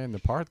if you're playing the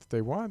part that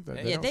they want, they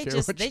don't care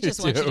what they you just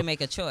do. want you to make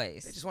a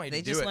choice. They just want you they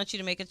to do just it. want you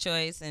to make a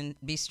choice and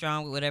be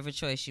strong with whatever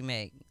choice you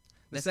make.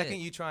 The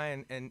second you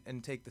try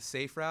and take the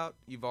safe route,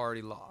 you've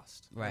already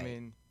lost. Right. I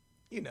mean,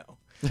 you know.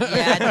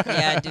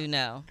 I do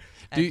know.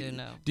 I do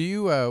know. Do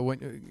you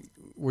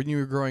when you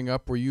were growing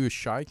up, were you a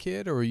shy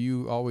kid, or were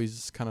you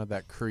always kind of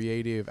that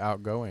creative,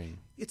 outgoing?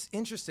 It's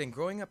interesting.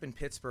 Growing up in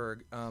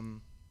Pittsburgh,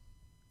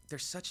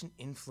 there's such an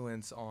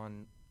influence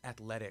on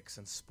athletics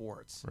and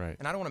sports. Right.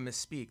 And I don't want to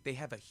misspeak. They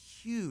have a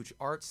huge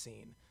art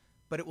scene,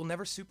 but it will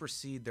never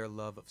supersede their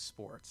love of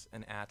sports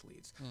and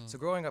athletes. So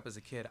growing up as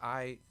a kid,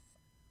 I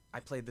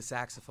played the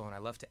saxophone. I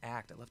loved to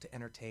act. I loved to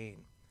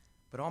entertain.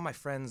 But all my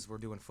friends were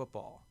doing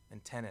football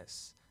and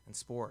tennis and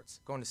sports,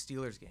 going to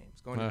Steelers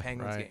games, going to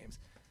Penguins games.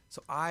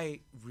 So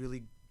I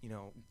really,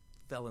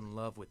 fell in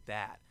love with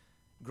that.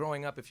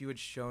 Growing up, if you had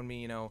shown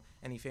me,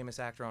 any famous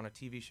actor on a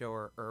TV show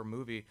or a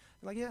movie,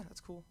 I'm like, yeah,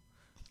 that's cool.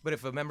 But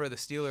if a member of the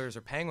Steelers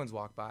or Penguins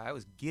walked by, I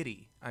was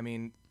giddy. I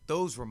mean,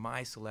 those were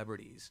my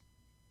celebrities.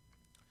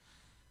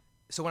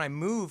 So when I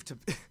moved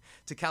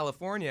to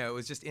California, it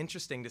was just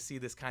interesting to see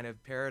this kind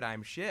of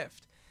paradigm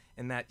shift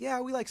in that,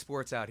 yeah, we like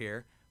sports out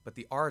here, but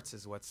the arts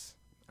is that's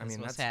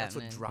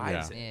what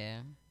drives it. Yeah.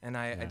 And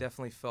I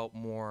definitely felt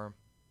more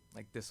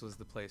like this was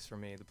the place for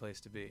me, the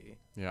place to be.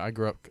 Yeah, I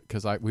grew up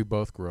because we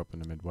both grew up in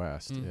the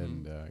Midwest,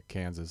 in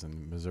Kansas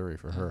and Missouri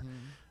for her.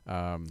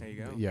 There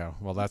you go. Yeah,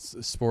 well,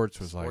 sports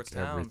was Sports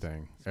like town.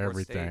 everything. Sports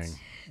Everything. states.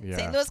 Yeah.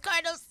 St. Louis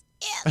Cardinals.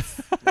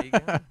 Yes. There you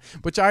go.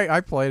 Which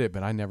I played it,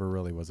 but I never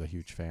really was a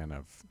huge fan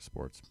of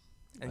sports.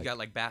 And you got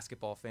like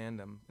basketball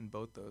fandom in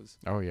both those.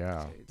 Oh,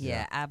 yeah. states.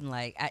 Yeah, I'm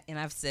like, and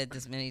I've said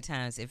this many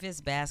times. If it's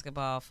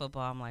basketball,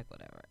 football, I'm like,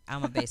 whatever.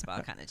 I'm a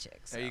baseball kind of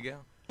chick. So. There you go.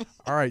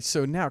 All right,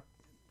 so now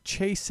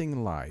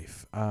chasing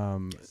life.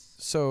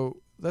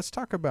 So let's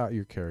talk about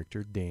your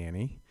character,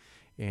 Danny,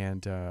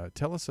 and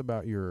tell us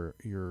about your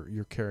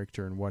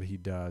character and what he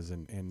does,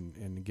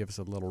 and give us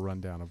a little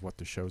rundown of what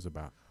the show's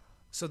about.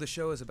 So the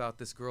show is about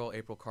this girl,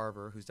 April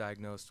Carver, who's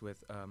diagnosed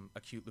with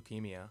acute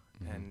leukemia,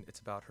 and it's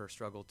about her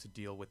struggle to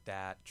deal with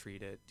that,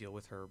 treat it, deal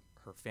with her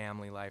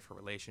family life, her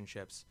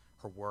relationships,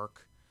 her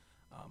work,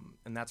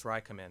 and that's where I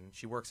come in.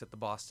 She works at the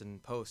Boston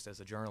Post as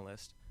a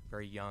journalist,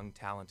 very young,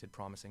 talented,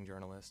 promising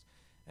journalist,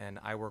 and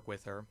I work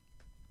with her,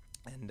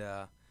 and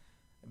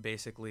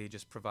basically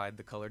just provide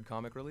the colored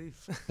comic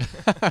relief.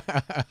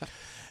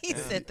 He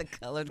said the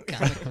colored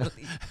comic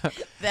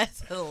relief.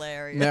 That's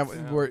hilarious. Now,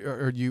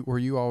 were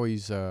you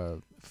always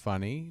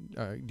funny?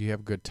 Do you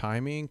have good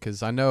timing?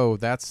 Because I know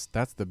that's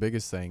the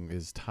biggest thing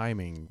is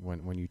timing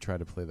when you try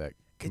to play that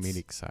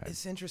comedic side.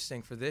 It's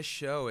interesting for this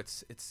show.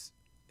 It's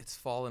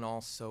fallen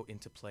all so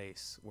into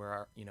place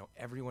where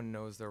everyone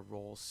knows their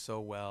roles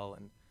so well,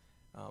 and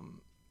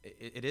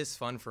it is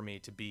fun for me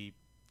to be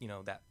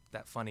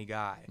that funny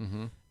guy.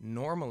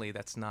 Normally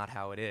that's not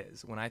how it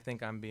is. When I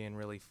think I'm being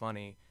really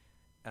funny,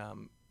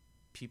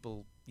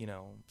 people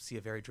see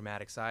a very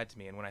dramatic side to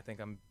me, and when I think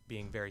I'm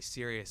being very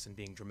serious and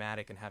being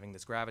dramatic and having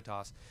this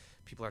gravitas,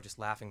 people are just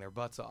laughing their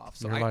butts off.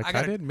 So I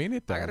didn't mean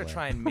it that way. I gotta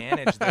try and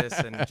manage this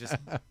and just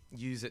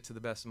use it to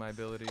the best of my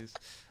abilities.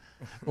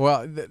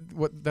 Well,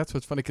 that's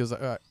what's funny, because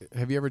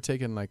have you ever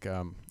taken like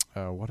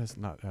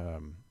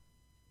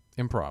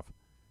improv?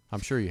 I'm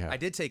sure you have. I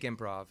did take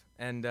improv,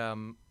 and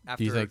after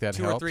do you think that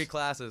 2 helps? or 3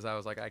 classes, I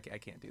was like, I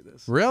can't do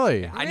this.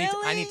 Really? Yeah,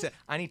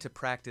 I need to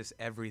practice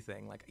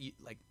everything, like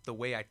the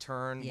way I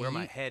turn, where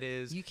my head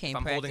is. You can't if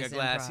I'm holding a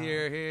glass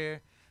improv.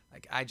 here.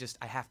 Like I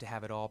have to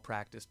have it all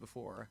practiced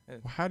before.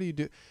 Well, how do you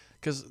do?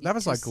 Because that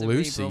was too like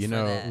Lucy, cerebral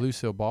for that.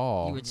 Lucille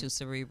Ball. You were too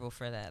cerebral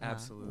for that.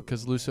 Absolutely.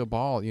 Because Lucille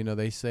Ball,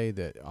 they say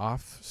that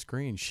off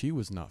screen she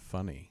was not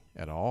funny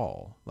at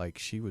all. Like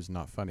she was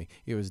not funny.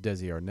 It was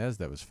Desi Arnaz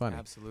that was funny.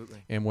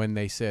 Absolutely. And when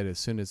they said, as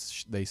soon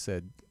as they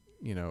said,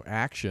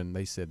 action,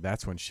 they said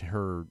that's when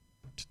her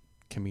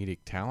comedic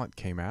talent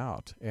came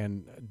out.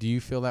 And do you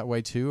feel that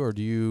way too, or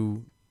do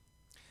you?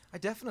 I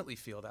definitely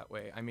feel that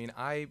way. I mean,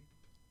 I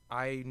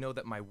know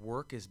that my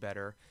work is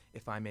better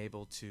if I'm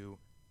able to,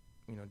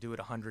 do it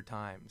 100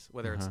 times,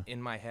 whether it's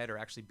in my head or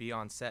actually be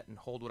on set and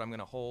hold what I'm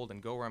going to hold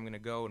and go where I'm going to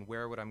go and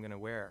wear what I'm going to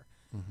wear.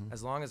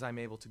 As long as I'm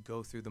able to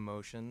go through the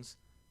motions,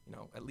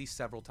 at least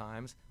several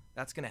times,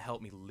 that's going to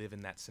help me live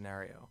in that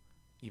scenario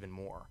even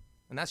more.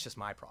 And that's just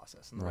my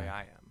process and the way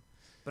I am.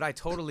 But I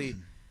totally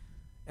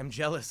am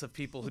jealous of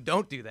people who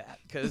don't do that,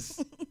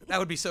 because that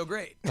would be so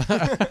great.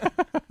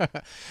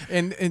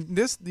 and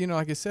this,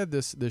 like I said,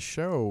 this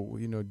show,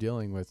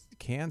 dealing with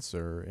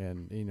cancer,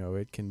 and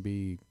it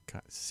can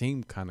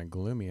seem kind of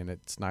gloomy, and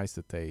it's nice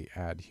that they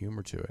add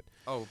humor to it.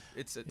 Oh,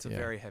 it's a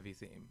very heavy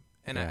theme,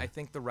 and I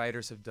think the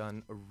writers have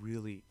done a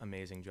really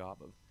amazing job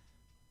of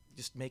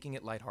just making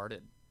it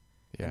lighthearted,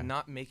 and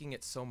not making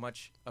it so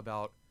much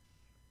about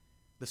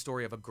the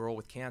story of a girl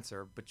with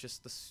cancer, but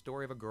just the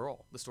story of a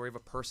girl, the story of a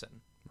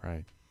person.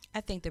 Right.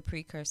 I think the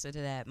precursor to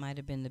that might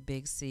have been The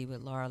Big C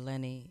with Laura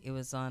Linney. It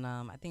was on,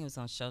 I think it was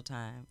on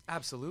Showtime.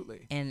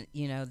 Absolutely. And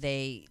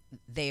they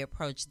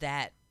approached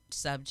that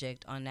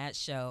subject on that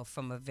show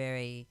from a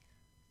very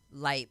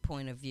light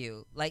point of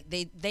view. Like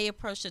they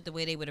approached it the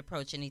way they would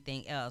approach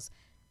anything else,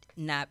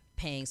 not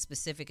paying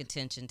specific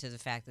attention to the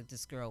fact that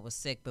this girl was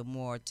sick, but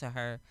more to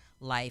her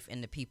life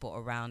and the people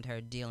around her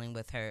dealing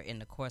with her in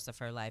the course of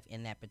her life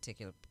in that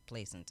particular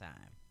place and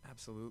time.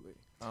 Absolutely.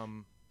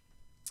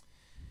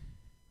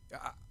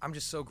 I'm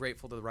just so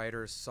grateful the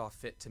writers saw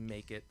fit to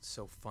make it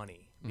so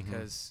funny,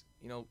 because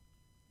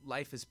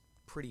life is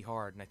pretty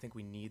hard, and I think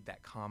we need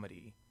that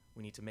comedy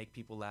We need to make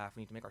people laugh.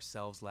 We need to make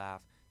ourselves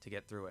laugh to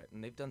get through it.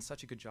 And they've done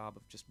such a good job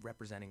of just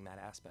representing that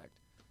aspect.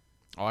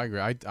 Oh, I agree.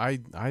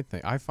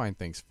 I find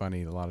things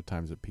funny a lot of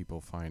times that people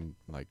find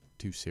like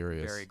too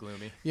serious. Very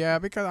gloomy. Yeah,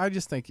 because I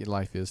just think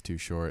life is too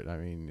short. I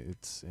mean,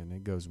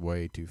 it goes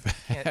way too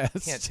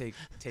fast. Can't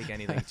take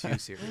anything too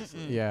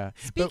seriously. Yeah.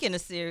 Speaking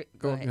of serious,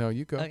 go ahead. No,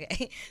 you go.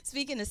 Okay.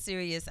 Speaking of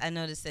serious, I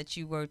noticed that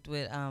you worked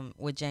with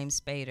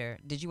James Spader.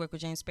 Did you work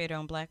with James Spader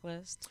on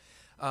Blacklist?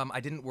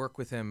 I didn't work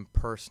with him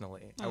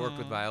personally. I worked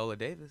with Viola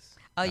Davis.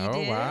 Oh, you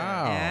did?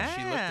 Wow. Yeah.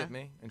 She looked at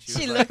me, and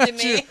she looked at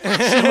me.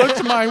 She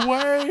looked my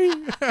way.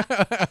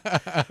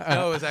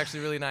 No, it was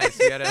actually really nice.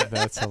 We had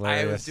That's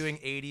hilarious. I was doing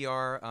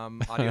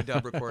ADR audio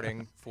dub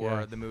recording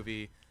for the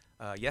movie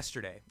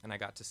yesterday, and I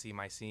got to see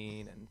my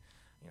scene, and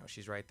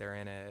she's right there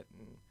in it,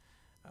 and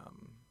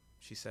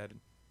she said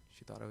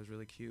she thought I was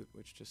really cute,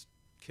 which just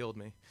killed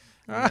me.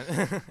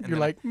 You're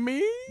like,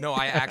 me? No,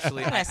 I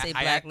actually. When I say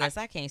Blacklist,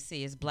 I can't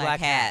see. It's Black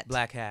Hat.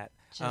 Black Hat.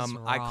 Just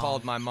I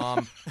called my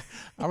mom.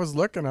 I was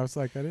looking. I was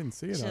like, I didn't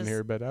see it on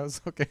here, but I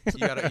was okay.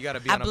 You gotta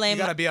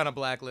be on a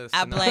blacklist.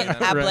 I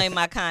blame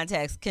my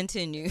contacts.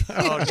 Continue.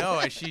 Oh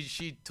no,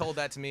 she told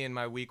that to me, and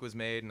my week was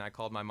made, and I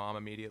called my mom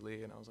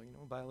immediately, and I was like,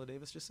 what Viola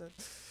Davis just said?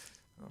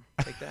 Oh,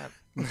 take that.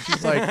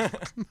 She's like,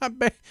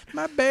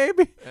 my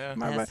baby. Yeah.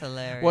 That's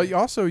hilarious.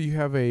 Well, you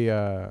have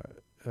a.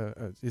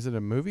 Is it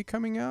a movie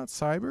coming out,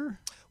 Cyber?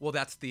 Well,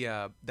 that's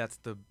the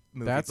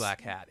movie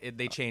Black Hat.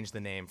 They changed the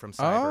name from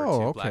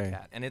Cyber to Black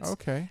Hat, and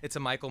it's a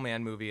Michael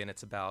Mann movie, and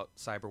it's about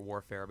cyber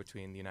warfare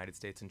between the United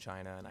States and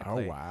China. And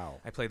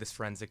I play this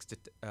forensics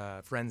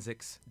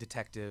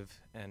detective,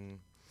 and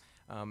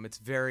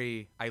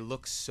I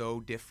look so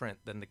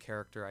different than the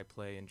character I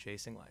play in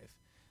Chasing Life.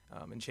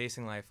 In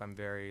Chasing Life, I'm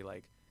very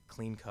like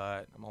clean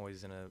cut. I'm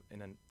always in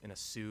a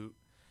suit.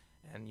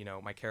 And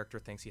my character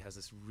thinks he has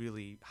this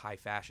really high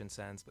fashion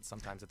sense, but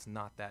sometimes it's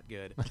not that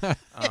good.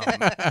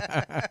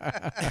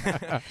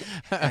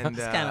 And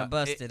it's kind of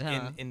busted,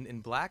 huh?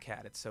 In Black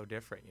Hat, it's so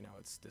different.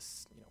 It's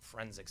this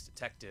forensics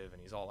detective,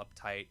 and he's all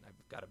uptight. And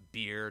I've got a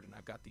beard, and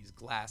I've got these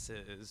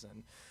glasses,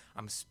 and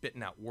I'm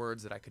spitting out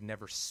words that I could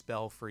never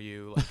spell for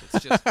you. Like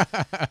it's just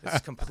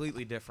it's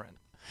completely different.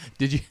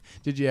 Did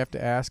you have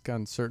to ask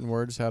on certain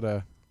words how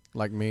to,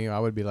 like me? I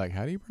would be like,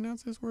 how do you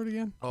pronounce this word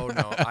again? Oh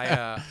no,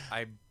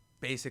 I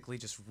basically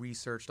just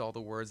researched all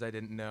the words I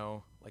didn't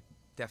know, like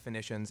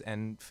definitions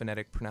and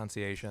phonetic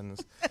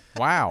pronunciations.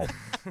 Wow.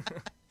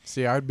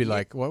 See, I would be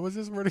like, what was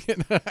this word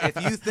again?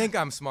 If you think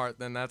I'm smart,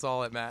 then that's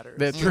all that matters.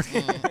 That's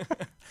right.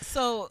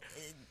 So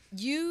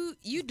you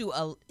do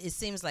it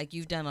seems like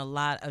you've done a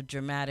lot of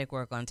dramatic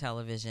work on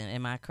television.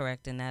 Am I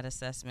correct in that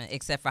assessment?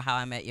 Except for How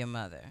I Met Your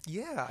Mother.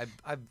 Yeah,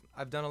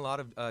 I've done a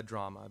lot of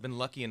drama. I've been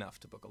lucky enough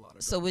to book a lot of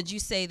drama. So would you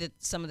say that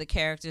some of the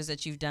characters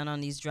that you've done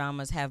on these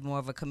dramas have more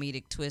of a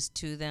comedic twist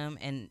to them,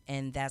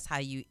 and that's how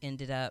you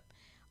ended up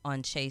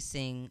on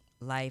Chasing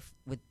Life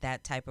with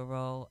that type of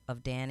role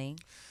of Danny?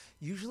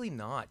 Usually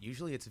not.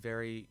 Usually it's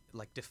very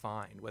like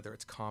defined, whether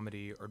it's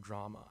comedy or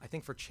drama. I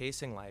think for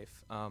Chasing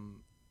Life,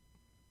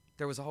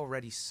 there was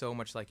already so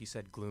much, like you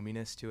said,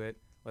 gloominess to it,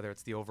 whether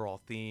it's the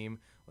overall theme,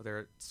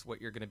 whether it's what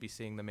you're going to be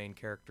seeing the main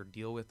character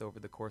deal with over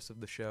the course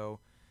of the show.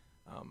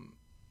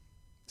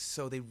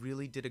 So they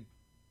really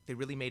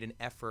made an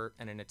effort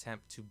and an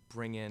attempt to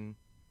bring in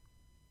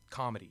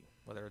comedy,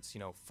 whether it's,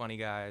 funny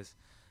guys,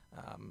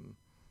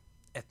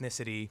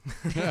 ethnicity,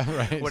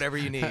 right. whatever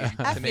you need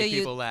to make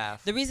people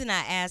laugh. The reason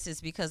I ask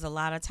is because a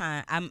lot of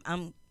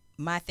time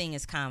my thing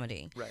is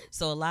comedy. Right.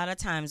 So a lot of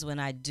times when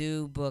I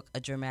do book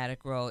a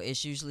dramatic role,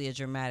 it's usually a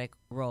dramatic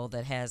role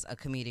that has a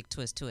comedic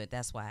twist to it.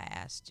 That's why I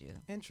asked you.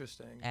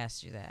 Interesting.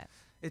 Asked you that.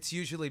 It's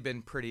usually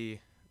been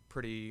pretty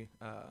defined.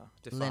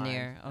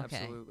 Linear. Okay.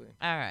 Absolutely.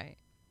 All right.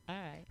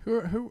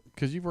 Who?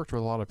 Because you've worked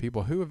with a lot of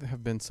people. Who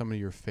have been some of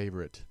your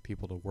favorite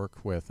people to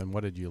work with, and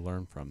what did you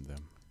learn from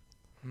them?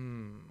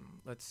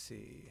 Let's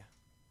see.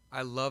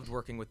 I loved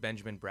working with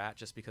Benjamin Bratt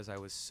just because I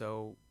was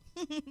so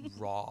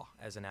raw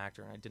as an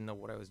actor, and I didn't know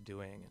what I was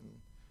doing,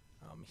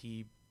 and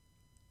he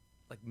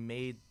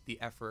made the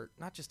effort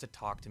not just to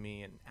talk to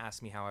me and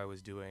ask me how I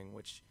was doing,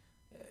 which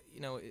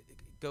it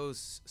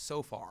goes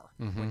so far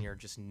when you're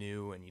just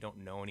new and you don't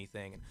know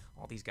anything, and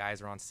all these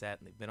guys are on set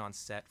and they've been on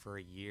set for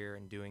a year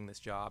and doing this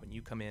job, and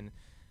you come in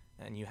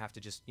and you have to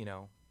just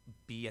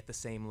be at the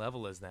same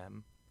level as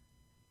them.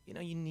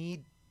 You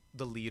need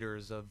the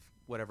leaders of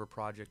whatever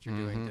project you're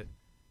doing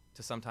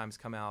to sometimes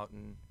come out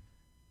and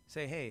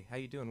say, hey, how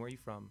you doing? Where are you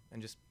from?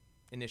 And just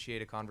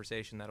initiate a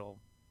conversation that'll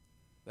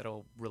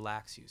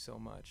relax you so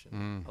much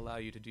and allow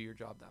you to do your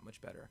job that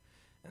much better.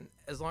 And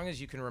as long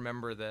as you can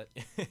remember that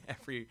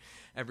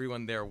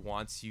everyone there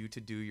wants you to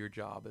do your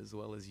job as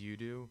well as you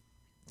do,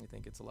 I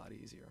think it's a lot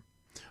easier.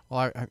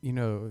 Well,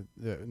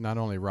 not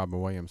only Robin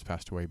Williams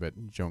passed away,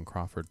 but Joan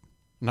Crawford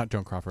Not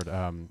Joan Crawford.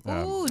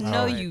 Oh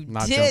no, you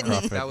not didn't.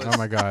 Joan Crawford. Oh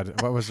my God,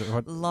 what was it?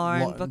 What?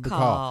 Lauren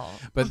Bacall.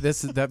 But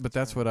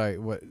that's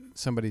what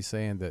somebody's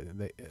saying that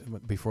they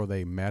before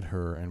they met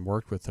her and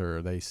worked with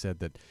her, they said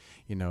that,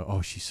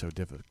 oh, she's so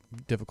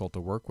difficult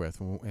to work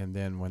with, and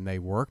then when they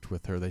worked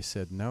with her, they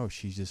said no,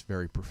 she's just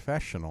very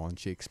professional, and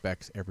she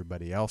expects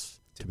everybody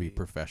else to be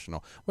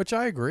professional, which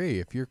I agree.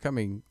 If you're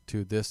coming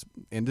to this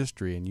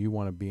industry and you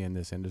want to be in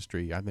this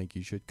industry, I think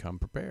you should come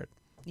prepared.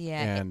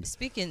 Yeah. And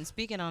speaking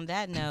on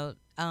that note,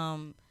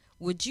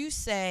 would you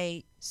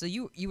say, so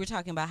you were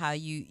talking about how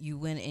you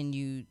went and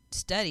you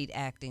studied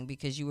acting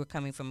because you were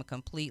coming from a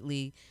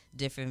completely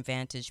different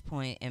vantage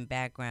point and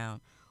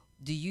background.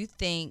 Do you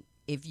think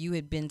if you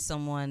had been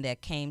someone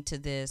that came to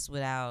this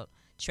without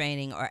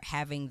training or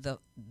having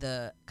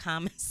the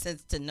common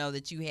sense to know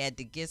that you had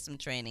to get some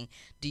training,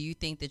 do you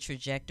think the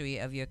trajectory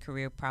of your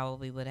career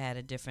probably would have had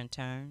a different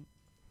turn?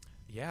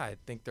 Yeah, I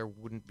think there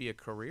wouldn't be a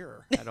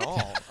career at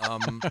all.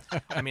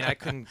 I mean, I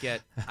couldn't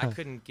get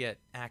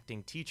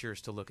acting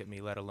teachers to look at me,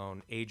 let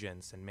alone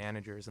agents and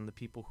managers and the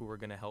people who were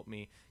going to help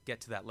me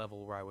get to that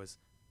level where I was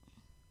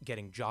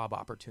getting job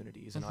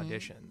opportunities and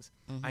auditions.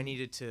 I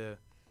needed to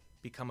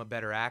become a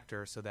better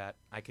actor so that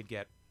I could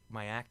get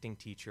my acting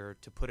teacher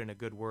to put in a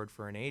good word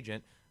for an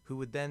agent who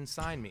would then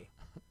sign me.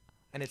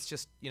 And it's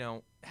just,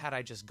 had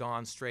I just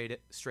gone straight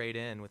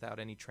in without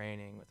any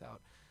training,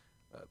 without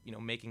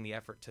making the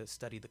effort to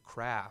study the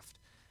craft,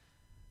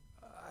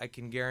 I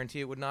can guarantee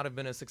it would not have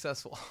been as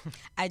successful.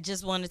 I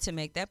just wanted to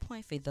make that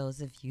point for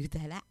those of you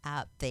that are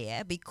out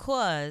there,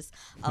 because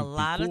a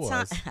lot of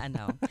times, I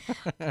know,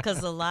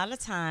 because a lot of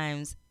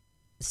times,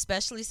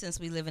 especially since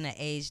we live in an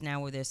age now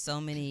where there's so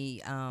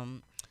many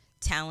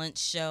talent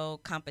show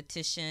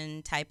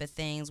competition type of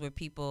things where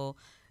people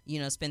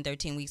spend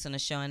 13 weeks on a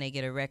show and they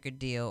get a record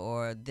deal,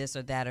 or this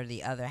or that or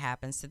the other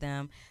happens to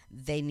them,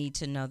 they need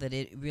to know that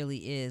it really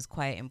is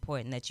quite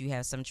important that you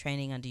have some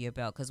training under your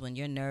belt, because when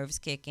your nerves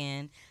kick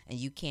in and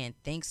you can't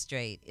think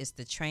straight, it's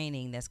the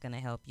training that's going to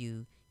help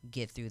you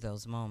get through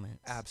those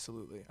moments.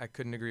 Absolutely. I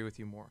couldn't agree with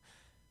you more.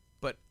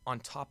 But on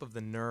top of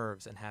the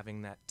nerves and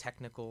having that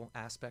technical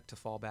aspect to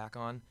fall back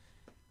on,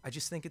 I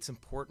just think it's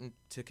important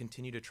to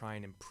continue to try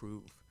and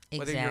improve.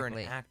 Exactly. Whether you're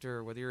an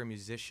actor, whether you're a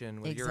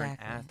musician, whether you're an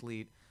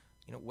athlete,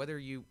 whether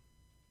you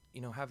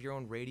have your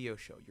own radio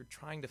show, you're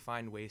trying to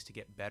find ways to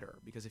get better,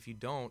 because if you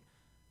don't,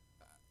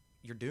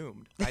 you're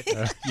doomed. I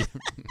think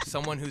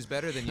someone who's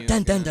better than you.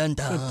 Dun dun dun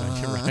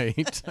dun. You're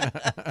right.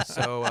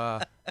 So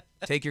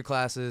take your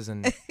classes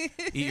and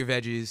eat your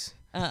veggies.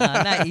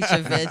 Not eat your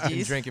veggies.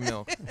 And drink your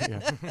milk.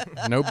 Yeah.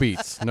 No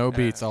beets. No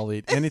beets. I'll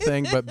eat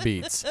anything but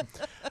beets.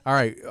 All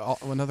right.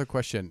 Another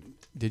question.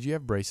 Did you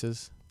have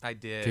braces? I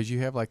did. Because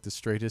you have like the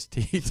straightest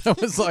teeth. I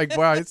was like,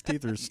 wow, his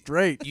teeth are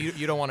straight.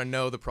 You don't want to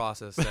know the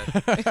process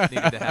that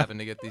needed to happen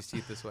to get these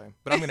teeth this way.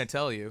 But I'm going to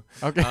tell you.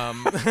 Okay.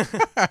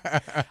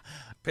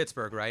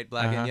 Pittsburgh, right?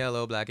 Black and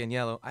yellow, black and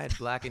yellow. I had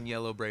black and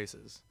yellow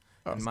braces.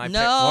 No.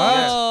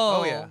 Yes.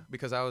 Oh, yeah.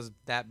 Because I was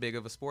that big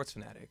of a sports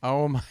fanatic.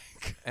 Oh, my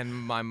God. And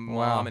my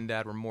mom and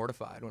dad were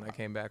mortified when I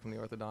came back from the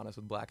orthodontist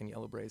with black and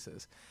yellow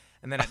braces.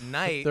 And then at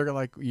night. They're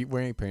like, we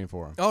ain't paying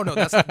for them. Oh, no,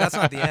 that's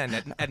not the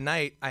end. At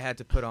night, I had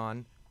to put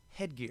on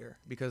headgear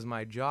because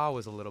my jaw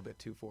was a little bit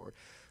too forward.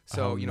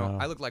 So,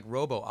 I looked like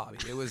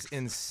Robo-Obby. It was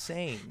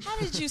insane. How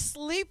did you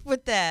sleep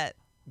with that?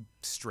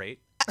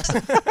 Straight.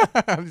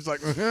 I'm just like,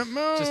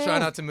 just try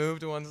not to move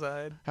to one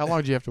side. How long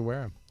did you have to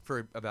wear them?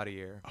 For about a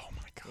year. Oh,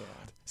 my God.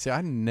 Yeah. See,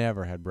 I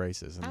never had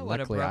braces, and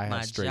luckily I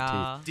had straight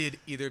teeth. Did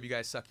either of you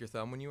guys suck your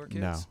thumb when you were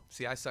kids? No.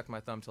 See, I sucked my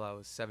thumb till I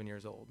was 7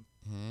 years old.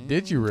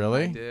 Did you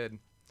really? I did.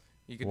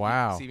 You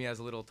could see me as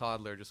a little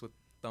toddler just with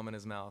thumb in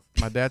his mouth.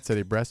 My dad said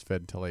he breastfed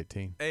until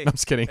 18. Hey, no, I'm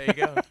just kidding. There you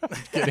go.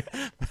 Kidding.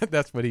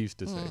 That's what he used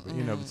to say, but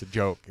it's a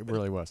joke. It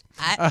really was.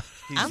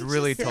 He's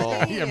really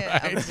tall.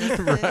 Yeah,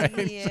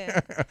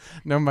 right.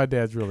 No, my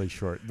dad's really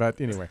short.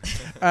 But anyway,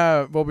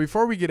 well,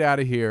 before we get out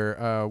of here,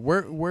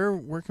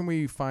 where can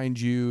we find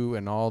you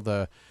and all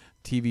the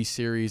TV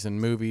series and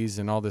movies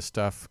and all this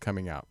stuff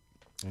coming out?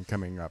 And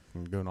coming up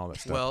and doing all that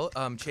stuff.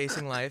 Well,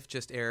 Chasing Life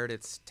just aired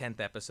its 10th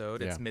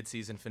episode. Its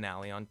mid-season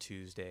finale on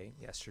Tuesday,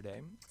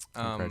 yesterday.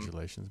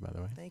 Congratulations, by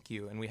the way. Thank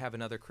you. And we have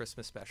another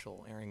Christmas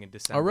special airing in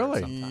December. Oh, really?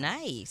 Sometime.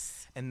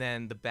 Nice. And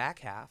then the back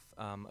half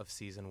of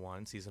Season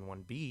 1, Season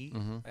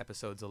 1B,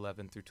 episodes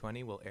 11 through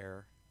 20 will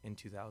air in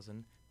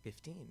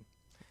 2015.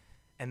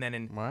 And then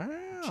in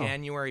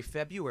January,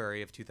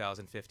 February of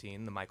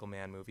 2015, the Michael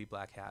Mann movie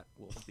Black Hat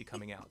will be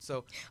coming out.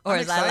 So, or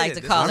as I like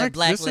to call it,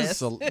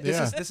 Blacklist.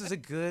 This is a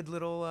good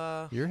little.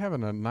 You're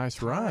having a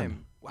nice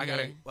run. I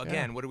gotta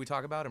what do we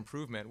talk about?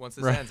 Improvement. Once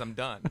this ends, I'm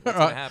done. What's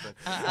gonna happen?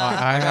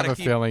 I have a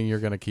feeling you're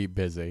gonna keep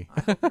busy.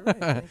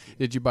 Right.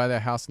 Did you buy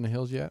that house in the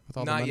hills yet? With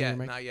all the money you're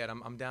making? Not yet.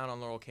 I'm down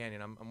on Laurel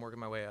Canyon. I'm working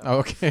my way up.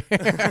 Okay.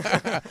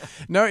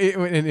 No,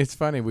 and it's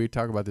funny. We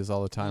talk about this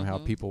all the time. How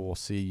people will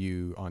see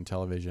you on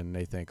television and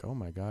they think, "Oh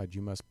my God,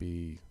 you must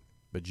be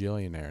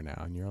bajillionaire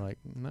now," and you're like,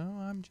 "No,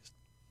 I'm just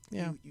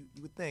Yeah. You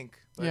would think.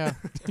 But Yeah.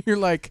 You're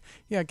like,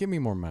 yeah, give me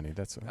more money.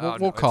 That's Oh,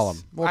 we'll no, call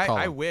it's- him. We'll call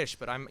I him. wish,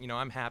 but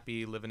I'm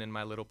happy living in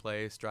my little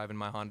place, driving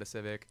my Honda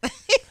Civic.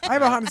 I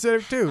have a Honda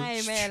Civic too. I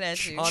ain't mad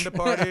at you. Honda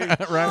party.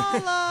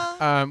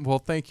 Right. Well,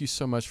 thank you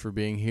so much for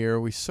being here.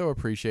 We so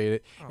appreciate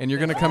it. And you're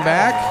going to come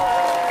back?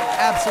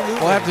 Absolutely.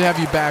 We'll have to have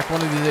you back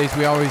one of these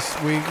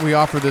days. We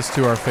offer this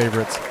to our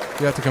favorites.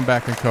 You have to come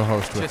back and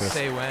co-host with us. Just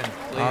say when,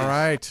 please. All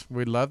right.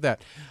 We'd love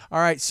that. All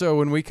right. So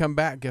when we come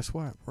back, guess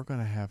what? We're going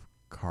to have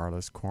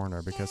Carla's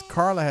Corner because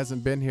Carla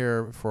hasn't been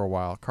here for a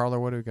while. Carla,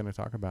 what are we going to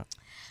talk about?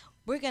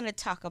 We're going to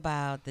talk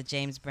about the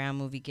James Brown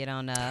movie Get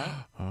On Up.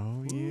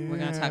 Oh, yeah. We're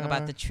going to talk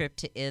about the trip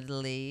to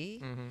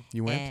Italy. Mm-hmm.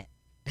 You went?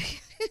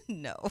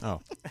 No.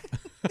 Oh.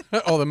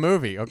 Oh, the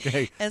movie.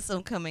 Okay. And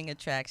some coming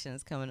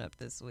attractions coming up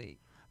this week.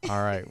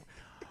 All right.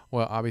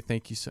 Well, Abby,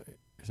 thank you so.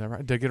 Is that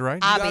right? Did I get it right?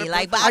 Abby,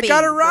 like Bobby. I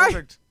got it right.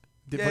 Perfect.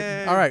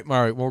 All right.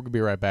 We'll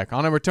be right back.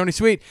 On over Tony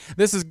Sweet.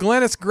 This is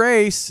Glennis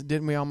Grace.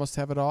 Didn't we almost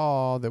have it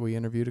all that we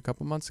interviewed a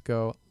couple months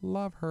ago?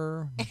 Love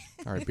her.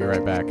 All right. Be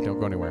right back. Don't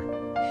go anywhere.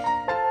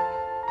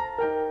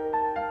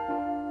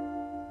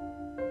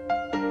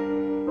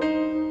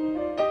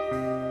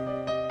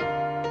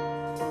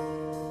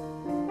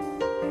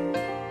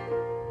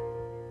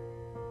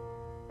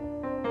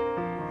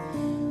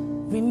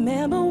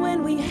 Remember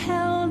when we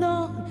held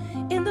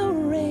on in the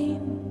rain,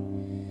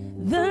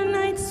 the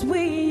nights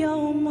we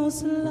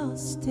almost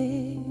lost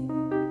it.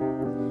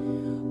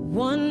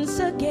 Once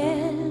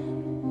again,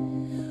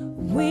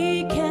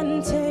 we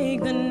can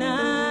take the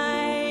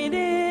night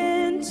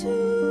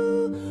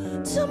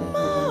into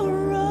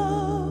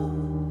tomorrow,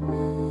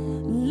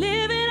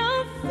 living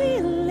on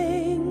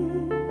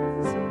feelings,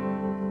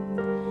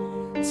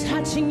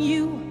 touching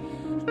you,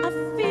 I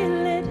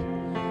feel it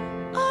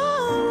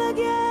all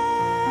again.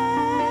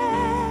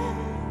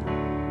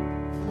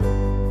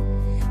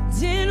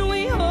 Didn't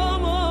we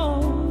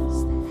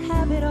almost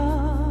have it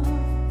all?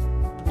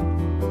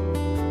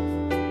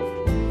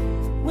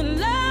 When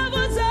love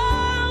was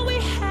all we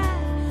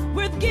had,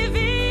 worth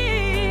giving.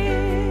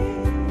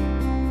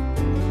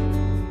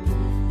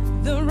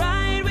 The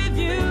ride with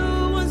you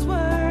was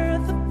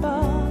worth the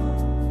ball,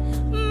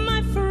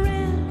 my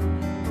friend.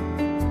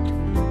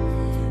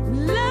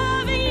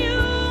 Loving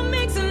you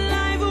makes a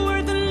life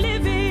worth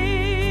living.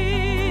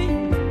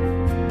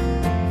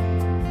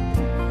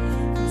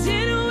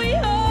 Didn't we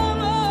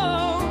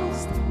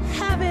almost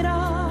have it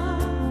all?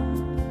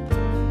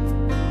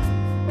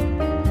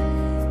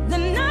 The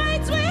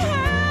nights we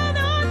held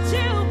on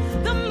till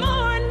the morning.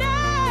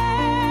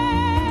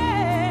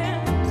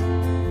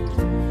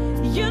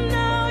 You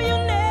know you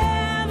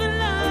never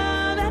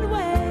loved that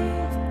way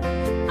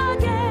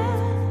again.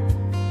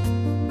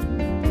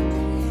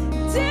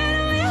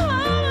 Didn't we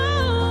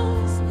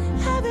almost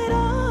have it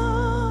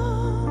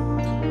all?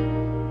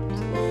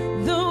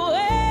 The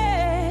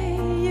way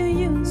you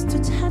used to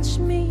touch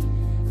me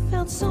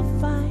felt so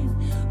fine.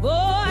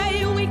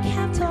 Boy, we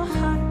kept our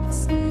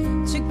hearts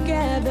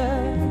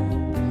together.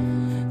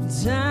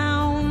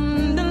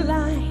 Down the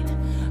line,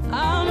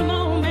 a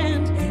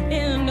moment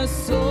in the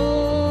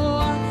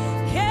soul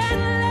can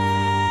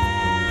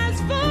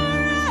last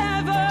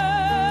forever.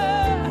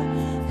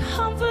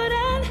 Comfort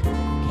and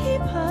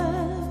keep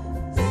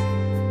us.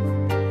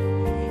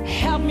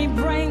 Help me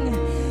bring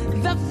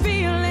the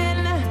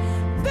feeling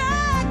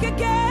back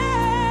again.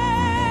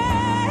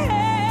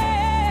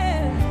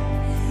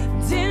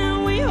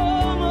 Didn't we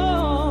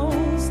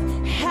almost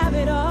have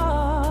it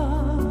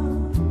all?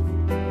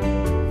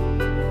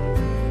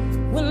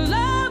 When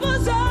love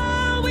was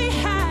all we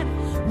had,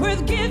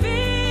 worth giving.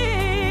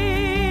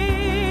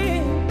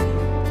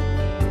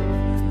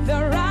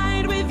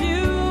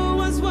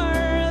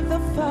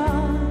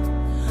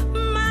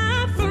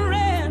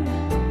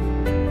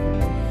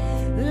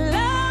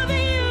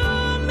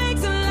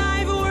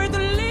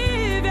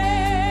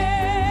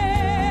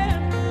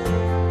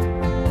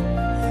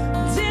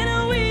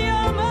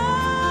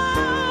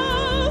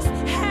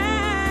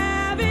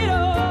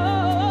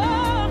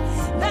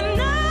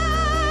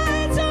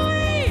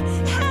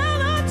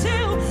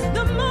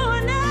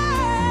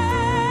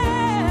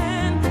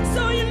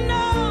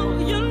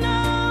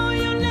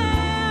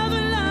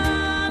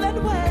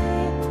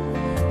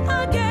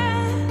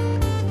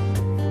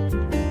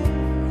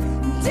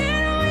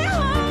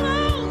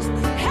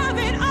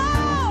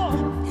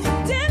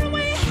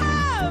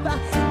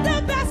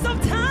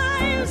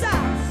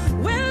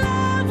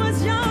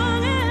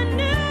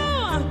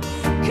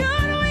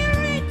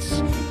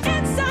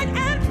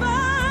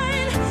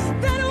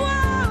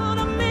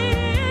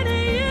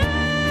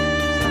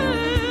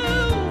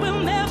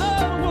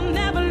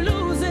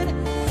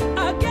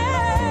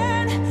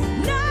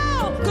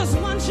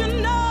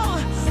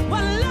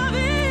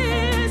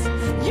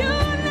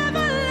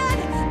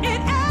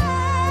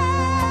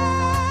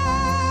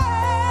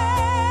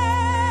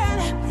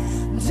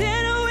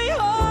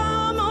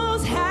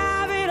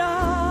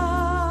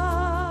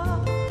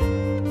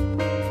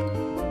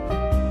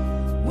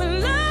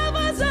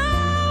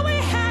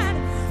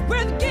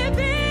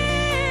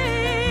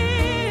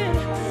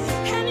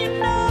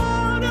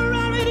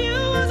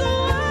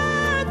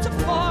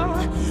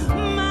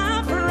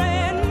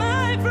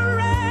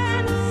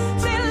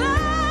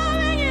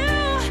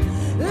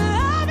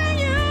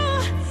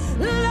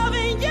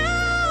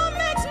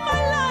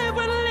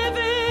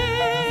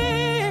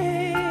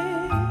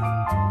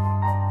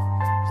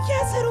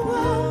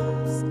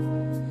 almost,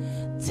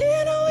 do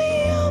you know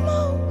we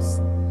almost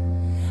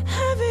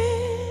have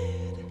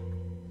it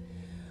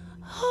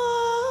all?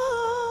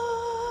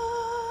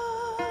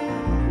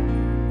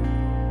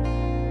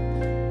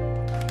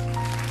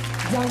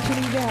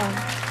 Dankjewel.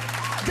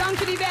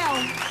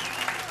 Dankjewel.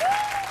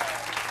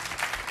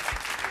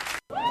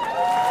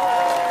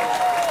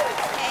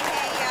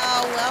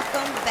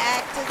 Welcome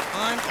back to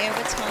On Air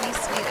with Tony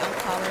Sweet. I'm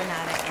Carla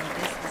Renata, and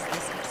this is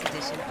this week's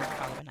edition of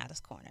Carla Renata's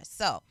Corner.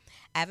 So,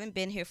 I haven't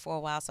been here for a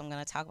while, so I'm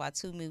going to talk about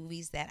 2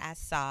 movies that I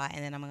saw,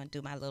 and then I'm going to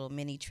do my little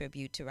mini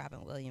tribute to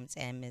Robin Williams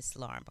and Miss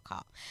Lauren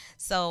Bacall.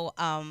 So,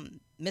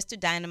 Mr.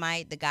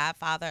 Dynamite, The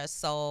Godfather of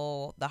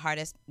Soul, The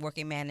Hardest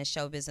Working Man in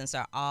Show Business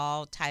are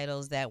all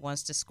titles that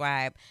once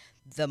describe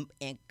the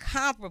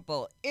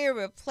incomparable,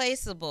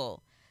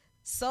 irreplaceable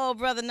soul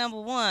brother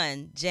number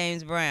 1,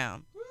 James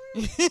Brown.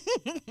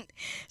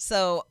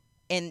 So,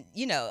 and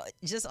you know,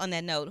 just on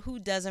that note, who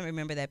doesn't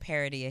remember that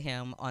parody of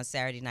him on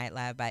Saturday Night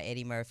Live by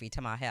Eddie Murphy,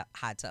 to my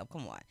hot tub?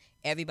 Come on,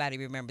 everybody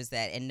remembers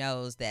that and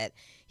knows that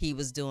he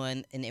was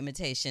doing an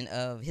imitation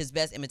of his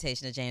best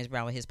imitation of James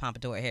Brown with his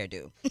pompadour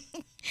hairdo.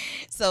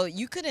 So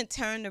you couldn't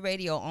turn the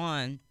radio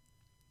on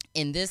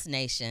in this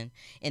nation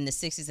in the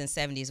 60s and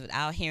 70s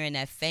without hearing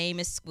that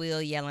famous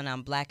squeal yelling,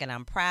 "I'm black and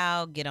I'm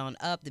proud, get on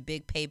up," the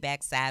big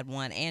payback side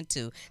 1 and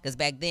 2. Because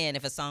back then,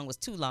 if a song was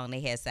too long, they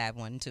had side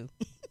 1 and 2.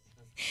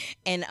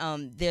 And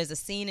there's a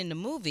scene in the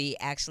movie,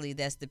 actually,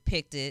 that's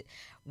depicted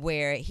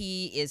where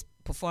he is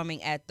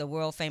performing at the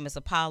world-famous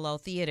Apollo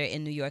Theater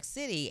in New York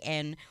City.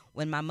 And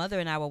when my mother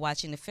and I were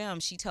watching the film,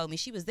 she told me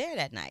she was there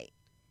that night.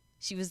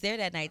 She was there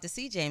that night to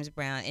see James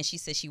Brown, and she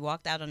said she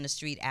walked out on the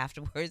street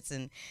afterwards,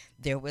 and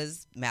there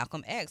was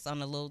Malcolm X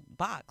on a little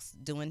box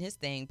doing his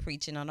thing,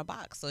 preaching on a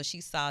box. So she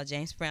saw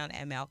James Brown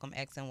and Malcolm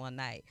X in one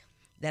night.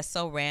 That's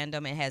so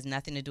random. It has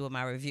nothing to do with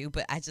my review,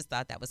 but I just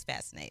thought that was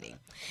fascinating.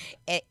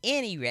 At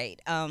any rate,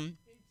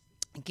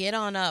 Get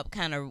On Up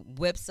kind of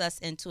whips us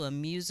into a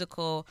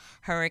musical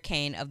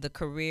hurricane of the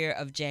career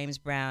of James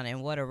Brown,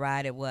 and what a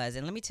ride it was.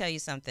 And let me tell you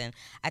something.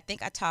 I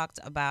think I talked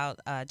about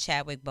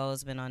Chadwick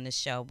Boseman on this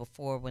show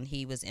before when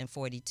he was in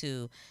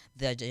 42,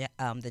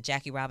 the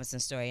Jackie Robinson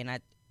story, and I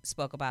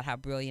spoke about how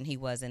brilliant he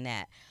was in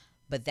that.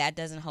 But that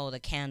doesn't hold a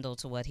candle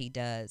to what he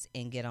does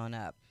in Get On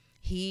Up.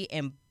 He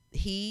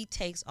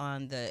takes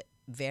on the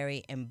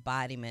very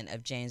embodiment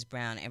of James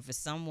Brown, and for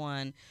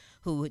someone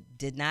who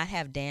did not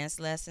have dance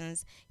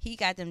lessons, he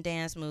got them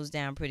dance moves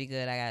down pretty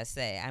good, I gotta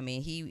say. I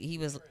mean, he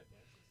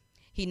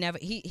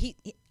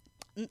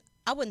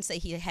I wouldn't say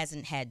he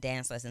hasn't had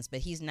dance lessons, but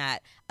he's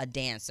not a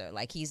dancer.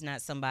 Like, he's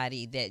not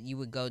somebody that you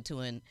would go to,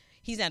 and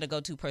he's not a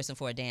go-to person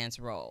for a dance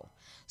role.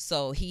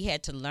 So he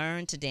had to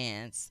learn to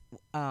dance,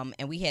 and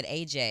we had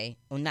AJ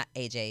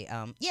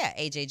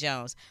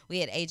Jones. We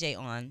had AJ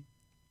on,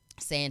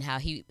 saying how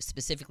he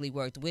specifically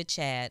worked with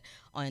Chad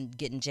on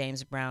getting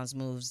James Brown's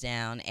moves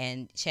down.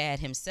 And Chad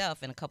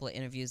himself, in a couple of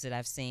interviews that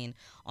I've seen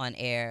on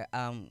air,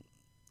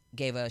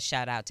 gave a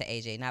shout out to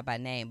AJ, not by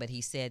name, but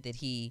he said that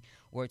he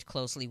worked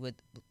closely with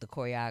the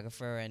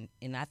choreographer,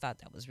 and I thought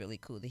that was really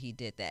cool that he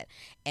did that.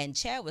 And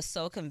Chad was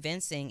so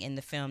convincing in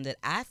the film that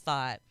I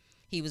thought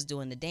he was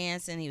doing the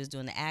dancing, he was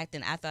doing the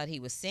acting. I thought he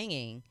was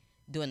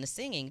doing the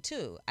singing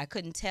too. I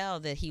couldn't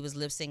tell that he was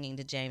lip singing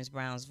to James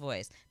Brown's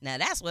voice. Now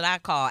that's what I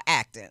call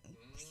acting.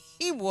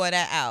 He wore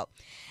that out.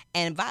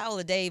 And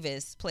Viola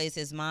Davis plays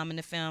his mom in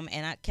the film,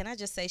 and can I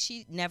just say,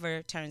 she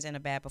never turns in a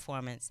bad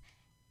performance,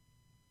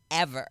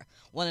 ever.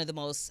 One of the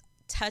most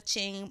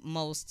touching,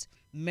 most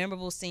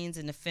memorable scenes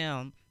in the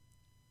film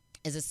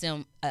is a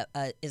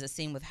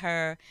scene with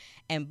her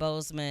and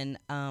Boseman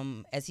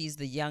as he's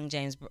the young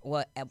James.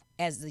 Well,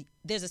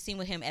 there's a scene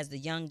with him as the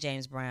young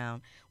James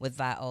Brown with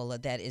Viola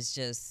that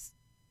is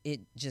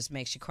it just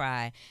makes you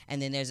cry.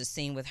 And then there's a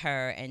scene with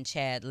her and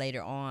Chad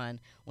later on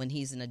when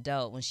he's an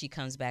adult, when she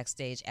comes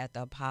backstage at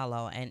the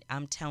Apollo, and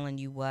I'm telling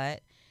you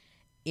what,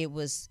 it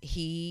was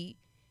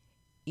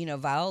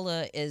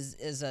Viola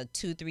is a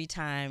 2-3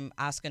 time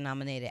Oscar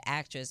nominated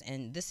actress,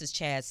 and this is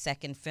Chad's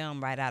second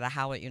film right out of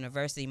Howard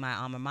University, my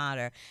alma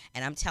mater,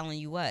 and I'm telling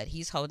you what,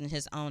 he's holding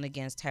his own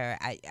against her.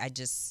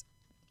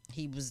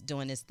 He was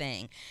doing his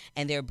thing.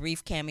 And there are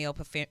brief cameo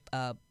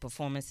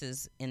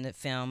performances in the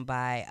film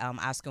by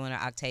Oscar winner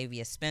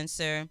Octavia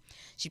Spencer.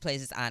 She plays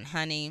his Aunt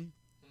Honey.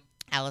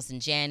 Allison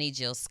Janney,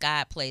 Jill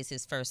Scott plays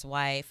his first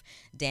wife.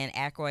 Dan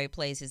Aykroyd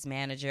plays his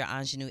manager.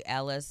 Ingenue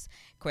Ellis,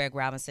 Craig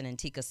Robinson, and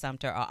Tika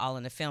Sumpter are all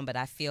in the film. But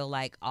I feel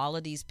like all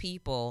of these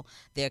people,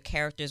 their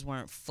characters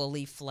weren't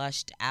fully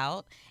flushed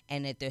out,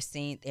 and that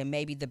and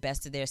maybe the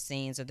best of their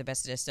scenes or the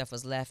best of their stuff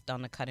was left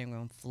on the cutting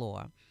room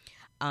floor.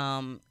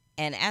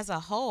 And as a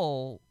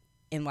whole,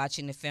 in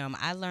watching the film,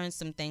 I learned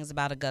some things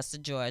about Augusta,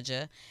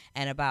 Georgia,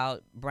 and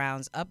about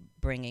Brown's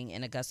upbringing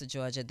in Augusta,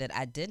 Georgia, that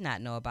I did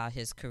not know about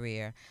his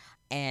career.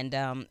 And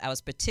I was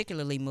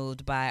particularly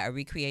moved by a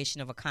recreation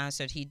of a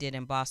concert he did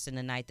in Boston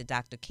the night that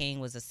Dr. King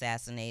was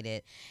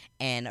assassinated,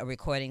 and a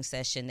recording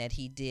session that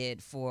he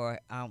did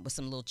with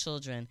some little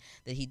children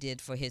that he did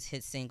for his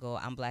hit single,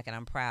 I'm Black and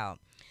I'm Proud.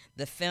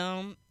 The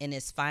film, in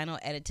its final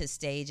edited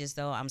stages,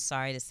 though, I'm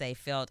sorry to say,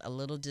 felt a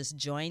little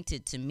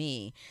disjointed to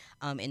me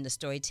in the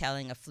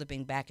storytelling of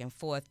flipping back and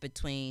forth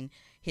between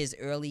his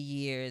early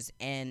years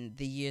and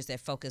the years that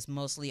focused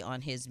mostly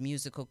on his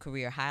musical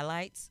career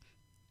highlights.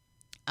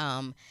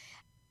 I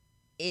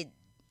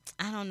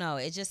don't know.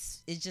 It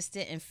just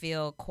didn't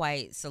feel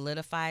quite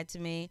solidified to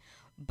me.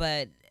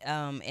 But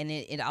and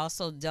it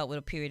also dealt with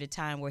a period of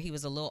time where he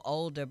was a little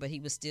older, but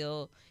he was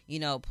still,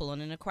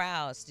 pulling in the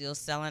crowd, still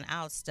selling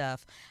out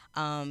stuff.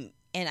 And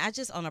I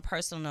just, on a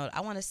personal note,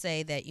 I want to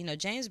say that,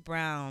 James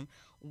Brown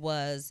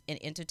was an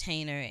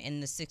entertainer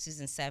in the 60s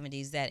and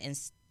 70s that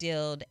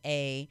instilled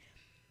a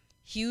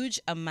huge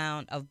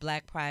amount of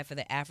black pride for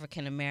the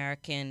African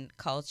American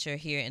culture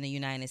here in the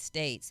United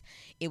States.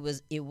 It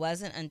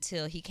wasn't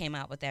until he came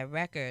out with that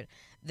record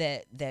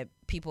that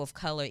people of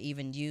color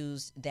even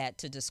used that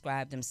to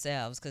describe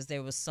themselves, because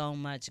there was so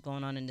much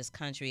going on in this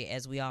country,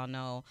 as we all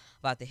know,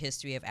 about the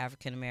history of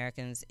African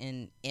Americans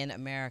in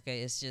America.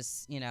 It's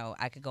just,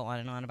 I could go on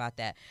and on about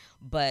that.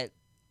 But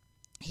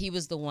he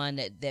was the one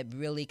that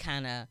really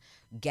kind of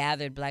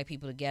gathered black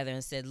people together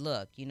and said,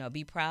 look,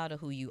 be proud of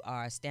who you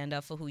are, stand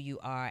up for who you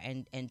are,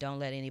 and don't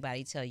let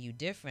anybody tell you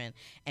different.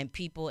 And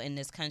people in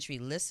this country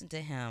listened to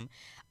him,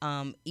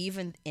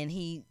 even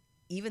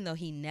though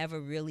he never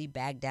really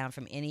backed down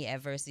from any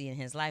adversity in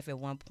his life. At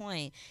one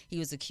point, he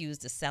was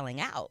accused of selling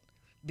out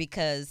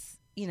because,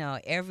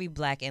 every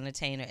black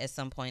entertainer at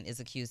some point is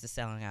accused of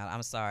selling out.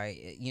 I'm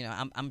sorry.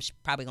 I'm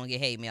probably going to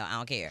get hate mail. I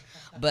don't care.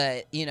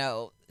 But,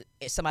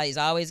 somebody's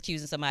always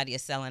accusing somebody of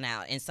selling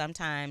out. And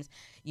sometimes,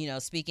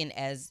 speaking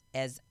as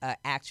an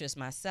actress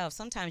myself,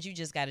 sometimes you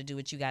just got to do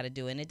what you got to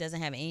do. And it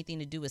doesn't have anything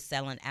to do with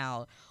selling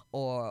out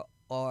or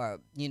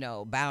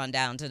bowing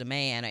down to the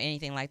man or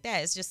anything like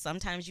that. It's just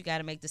sometimes you got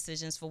to make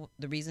decisions for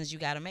the reasons you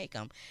got to make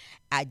them.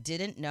 I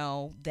didn't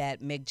know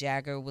that Mick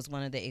Jagger was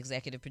one of the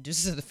executive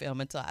producers of the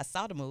film until I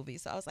saw the movie.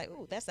 So I was like,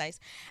 ooh, that's nice.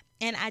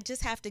 And I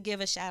just have to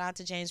give a shout out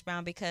to James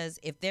Brown, because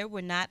if there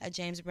were not a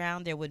James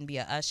Brown, there wouldn't be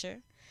a Usher.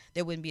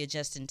 There wouldn't be a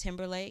Justin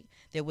Timberlake.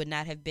 There would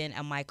not have been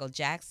a Michael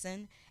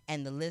Jackson.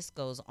 And the list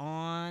goes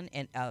on.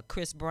 And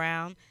Chris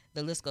Brown.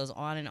 The list goes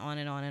on and on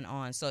and on and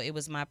on. So it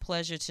was my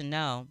pleasure to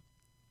know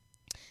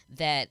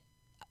that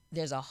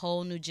there's a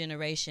whole new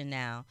generation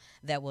now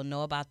that will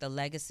know about the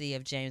legacy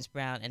of James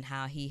Brown and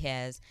how he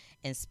has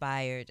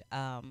inspired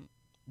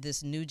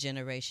this new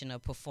generation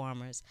of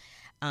performers.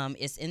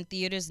 It's in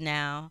theaters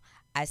now.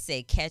 I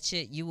say catch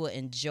it. You will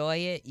enjoy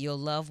it. You'll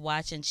love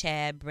watching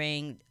Chad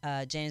bring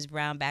James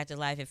Brown back to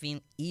life,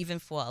 even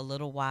for a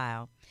little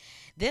while.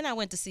 Then I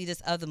went to see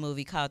this other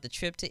movie called The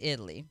Trip to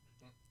Italy.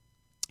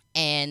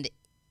 And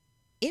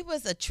it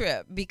was a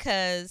trip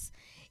because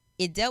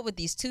it dealt with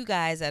these two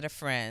guys that are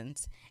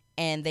friends,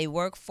 and they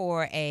work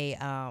for a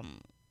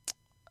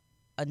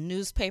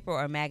newspaper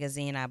or a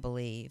magazine, I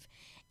believe.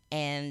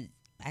 And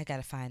I got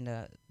to find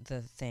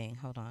the thing.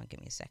 Hold on. Give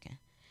me a second.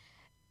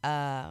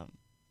 I'll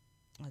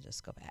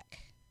just go back.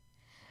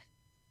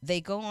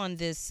 They go on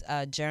this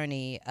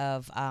journey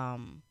of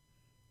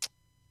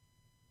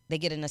they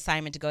get an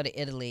assignment to go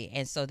to Italy,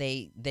 and so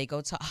they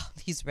go to all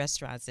these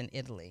restaurants in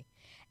Italy.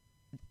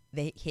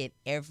 They hit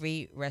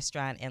every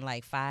restaurant in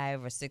like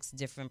 5 or 6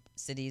 different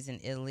cities in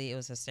Italy. It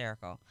was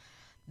hysterical.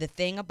 The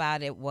thing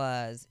about it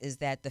is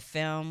that the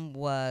film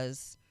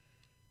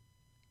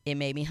it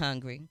made me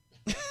hungry.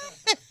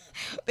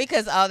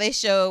 Because all they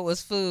showed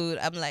was food.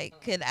 I'm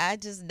like, could I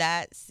just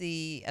not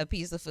see a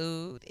piece of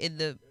food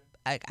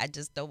I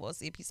just don't want to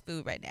see a piece of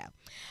food right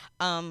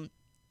now.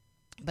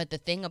 But the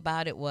thing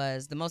about it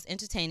the most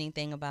entertaining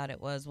thing about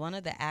it was one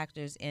of the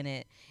actors in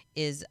it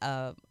is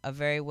a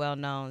very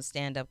well-known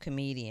stand-up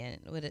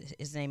comedian.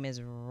 His name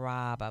is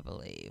Rob, I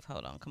believe.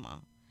 Hold on, come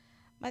on.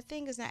 My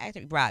thing is not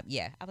acting. Rob,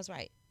 yeah, I was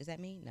right. Is that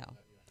me? No.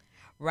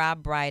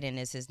 Rob Brydon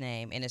is his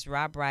name, and it's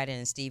Rob Brydon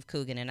and Steve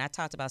Coogan. And I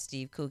talked about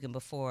Steve Coogan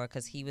before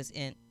because he was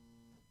in.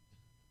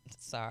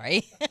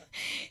 Sorry,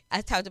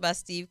 I talked about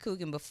Steve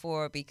Coogan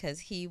before because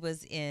he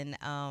was in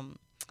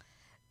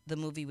the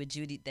movie with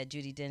Judi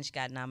Dench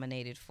got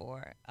nominated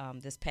for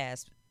this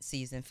past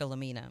season,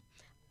 Philomena.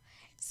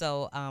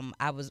 So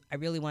I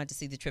really wanted to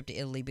see The Trip to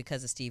Italy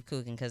because of Steve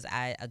Coogan, because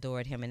I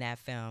adored him in that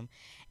film.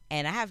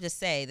 And I have to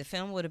say, the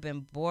film would have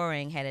been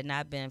boring had it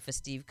not been for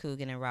Steve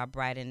Coogan and Rob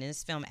Brydon. And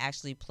this film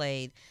actually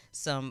played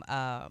some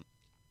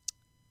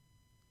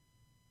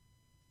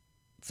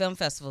film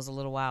festivals a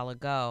little while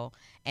ago,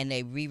 and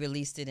they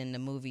re-released it in the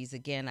movies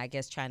again, I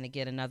guess trying to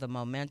get another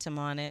momentum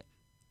on it.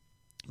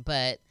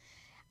 But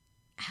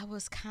I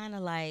was kind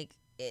of like,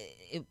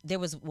 there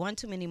was one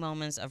too many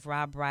moments of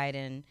Rob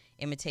Brydon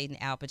imitating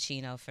Al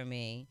Pacino for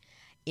me.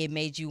 It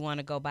made you want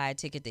to go buy a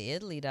ticket to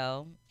Italy,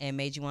 though, and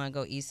made you want to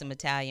go eat some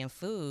Italian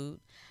food.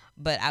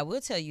 But I will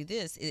tell you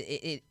this,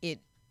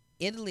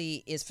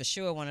 Italy is for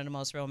sure one of the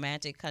most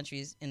romantic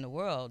countries in the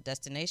world,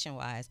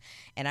 destination-wise.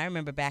 And I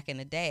remember back in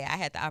the day, I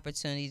had the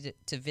opportunity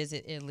to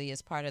visit Italy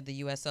as part of the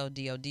USO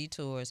DOD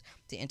tours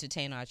to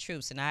entertain our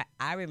troops. And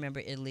I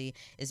remember Italy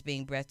as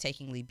being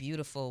breathtakingly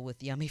beautiful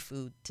with yummy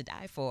food to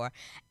die for.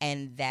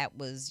 And that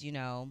was,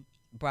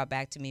 brought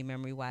back to me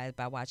memory-wise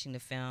by watching the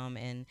film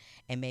and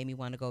made me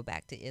want to go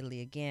back to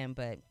Italy again.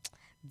 But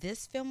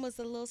this film was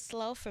a little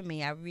slow for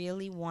me. I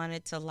really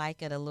wanted to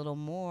like it a little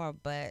more,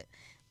 but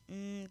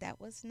that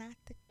was not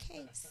the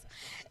case.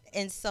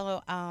 And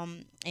so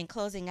in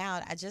closing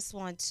out, I just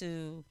want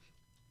to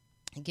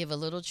give a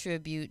little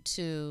tribute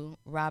to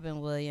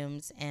Robin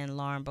Williams and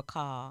Lauren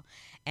Bacall.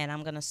 And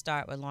I'm going to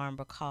start with Lauren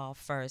Bacall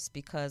first,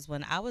 because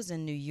when I was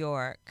in New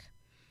York,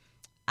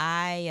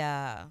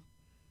 I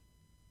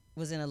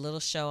was in a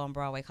little show on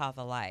Broadway called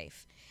The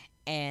Life.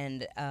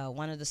 And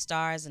one of the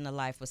stars in The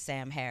Life was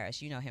Sam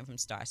Harris. You know him from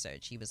Star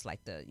Search. He was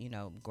like the,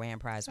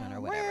 grand prize winner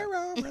or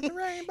whatever.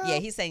 Yeah,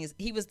 he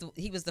was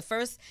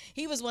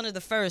one of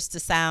the first to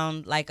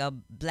sound like a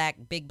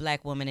big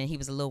black woman, and he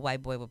was a little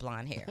white boy with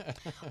blonde hair.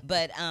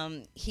 But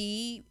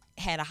he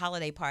had a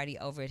holiday party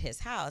over at his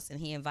house, and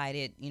he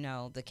invited,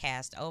 the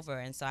cast over.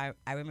 And so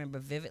I remember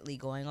vividly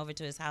going over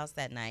to his house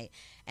that night,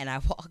 and I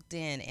walked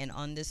in, and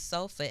on this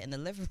sofa in the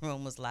living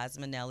room was Liza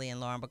Minnelli and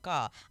Lauren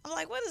Bacall. I'm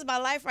like, what is my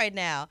life right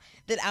now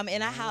that I'm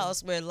in a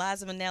house where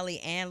Liza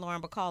Minnelli and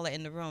Lauren Bacall are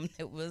in the room?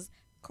 It was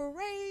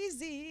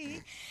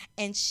crazy.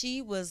 And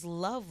she was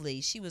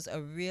lovely. She was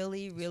a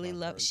really, really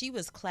she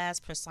was class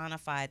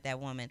personified, that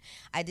woman.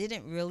 I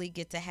didn't really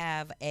get to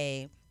have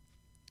a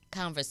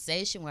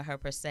conversation with her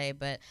per se,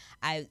 but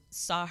I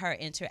saw her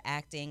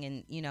interacting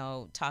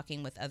and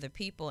talking with other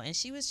people, and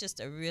she was just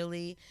a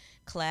really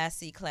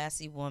classy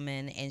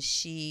woman. And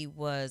it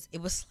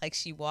was like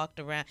she walked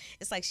around,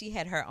 it's like she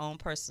had her own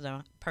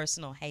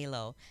personal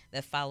halo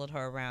that followed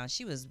her around.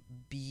 She was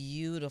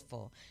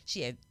beautiful.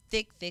 She had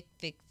thick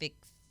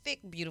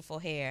beautiful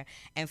hair.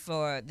 And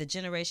for the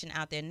generation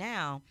out there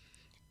now,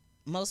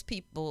 most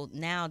people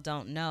now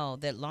don't know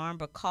that Lauren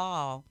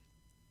Bacall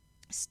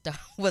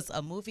was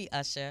a movie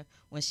usher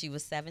when she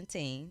was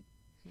 17.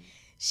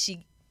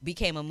 She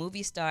became a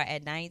movie star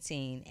at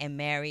 19 and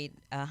married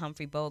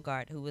Humphrey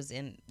Bogart, who was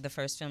in the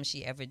first film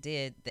she ever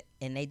did,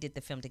 and they did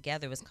the film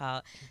together. It was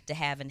called To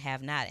Have and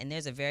Have Not. And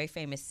there's a very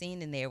famous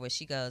scene in there where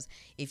she goes,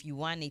 "If you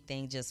want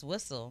anything, just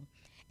whistle."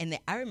 And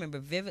I remember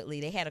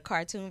vividly, they had a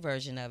cartoon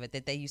version of it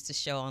that they used to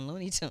show on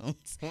Looney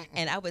Tunes.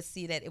 And I would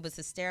see that it was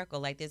hysterical.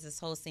 Like, there's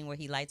this whole scene where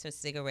he lights her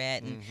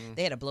cigarette, and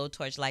they had a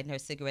blowtorch lighting her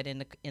cigarette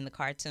in the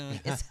cartoon.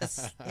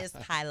 It's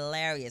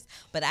hilarious.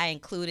 But I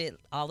included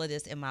all of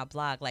this in my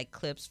blog, like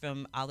clips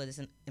from all of this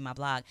in my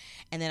blog.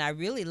 And then I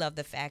really love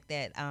the fact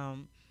that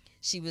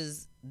she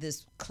was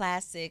this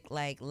classic,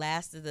 like,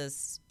 last of the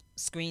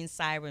screen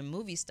siren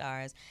movie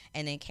stars,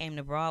 and then came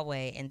to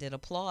Broadway and did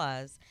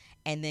Applause,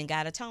 and then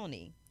got a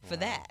Tony for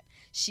that.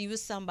 She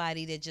was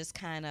somebody that just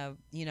kind of,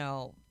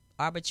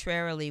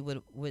 arbitrarily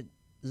would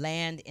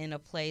land in a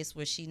place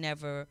where she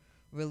never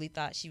really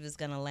thought she was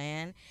going to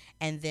land.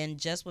 And then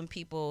just when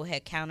people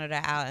had counted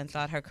her out and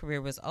thought her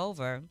career was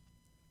over,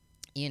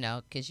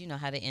 because you know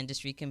how the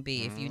industry can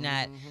be. If you're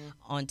not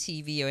on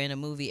TV or in a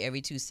movie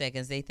every 2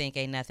 seconds, they think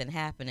ain't nothing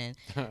happening.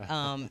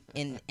 And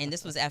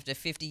this was after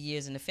 50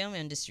 years in the film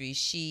industry.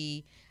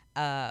 She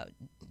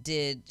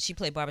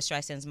played Barbra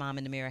Streisand's mom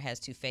in The Mirror Has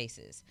Two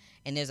Faces.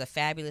 And there's a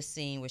fabulous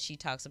scene where she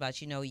talks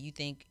about, you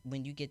think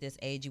when you get this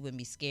age you wouldn't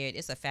be scared.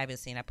 It's a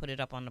fabulous scene. I put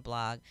it up on the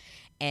blog.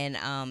 And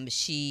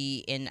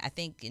I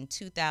think in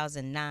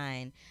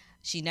 2009,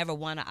 she never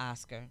won an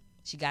Oscar.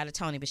 She got a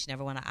Tony, but she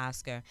never won an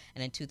Oscar.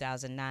 And in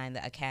 2009,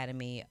 the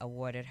Academy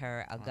awarded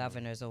her a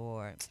Governor's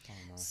Award.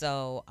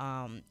 So,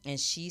 and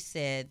she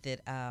said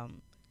that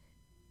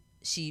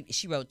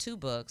she wrote 2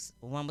 books.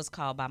 One was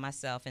called By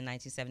Myself in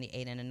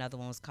 1978, and another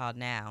one was called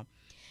Now.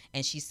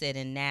 And she said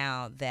in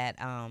Now that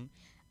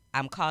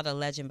I'm called a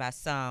legend by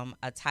some,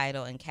 a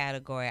title and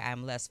category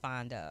I'm less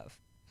fond of.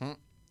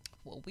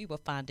 Well, we were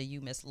fond of you,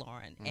 Miss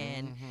Lauren.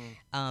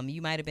 And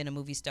you might have been a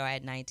movie star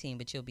at 19,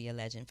 but you'll be a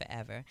legend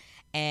forever.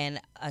 And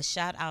a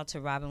shout out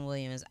to Robin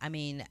Williams. I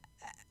mean,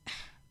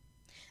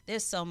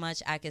 there's so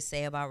much I could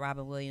say about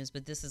Robin Williams,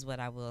 but this is what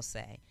I will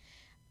say.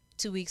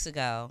 2 weeks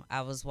ago,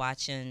 I was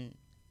watching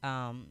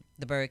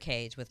The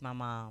Birdcage with my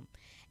mom,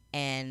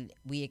 and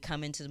we had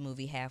come into the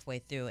movie halfway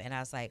through, and I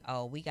was like,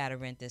 oh, we got to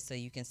rent this so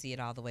you can see it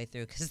all the way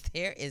through, because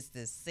there is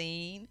this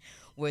scene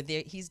where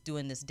he's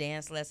doing this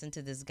dance lesson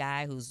to this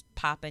guy who's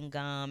popping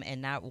gum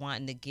and not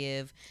wanting to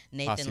give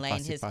Nathan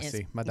Lane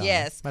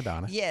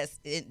Madonna.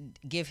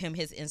 Give him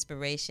his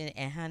inspiration.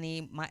 And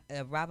honey,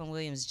 Robin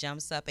Williams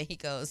jumps up and he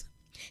goes,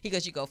 you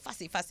go,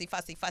 fussy,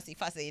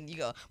 and you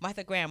go,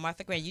 Martha Graham,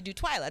 you do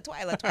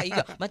Twyla, you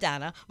go,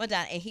 Madonna,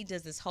 and he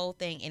does this whole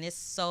thing, and it's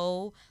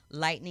so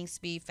lightning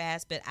speed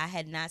fast. But I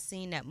had not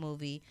seen that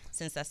movie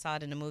since I saw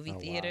it in the movie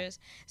theaters.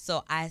 Wow.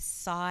 So I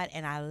saw it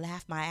and I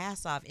laughed my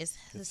ass off. It's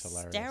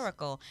hysterical.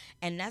 Hilarious.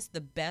 And that's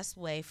the best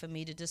way for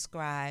me to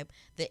describe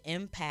the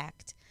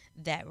impact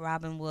that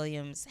Robin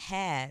Williams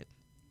had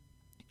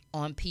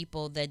on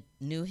people that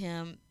knew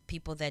him,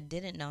 people that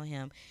didn't know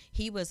him.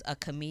 He was a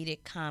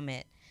comedic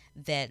comet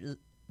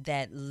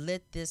that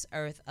lit this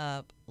earth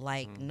up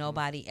like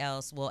nobody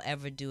else will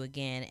ever do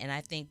again. And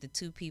I think the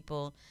 2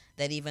 people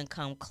that even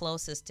come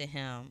closest to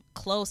him,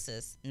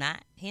 not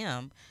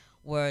him,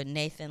 were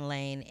Nathan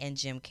Lane and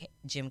Jim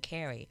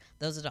Carrey.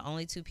 Those are the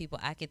only two people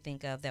I could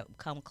think of that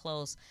come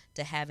close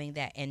to having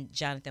that, and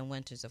Jonathan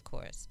Winters, of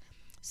course.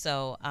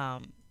 So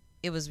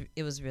it was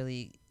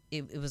really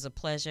it was a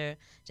pleasure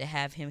to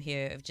have him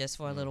here just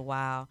for a little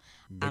while.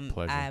 Big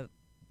pleasure. I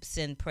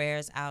send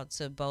prayers out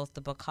to both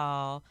the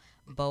Bacall,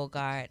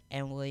 Bogart,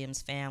 and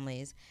Williams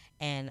families,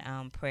 and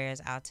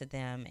prayers out to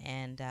them.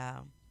 And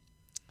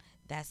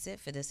that's it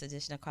for this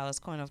edition of Carla's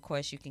Corner. Of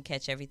course, you can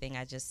catch everything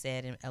I just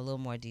said in a little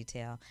more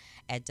detail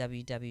at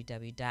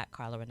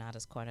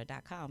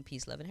www.carlarenata's.com.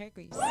 Peace, love, and hair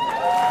grease.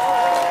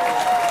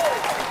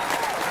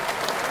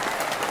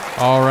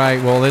 All right,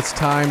 well, it's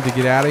time to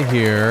get out of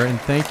here. And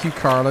thank you,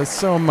 Carla,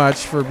 so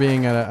much for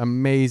being an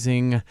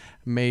amazing,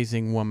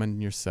 amazing woman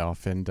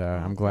yourself. And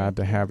I'm glad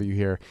to have you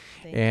here.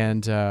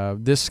 And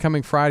this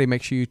coming Friday,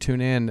 make sure you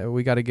tune in.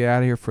 We got to get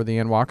out of here for the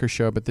Ann Walker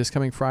Show. But this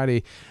coming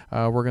Friday,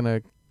 we're going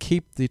to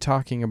keep the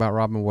talking about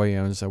Robin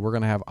Williams. We're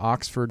going to have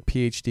Oxford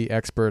PhD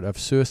expert of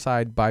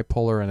suicide,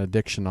 bipolar, and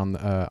addiction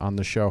on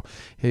the show.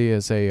 He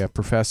is a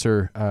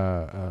professor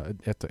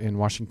in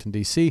Washington,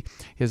 D.C.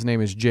 His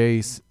name is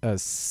Jay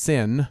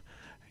Sin.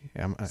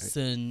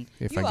 Sin.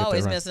 You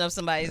always messing up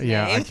somebody's name.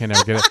 Yeah, I can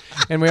never get it.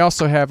 And we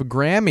also have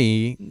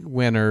Grammy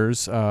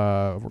winners.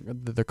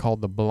 They're called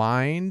the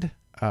Blind.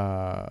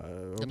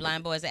 The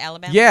Blind Boys of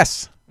Alabama?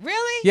 Yes.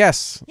 Really?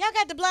 Yes. Y'all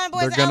got the Blind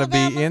Boys of Alabama?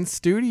 They're going to be in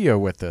studio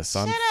with us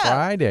on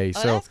Friday.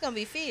 Oh, that's going to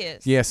be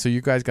fierce. Yeah, so you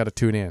guys got to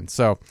tune in.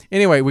 So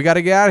anyway, we got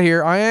to get out of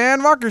here.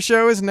 Ann Walker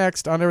Show is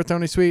next. On Air with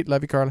Tony Sweet.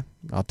 Love you, Carla.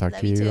 I'll talk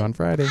to you on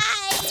Friday.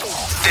 Bye.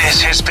 This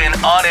has been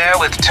On Air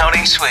with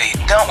Tony Sweet.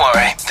 Don't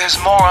worry,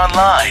 there's more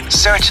online.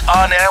 Search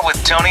On Air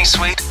with Tony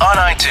Sweet on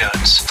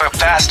iTunes for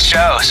past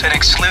shows and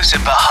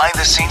exclusive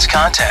behind-the-scenes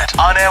content.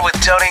 On Air with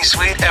Tony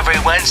Sweet every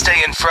Wednesday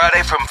and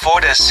Friday from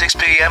 4 to 6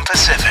 p.m.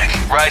 Pacific,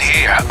 right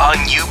here on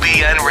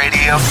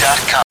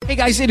UBNradio.com. Hey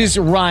guys, it is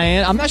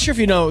Ryan. I'm not sure if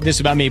you know this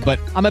about me, but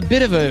I'm a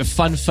bit of a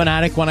fun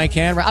fanatic when I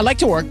can. I like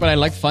to work, but I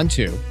like fun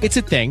too. It's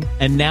a thing.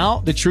 And now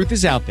the truth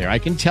is out there. I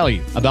can tell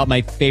you about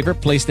my favorite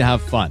place to have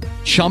fun.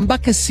 Chumba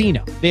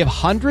Casino. They have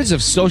hundreds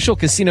of social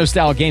casino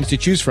style games to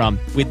choose from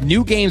with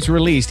new games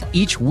released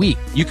each week.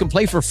 You can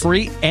play for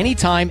free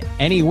anytime,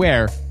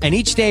 anywhere. And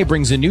each day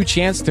brings a new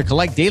chance to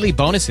collect daily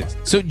bonuses.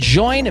 So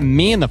join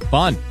me in the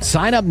fun.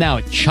 Sign up now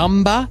at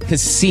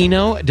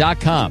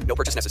ChumbaCasino.com. No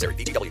purchase necessary.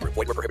 VGW Group.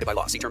 Void where prohibited by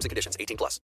law. See terms and conditions. 18+.